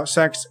talk about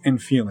sex and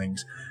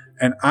feelings.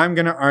 And I'm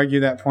going to argue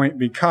that point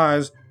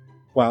because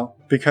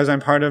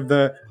I'm part of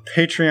the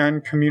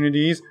Patreon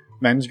community's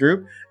men's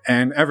group.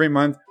 And every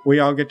month we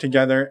all get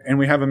together and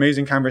we have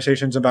amazing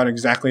conversations about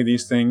exactly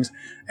these things.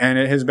 And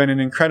it has been an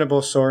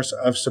incredible source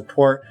of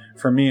support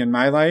for me in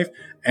my life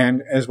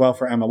and as well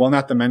for Emma. Well,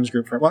 not the men's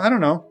group. I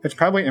don't know. It's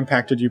probably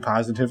impacted you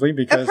positively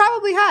because... It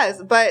probably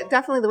has, but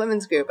definitely the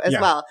women's group as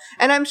well.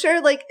 And I'm sure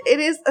it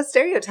is a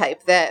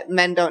stereotype that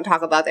men don't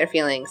talk about their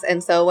feelings.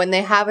 And so when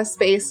they have a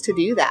space to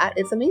do that,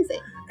 it's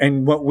amazing.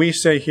 And what we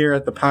say here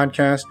at the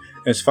podcast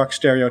is fuck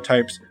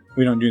stereotypes.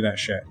 We don't do that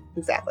shit.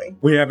 Exactly.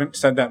 We haven't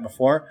said that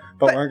before,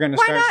 but we're going to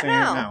start saying it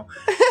now.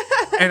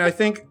 And I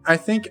think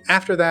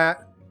after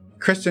that,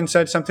 Kristen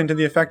said something to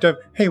the effect of,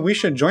 hey, we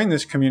should join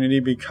this community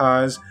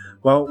because,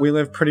 we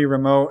live pretty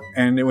remote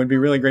and it would be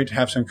really great to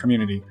have some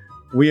community.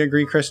 We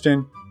agree,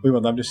 Kristen. We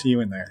would love to see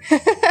you in there.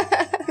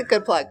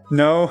 Good plug.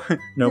 No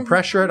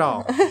pressure at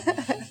all.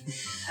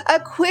 A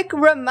quick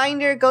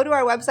reminder, go to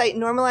our website,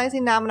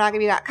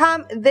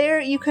 normalizingnonmonogamy.com. There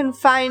you can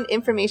find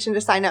information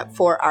to sign up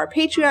for our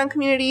Patreon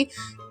community,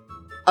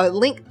 a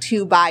link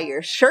to buy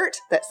your shirt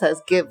that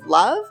says Give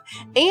Love,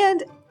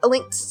 and a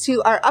link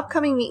to our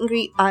upcoming meet and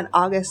greet on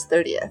August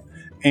 30th.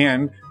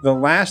 And the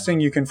last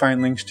thing you can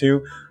find links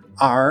to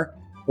are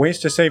ways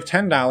to save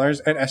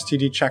 $10 at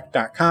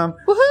stdcheck.com.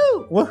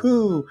 Woohoo!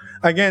 Woohoo!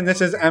 Again,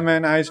 this is Emma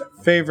and I's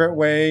favorite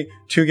way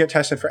to get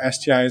tested for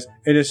STIs.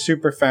 It is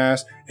super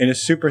fast, it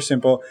is super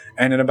simple,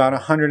 and at about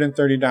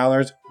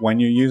 $130 when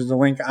you use the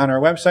link on our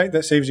website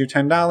that saves you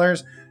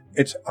 $10,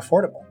 it's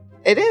affordable.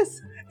 It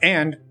is.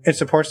 And it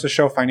supports the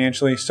show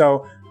financially,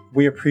 so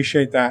we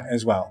appreciate that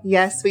as well.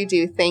 Yes, we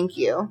do. Thank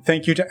you.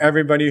 Thank you to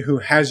everybody who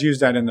has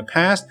used that in the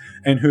past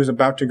and who's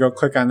about to go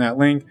click on that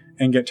link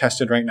and get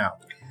tested right now.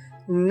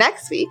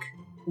 Next week,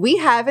 we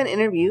have an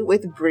interview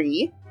with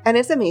Bree, and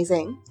it's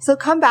amazing. So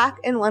come back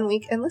in 1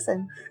 week and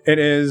listen. It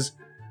is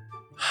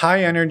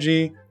high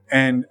energy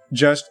and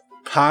just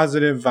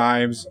positive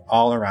vibes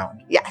all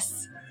around.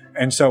 Yes.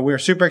 And so we're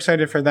super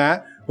excited for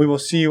that. We will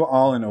see you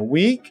all in a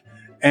week.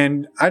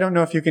 And I don't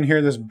know if you can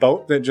hear this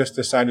boat that just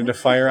decided to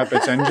fire up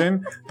its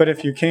engine, but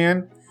if you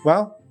can,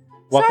 well,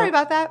 welcome. Sorry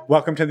about that.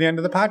 Welcome to the end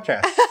of the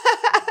podcast.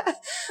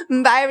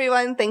 Bye,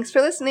 everyone. Thanks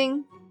for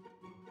listening.